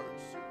the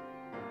words.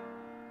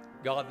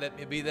 God, let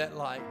me be that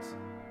light.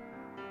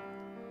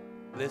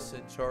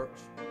 Listen, church.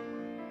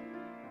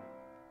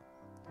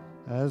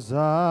 As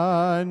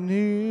I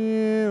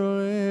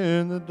kneel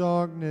in the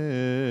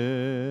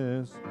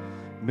darkness,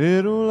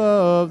 middle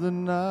of the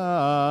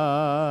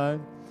night,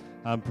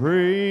 I'm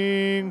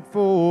praying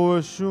for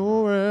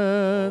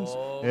assurance.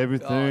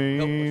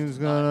 Everything's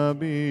gonna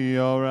be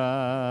all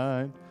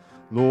right.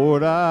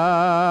 Lord,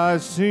 I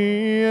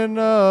see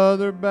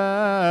another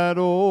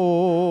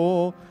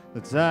battle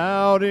that's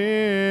out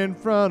in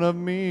front of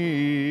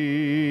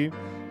me.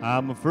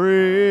 I'm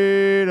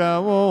afraid I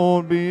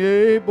won't be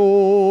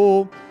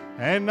able,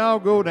 and I'll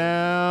go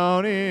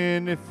down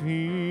in defeat.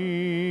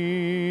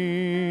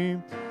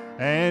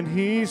 And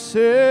he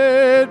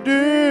said, do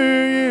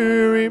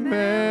you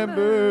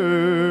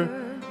remember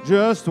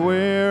just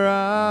where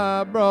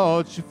I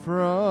brought you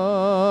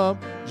from?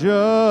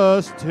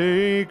 Just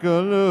take a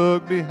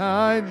look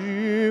behind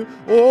you,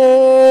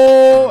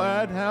 oh,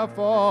 at how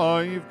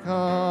far you've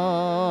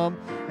come.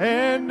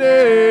 And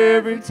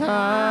every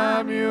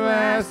time you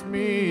ask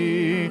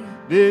me,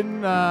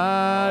 didn't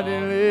I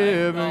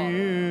deliver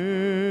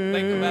you?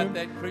 Think about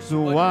that, Christian.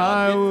 So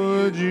why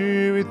would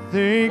you be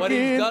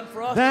thinking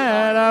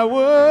that I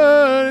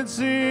wouldn't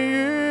see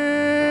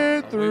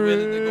you through?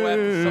 Willing to go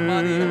after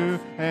somebody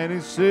else? And he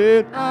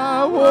said,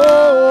 I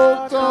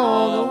walked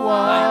on the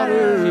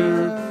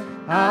water,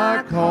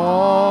 I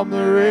calmed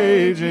the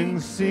raging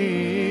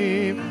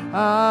sea,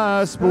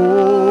 I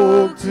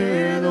spoke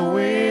to the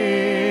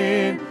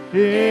wind,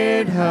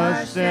 it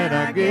hushed and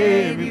I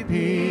gave you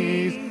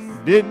peace.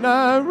 Didn't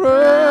I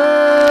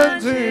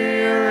run to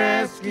your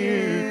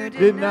rescue?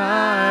 Didn't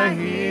I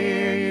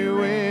hear you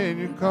when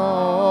you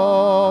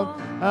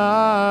called?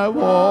 I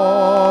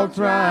walked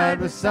right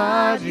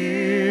beside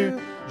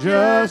you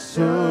just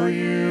so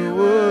you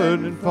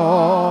wouldn't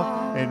fall.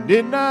 And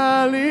didn't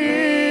I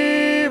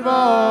leave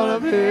all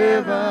of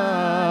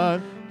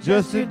heaven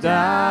just to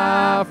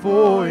die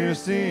for your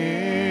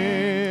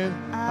sins?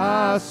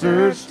 I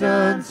searched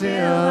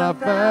until I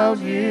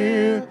found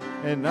you,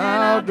 and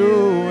I'll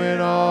do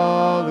it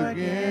all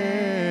again.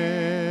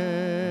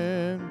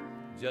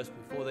 Just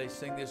before they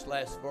sing this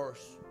last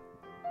verse,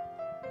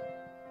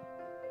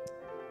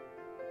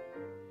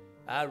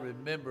 I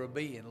remember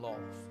being lost.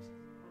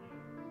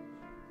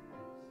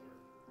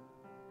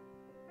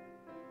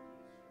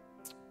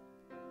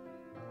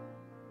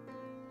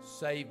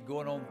 Saved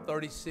going on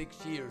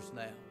 36 years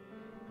now.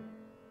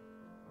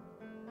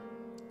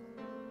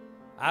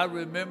 I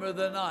remember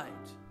the night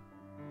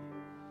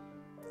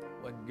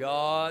when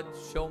God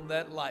shone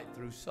that light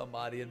through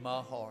somebody in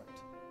my heart.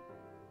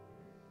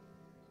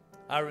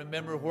 I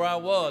remember where I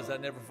was. I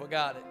never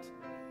forgot it.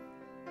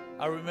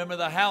 I remember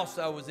the house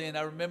I was in.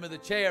 I remember the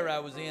chair I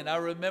was in. I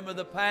remember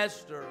the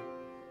pastor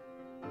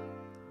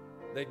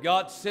that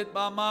God sent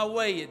by my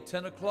way at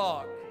 10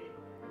 o'clock.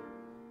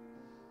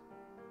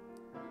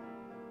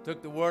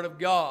 Took the word of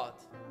God,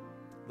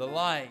 the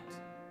light,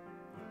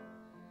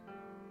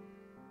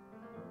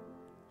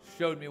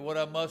 showed me what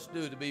I must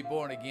do to be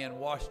born again,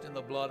 washed in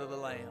the blood of the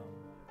Lamb.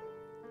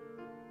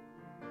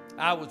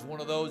 I was one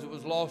of those that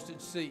was lost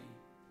at sea,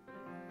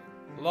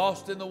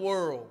 lost in the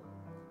world,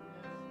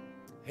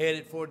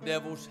 headed for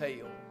devil's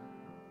hell.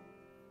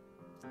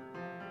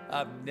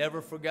 I've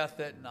never forgot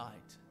that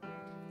night.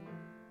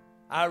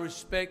 I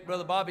respect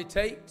Brother Bobby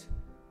Tate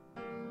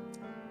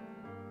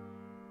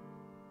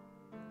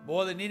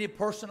more than any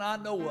person I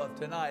know of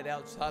tonight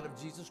outside of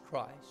Jesus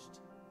Christ.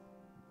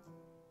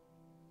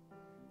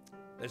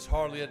 There's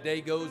hardly a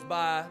day goes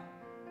by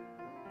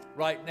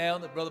right now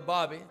that Brother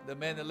Bobby, the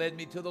man that led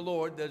me to the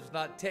Lord, does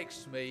not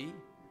text me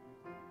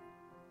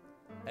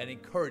and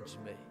encourage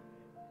me.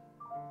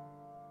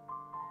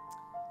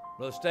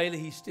 Brother Staley,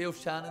 he's still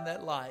shining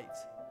that light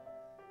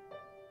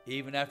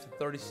even after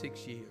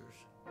 36 years.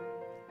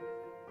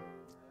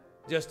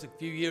 Just a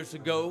few years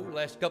ago,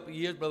 last couple of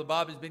years, Brother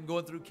Bobby's been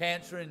going through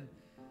cancer and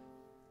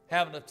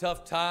having a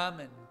tough time,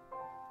 and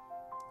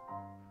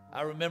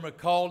I remember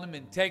calling him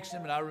and texting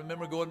him, and I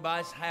remember going by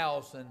his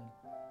house, and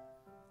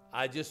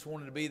I just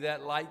wanted to be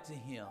that light to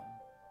him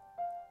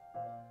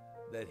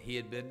that he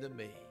had been to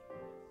me.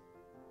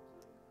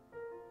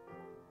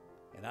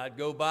 And I'd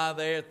go by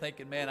there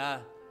thinking,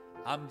 man,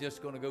 I'm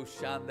just going to go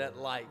shine that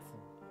light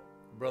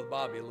from Brother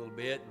Bobby a little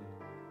bit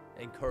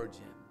and encourage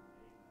him.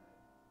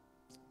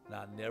 And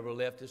I never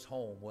left his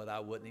home what I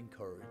wasn't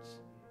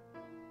encouraged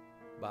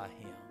by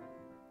him.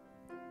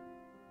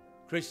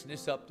 Christian,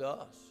 it's up to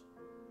us.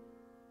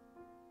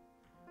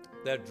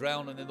 They're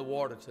drowning in the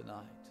water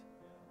tonight.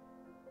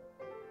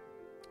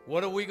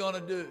 What are we going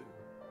to do?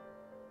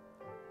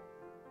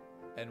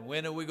 And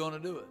when are we going to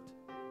do it?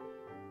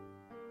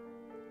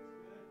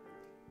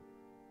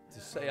 To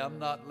say, I'm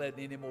not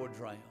letting any more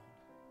drown.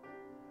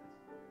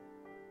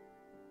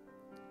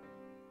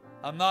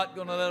 I'm not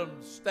going to let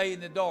them stay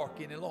in the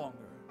dark any longer.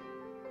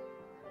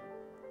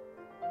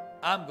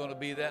 I'm going to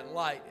be that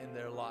light in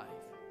their life.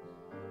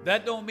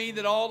 That don't mean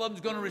that all of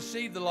them's going to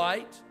receive the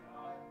light.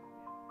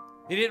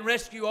 He didn't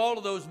rescue all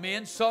of those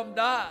men. Some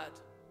died.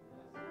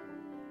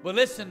 But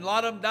listen, a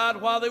lot of them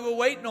died while they were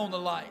waiting on the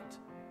light.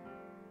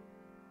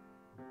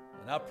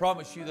 And I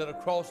promise you that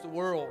across the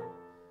world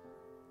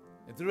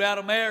and throughout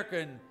America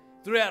and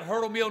throughout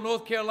Hurdle Mill,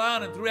 North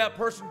Carolina, and throughout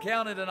Person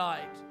County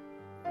tonight,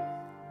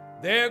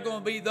 there are going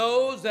to be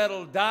those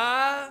that'll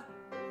die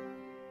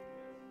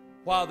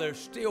while they're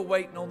still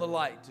waiting on the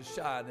light to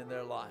shine in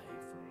their life.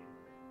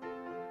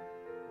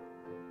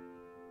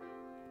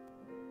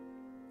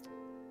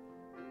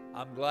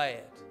 I'm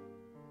glad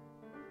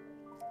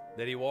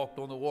that he walked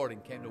on the water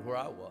and came to where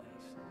I was.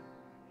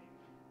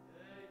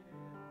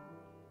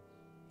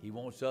 He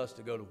wants us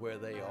to go to where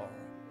they are.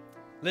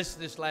 Listen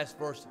to this last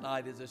verse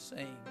tonight as I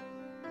sing.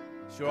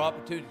 It's your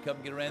opportunity to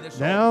come get around this.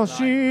 Now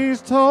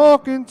she's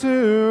talking to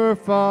her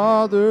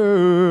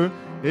father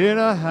in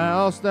a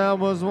house that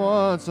was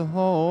once a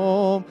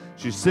home.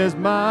 She says,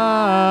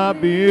 my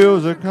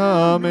bills are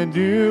coming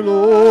due,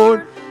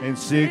 Lord, and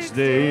 6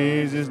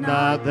 days is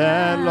not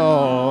that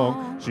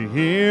long. She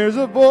hears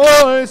a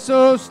voice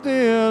so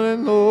still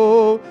and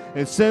low.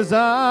 It says,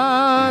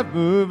 I've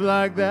moved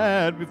like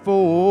that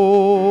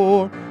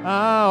before.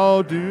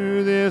 I'll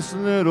do this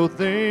little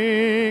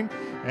thing,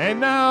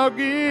 and I'll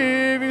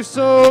give you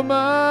so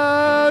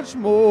much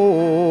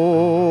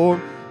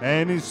more.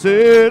 And he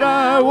said,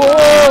 I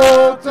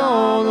walked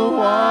on the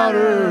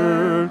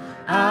water,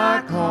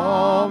 I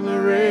calmed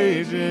the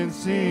raging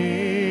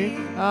sea,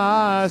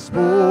 I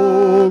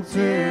spoke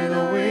to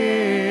the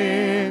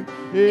wind,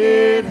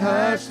 it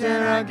hushed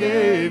and I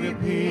gave you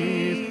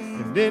peace.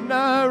 And didn't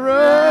I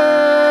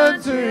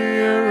run to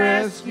your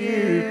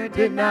rescue?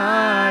 Didn't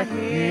I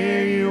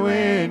hear you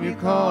when you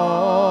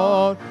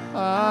called?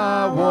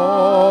 I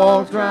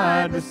walked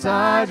right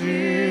beside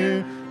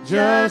you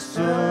just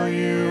so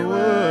you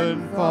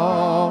wouldn't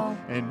fall.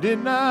 And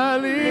didn't I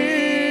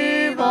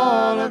leave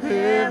all of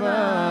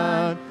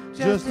heaven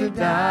just to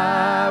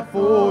die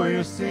for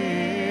your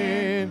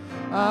sin?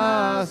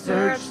 I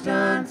searched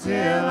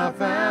until I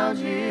found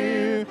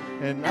you,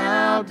 and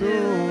I'll do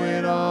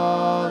it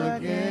all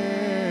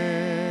again.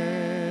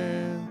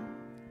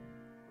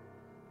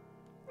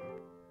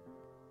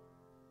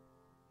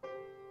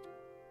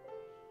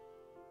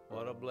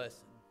 What a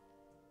blessing.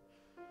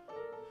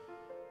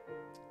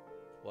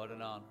 What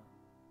an honor.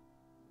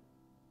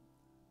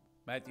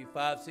 Matthew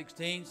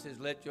 5:16 says,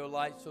 let your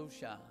light so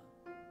shine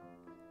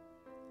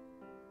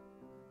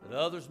that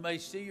others may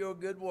see your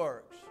good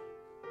works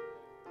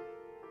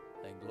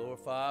and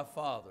glorify our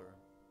Father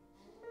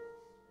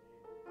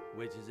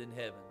which is in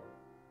heaven.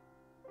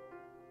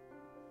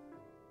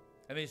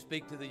 Let me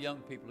speak to the young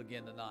people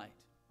again tonight.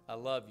 I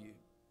love you.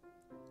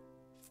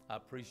 I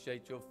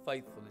appreciate your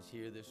faithfulness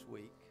here this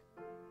week.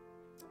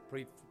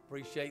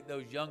 Appreciate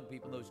those young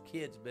people, those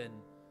kids been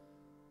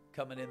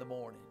coming in the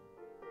morning.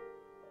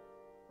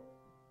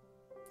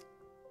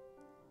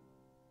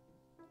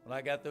 When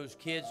I got those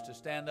kids to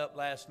stand up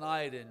last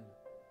night and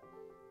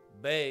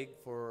beg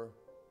for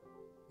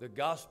the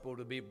gospel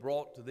to be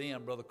brought to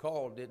them, Brother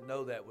Carl didn't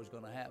know that was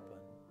going to happen.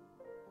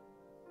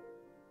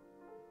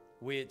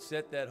 We had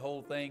set that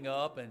whole thing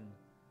up, and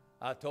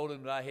I told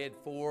him that I had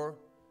 4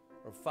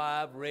 or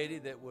 5 ready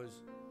that was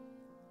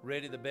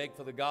ready to beg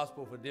for the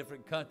gospel for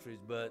different countries,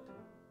 but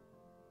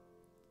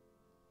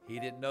he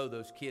didn't know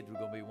those kids were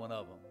going to be one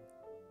of them.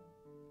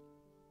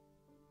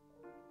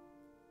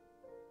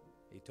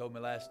 He told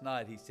me last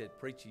night, he said,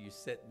 preacher, you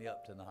set me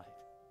up tonight.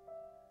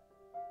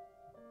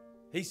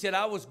 He said,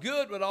 I was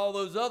good with all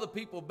those other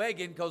people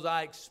begging because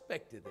I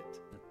expected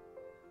it.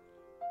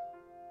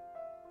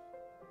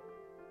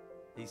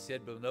 He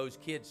said, but when those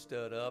kids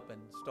stood up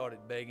and started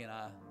begging,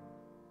 I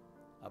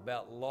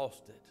about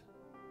lost it.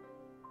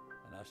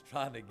 And I was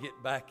trying to get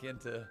back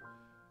into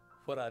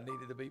what I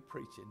needed to be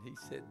preaching. He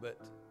said, but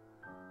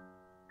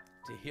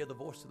to hear the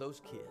voice of those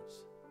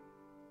kids,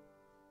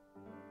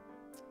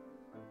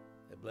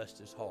 it blessed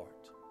his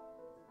heart.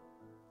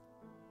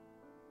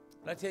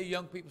 Can I tell you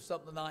young people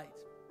something tonight?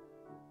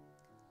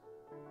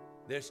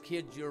 There's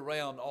kids you're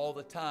around all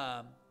the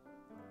time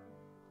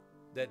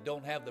that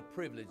don't have the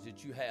privilege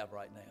that you have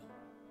right now.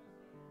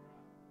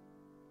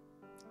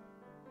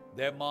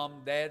 Their mom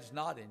and dad's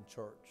not in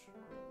church.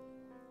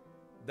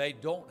 They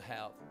don't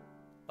have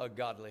a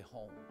godly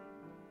home.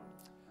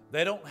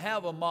 They don't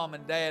have a mom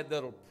and dad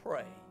that'll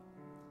pray.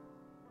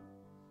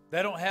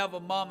 They don't have a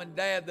mom and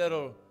dad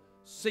that'll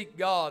seek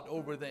God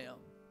over them.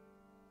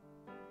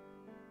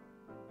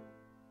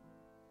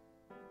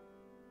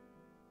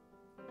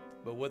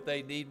 But what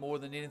they need more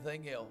than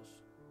anything else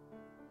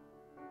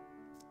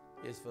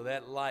is for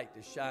that light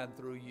to shine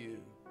through you.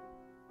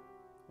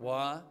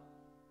 Why?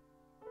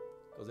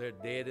 Because they're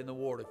dead in the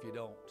water if you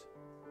don't.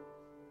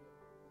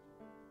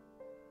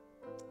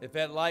 If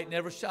that light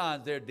never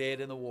shines, they're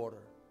dead in the water.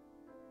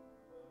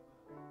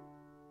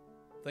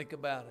 Think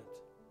about it.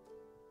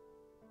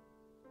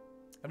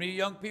 How many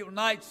young people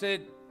tonight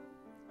said,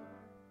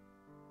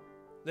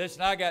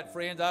 listen, I got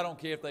friends, I don't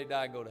care if they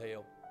die and go to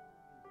hell.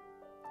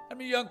 How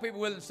many young people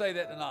willing to say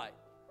that tonight?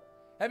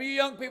 How many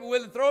young people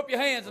willing to throw up your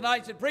hands tonight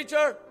and say,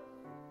 preacher,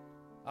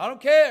 I don't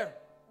care.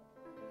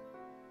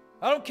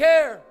 I don't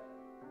care.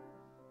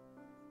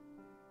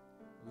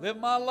 Live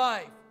my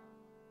life.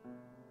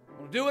 I'm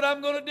going to do what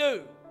I'm going to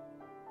do.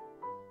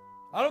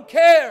 I don't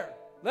care.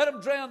 Let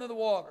them drown in the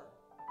water.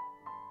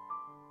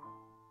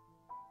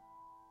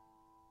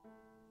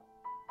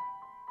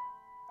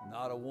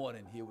 Not a one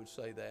in here would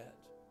say that.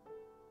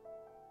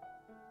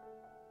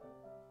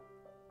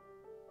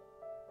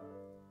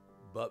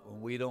 But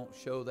when we don't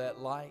show that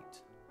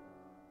light,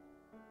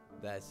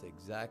 that's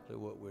exactly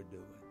what we're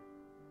doing.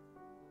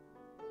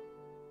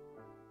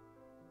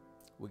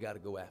 We got to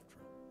go after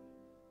them.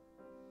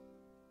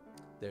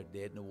 They're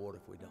dead in the water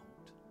if we don't.